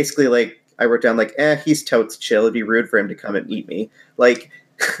 like, basically, like, I wrote down, like, he's totes chill. It'd be rude for him to come and eat me. Like,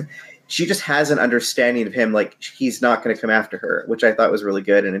 she just has an understanding of him, like, he's not going to come after her, which I thought was really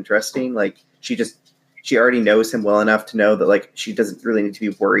good and interesting. Like, she already knows him well enough to know that, like, she doesn't really need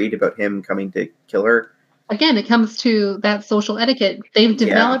to be worried about him coming to kill her. again, it comes to that social etiquette. They've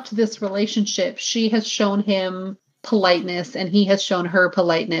developed this relationship. She has shown him politeness and he has shown her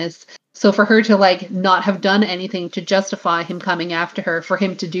politeness. So for her to like not have done anything to justify him coming after her, for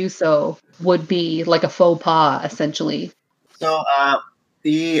him to do so would be like a faux pas, essentially. So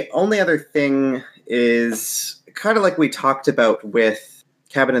the only other thing is kind of like we talked about with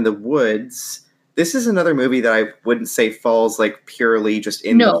Cabin in the Woods. This is another movie that I wouldn't say falls like purely just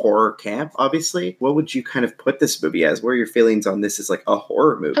in the horror camp, obviously. What would you kind of put this movie as? What are your feelings on this as like a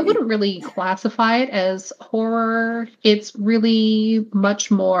horror movie? I wouldn't really classify it as horror. It's really much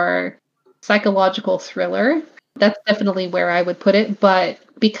more psychological thriller. That's definitely where I would put it, but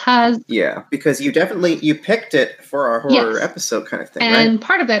because you picked it for our horror episode kind of thing, and right?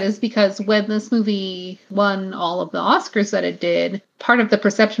 Part of that is because when this movie won all of the Oscars that it did, part of the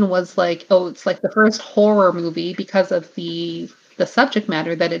perception was like, oh, it's like the first horror movie because of the subject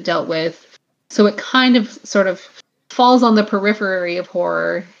matter that it dealt with. So it kind of sort of falls on the periphery of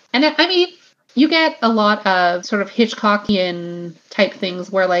horror. And I mean, you get a lot of sort of Hitchcockian type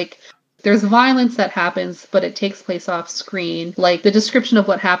things where like there's violence that happens, but it takes place off screen. Like the description of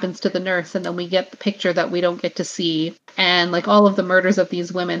what happens to the nurse, and then we get the picture that we don't get to see. And like all of the murders of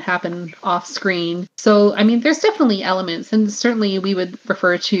these women happen off screen. So, I mean, there's definitely elements, and certainly we would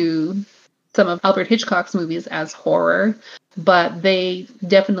refer to some of Alfred Hitchcock's movies as horror, but they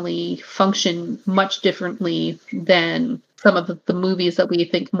definitely function much differently than some of the movies that we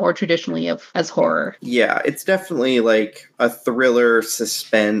think more traditionally of as horror. Yeah, it's definitely like a thriller,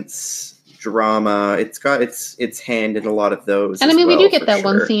 suspense, drama. It's got its hand in a lot of those. And I mean, we do get that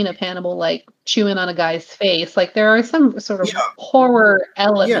one scene of Hannibal like chewing on a guy's face. Like there are some sort of horror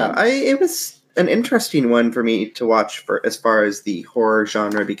elements. Yeah, it was an interesting one for me to watch for as far as the horror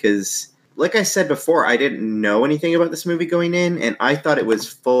genre, because like I said before, I didn't know anything about this movie going in, and I thought it was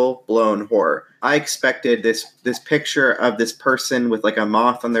full-blown horror. I expected this picture of this person with like a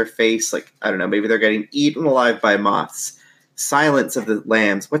moth on their face, like, I don't know, maybe they're getting eaten alive by moths. Silence of the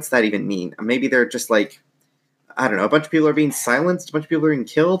Lambs. What's that even mean? Maybe they're just like, I don't know, a bunch of people are being silenced, a bunch of people are being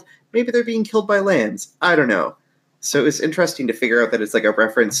killed. Maybe they're being killed by lambs. I don't know. So it was interesting to figure out that it's like a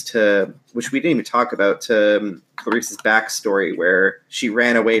reference to, which we didn't even talk about, to Clarice's backstory, where she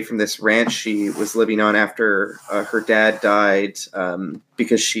ran away from this ranch she was living on after her dad died,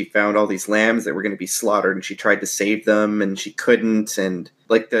 because she found all these lambs that were going to be slaughtered, and she tried to save them, and she couldn't, and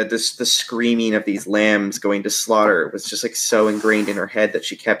like the screaming of these lambs going to slaughter was just like so ingrained in her head that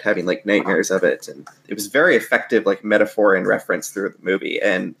she kept having like nightmares of it, and it was very effective like metaphor and reference through the movie,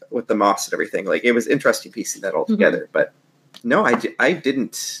 and with the moths and everything. Like it was interesting piecing that all together. But no, I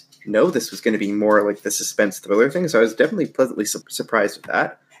didn't know this was going to be more like the suspense thriller thing, so I was definitely pleasantly surprised with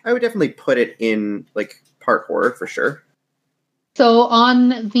that. I would definitely put it in like part horror for sure. So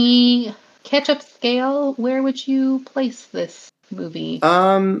on the catch-up scale, where would you place this movie?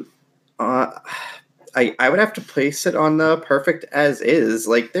 I would have to place it on the perfect as is.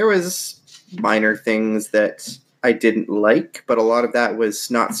 Like there was minor things that I didn't like, but a lot of that was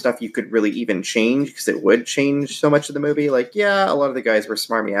not stuff you could really even change, because it would change so much of the movie. Like, yeah, a lot of the guys were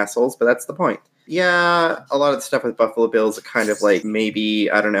smarmy assholes, but that's the point. Yeah, a lot of the stuff with Buffalo Bill's kind of like, maybe,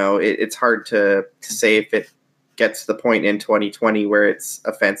 I don't know, it's hard to say if it gets to the point in 2020 where it's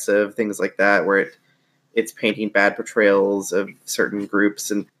offensive, things like that, where it's painting bad portrayals of certain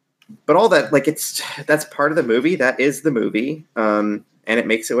groups, but all that, like, that's part of the movie. That is the movie. And it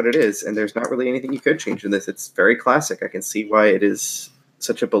makes it what it is. And there's not really anything you could change in this. It's very classic. I can see why it is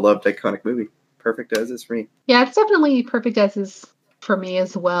such a beloved, iconic movie. Perfect as is for me. Yeah, it's definitely perfect as is for me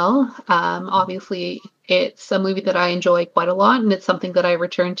as well. Obviously, it's a movie that I enjoy quite a lot, and it's something that I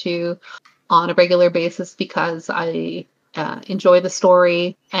return to on a regular basis because I enjoy the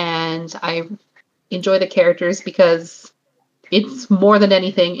story and I enjoy the characters, because it's more than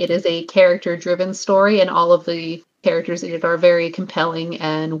anything, it is a character-driven story, and all of the characters in it are very compelling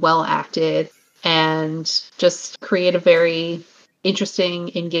and well acted and just create a very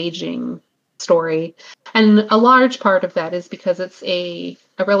interesting, engaging story. And a large part of that is because it's a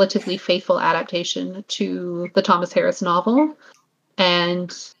relatively faithful adaptation to the Thomas Harris novel.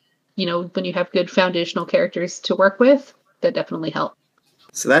 And, you know, when you have good foundational characters to work with, that definitely helps.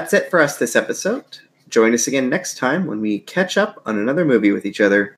 So that's it for us this episode. Join us again next time when we catch up on another movie with each other.